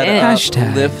 Lift that Amen. up.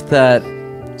 Hashtag. Lift that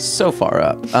so far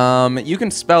up. You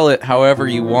can spell it however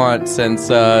you want, since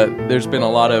there's been a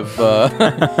lot of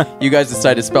you guys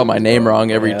decide to spell my name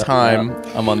wrong every time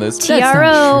I'm on this.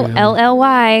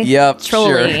 TROLLY. Yep,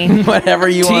 Trolly. sure. Whatever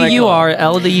you want.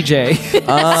 TURLDJ.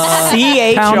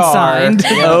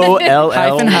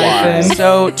 CHROLLY. Hyphen.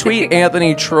 So tweet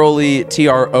Anthony Troli,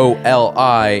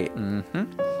 TROLI.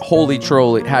 Holy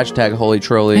Trolly, hashtag Holy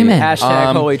Trolly. Amen.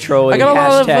 Hashtag Holy Trolly. I got a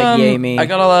lot Hashtag of yay me. I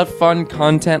got a lot of fun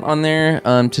content on there.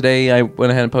 Today I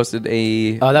went ahead and posted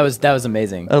Oh, that was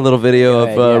amazing. a little video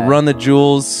Good, of yeah. Run the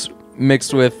Jewels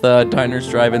mixed with diners,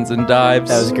 drive-ins, and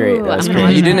dives. That was great. That was Ooh,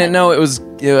 great. You didn't know it was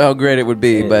how great it would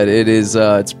be, but it is.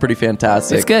 It's pretty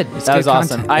fantastic. It's good. It's That good was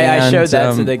awesome. content. I showed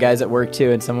that to And, the guys at work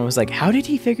too, and someone was like, "How did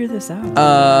he figure this out?"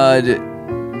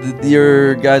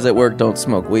 Your guys at work don't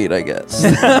smoke weed, I guess.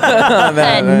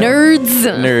 Nerds.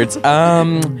 Nerds.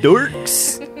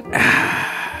 Dorks.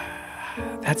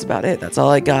 That's about it. That's all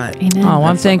I got. Amen. Oh,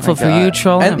 I'm thankful for you,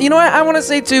 Troll. And you know what? I want to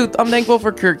say too, I'm thankful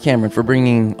for Kirk Cameron for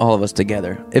bringing all of us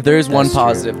together. If there is one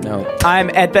positive note, I'm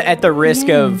at the risk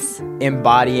of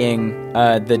embodying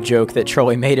the joke that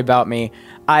Trolly made about me.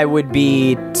 I would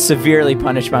be severely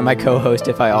punished by my co-host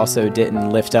if I also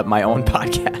didn't lift up my own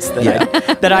podcast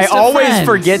that I Best of always Friends.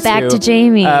 forget Back to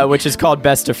Jamie. which is called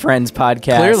Best of Friends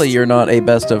podcast. clearly you're not a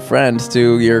best of friends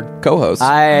to your co-host.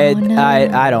 I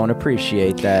no. don't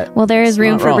appreciate that. Well, there is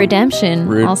room not for wrong. redemption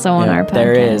Rude. also on Yeah, our podcast.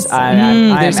 There is. there's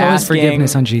I'm always asking-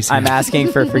 forgiveness on GC. I'm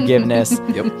asking for forgiveness.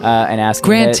 And asking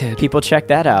Granted. that people check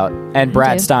that out. And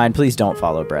Brad do. Stein, please don't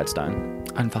follow Brad Stein.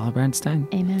 Unfollow Brad Stein.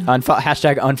 Amen.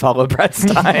 Hashtag unfollow Brad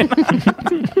Stein.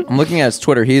 I'm looking at his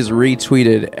Twitter. He's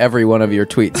retweeted every one of your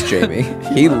tweets, Jamie.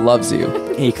 He loves you.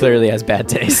 He clearly has bad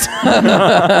taste.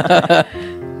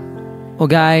 Well,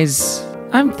 guys,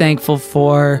 I'm thankful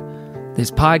for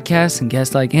this podcast and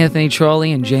guests like Anthony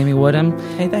Trolli and Jamie Woodham,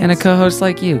 Hey, thanks. and a co-host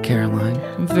like you, Caroline.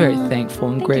 I'm very thankful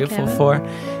and you, grateful Kevin. for.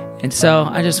 And so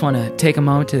I just want to take a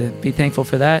moment to be thankful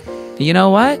for that. And you know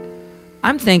what?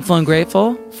 I'm thankful and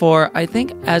grateful for, I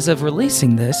think, as of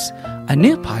releasing this, a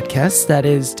new podcast that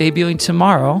is debuting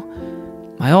tomorrow.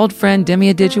 My old friend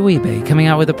Demi Adijuibe coming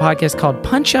out with a podcast called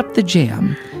Punch Up the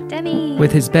Jam Demi.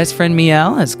 with his best friend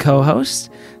Miel as co-host.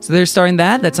 So they're starting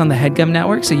that. That's on the HeadGum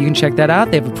Network, so you can check that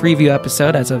out. They have a preview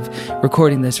episode as of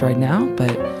recording this right now,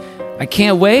 but I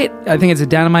can't wait. I think it's a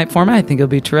dynamite format. I think it'll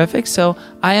be terrific. So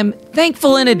I am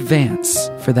thankful in advance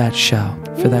for that show.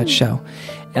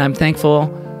 And I'm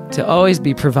thankful to always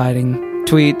be providing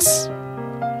tweets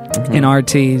and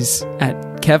RTs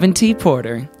at Kevin T.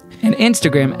 Porter and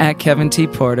Instagram at Kevin T.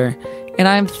 Porter. And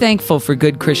I'm thankful for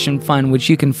Good Christian Fun, which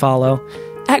you can follow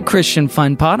at Christian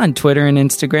Fun Pod on Twitter and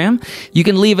Instagram. You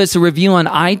can leave us a review on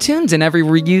iTunes, and every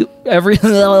rebuke you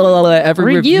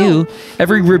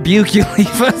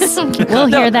leave us. We'll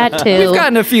hear that too. We've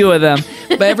gotten a few of them.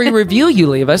 But every review you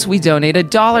leave us, we donate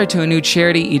 $1 to a new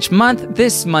charity each month.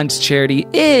 This month's charity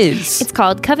is... It's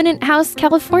called Covenant House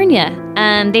California.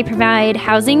 They provide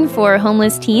housing for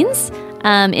homeless teens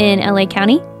in LA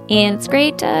County. And it's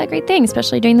great thing,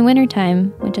 especially during the winter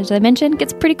time, which, as I mentioned,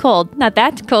 gets pretty cold. Not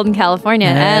that cold in California.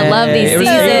 I love these It was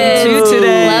seasons. 82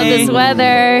 today. Love this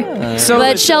weather.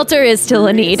 But shelter is still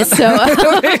a need. So,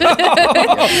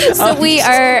 so we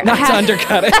are... Not to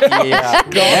undercut it.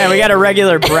 Man, we got a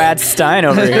regular Brad Stein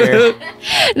over here.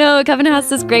 No, Kevin House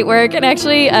does great work. And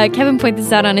actually, Kevin pointed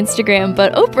this out on Instagram,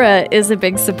 but Oprah is a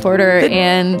big supporter.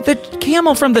 And the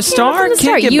camel from the star?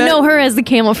 You know her as the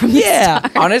camel from the star.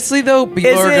 Honestly, though,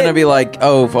 people are going to be like,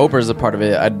 oh, if Oprah's a part of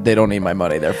it, they don't need my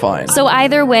money. They're fine. So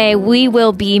either way, we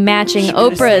will be matching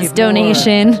Oprah's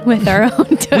donation with our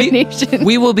own donation.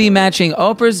 We will be matching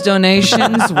Oprah's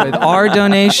donations with our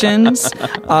donations,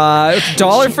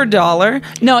 dollar for dollar.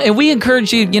 No, and we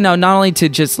encourage you, not only to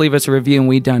just leave us a review and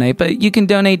we donate, but you can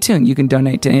donate too. You can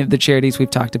donate to any of the charities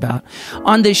we've talked about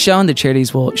on this show, and the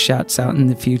charities will shout out in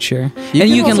the future.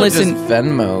 You can listen. Just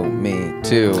Venmo me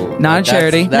too. Not a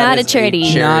charity. Not a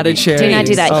charity. Not a charity. Do not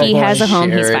do that. He boy. has a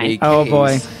home. He's fine. Oh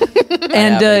boy.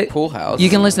 And pool house. You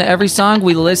can listen to every song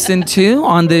we listen to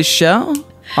on this show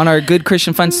on our Good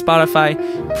Christian Fun Spotify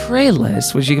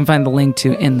playlist, which you can find the link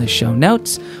to in the show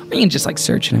notes, or you can just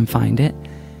search it and find it.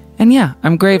 And yeah,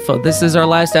 I'm grateful. This is our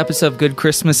last episode of Good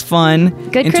Christmas Fun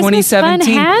Good in Christmas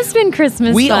 2017. Fun has been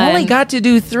Christmas We fun. only got to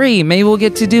do 3. Maybe we'll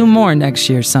get to do more next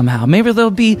year somehow. Maybe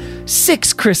there'll be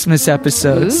 6 Christmas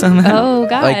episodes somehow. Oh,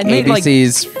 God. Like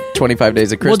ABC's 25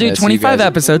 Days of Christmas. We'll do 25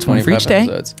 episodes, one for each day.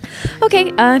 Episodes.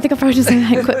 Okay, I think I'll probably just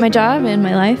quit my job and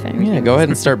my life. And Yeah, go ahead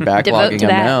and start backlogging to them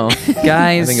that. now.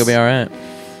 Guys. I think you'll be all right.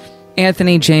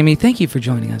 Anthony, Jamie, thank you for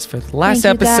joining us for the last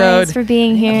Thank you episode. guys for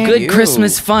being here. Good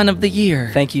Christmas fun of the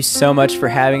year. Thank you so much for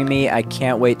having me. I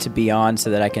can't wait to be on so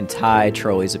that I can tie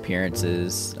Troli's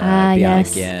appearances be on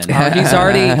yes. again. He's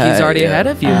already ahead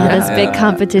of you. This big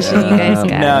competition you guys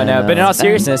got. No, but in all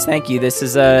seriousness, thank you. This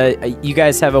is you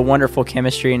guys have a wonderful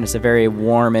chemistry, and it's a very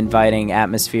warm, inviting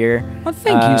atmosphere. Well,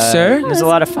 thank you, sir. It was a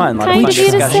lot of fun. kind of you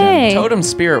to discussion. say. Totem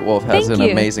Spirit Wolf has Thank an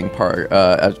you. amazing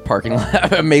parking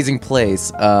lot, amazing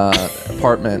place,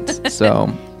 apartment. So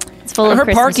It's full of Her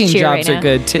Christmas parking cheer jobs right are now.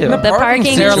 good too. The parking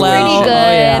is They're pretty loud. good.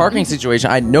 Oh, yeah. parking situation,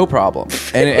 I had no problem.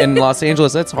 And in Los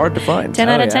Angeles, that's hard to find. 10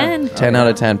 out of 10. 10 out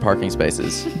of 10 parking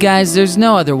spaces. Guys, there's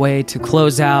no other way to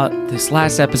close out this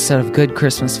last episode of Good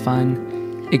Christmas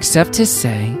Fun except to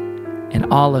say, and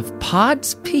all of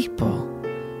Pod's people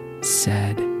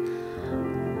said,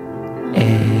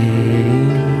 Amen.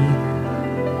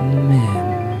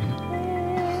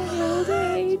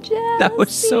 That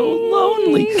was so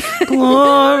lonely.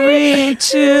 Glory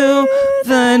to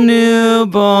the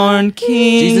newborn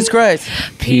King. Jesus Christ.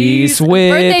 Peace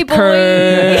Birthday with boy.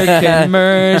 Kirk and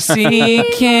Mercy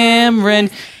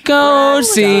Cameron. Go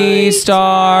see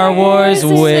Star Wars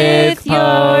with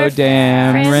Poe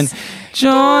Dameron.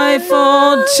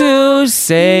 Joyful to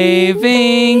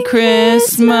saving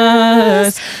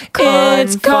Christmas.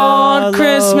 It's called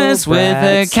Christmas with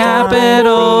a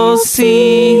capital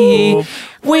C.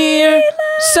 We're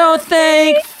so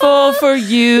thankful for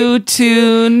you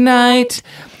tonight.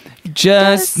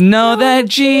 Just know that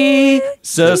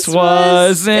Jesus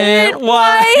wasn't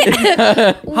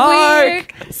white.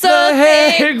 Hark, so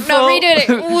thankful.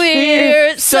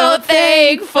 We're so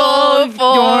thankful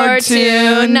for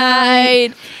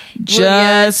tonight.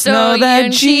 Just know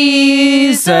that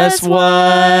Jesus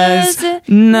was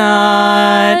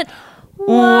not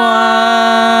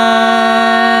white.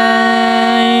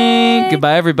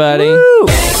 Goodbye, everybody.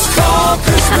 It's called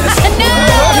Christmas.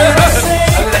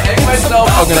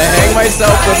 I'm gonna hang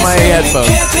myself with my headphones.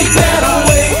 Can't take that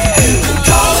away.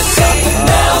 Call it something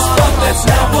else, but that's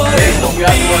not what it will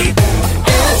be.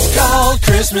 It's called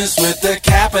Christmas with the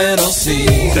capital C.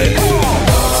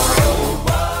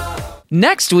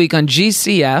 Next week on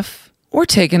GCF, we're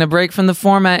taking a break from the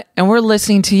format and we're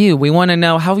listening to you. We want to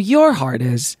know how your heart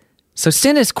is. So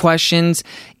send us questions,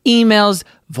 emails,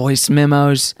 voice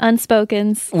memos.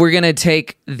 Unspokens. We're going to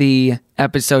take the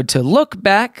episode to look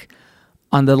back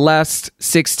on the last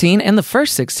 16 and the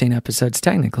first 16 episodes,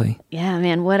 technically. Yeah,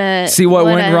 man. See what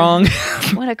went wrong.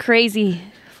 What a crazy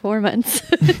 4 months.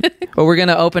 But we're going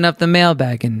to open up the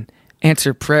mailbag and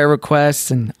answer prayer requests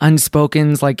and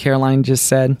unspokens, like Caroline just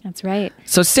said. That's right.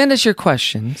 So send us your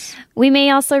questions. We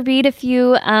may also read a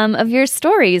few of your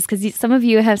stories because some of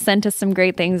you have sent us some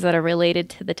great things that are related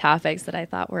to the topics that I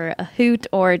thought were a hoot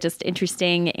or just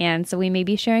interesting. And so we may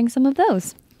be sharing some of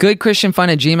those.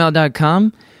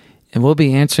 goodchristianfun@gmail.com, and we'll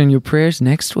be answering your prayers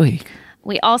next week.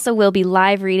 We also will be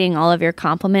live reading all of your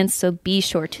compliments, so be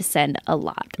sure to send a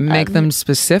lot. Make them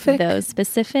specific. Those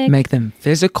specific. Make them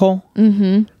physical.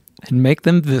 Mm-hmm. And make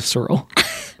them visceral.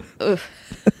 That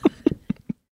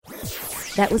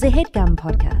was a HeadGum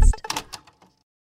podcast.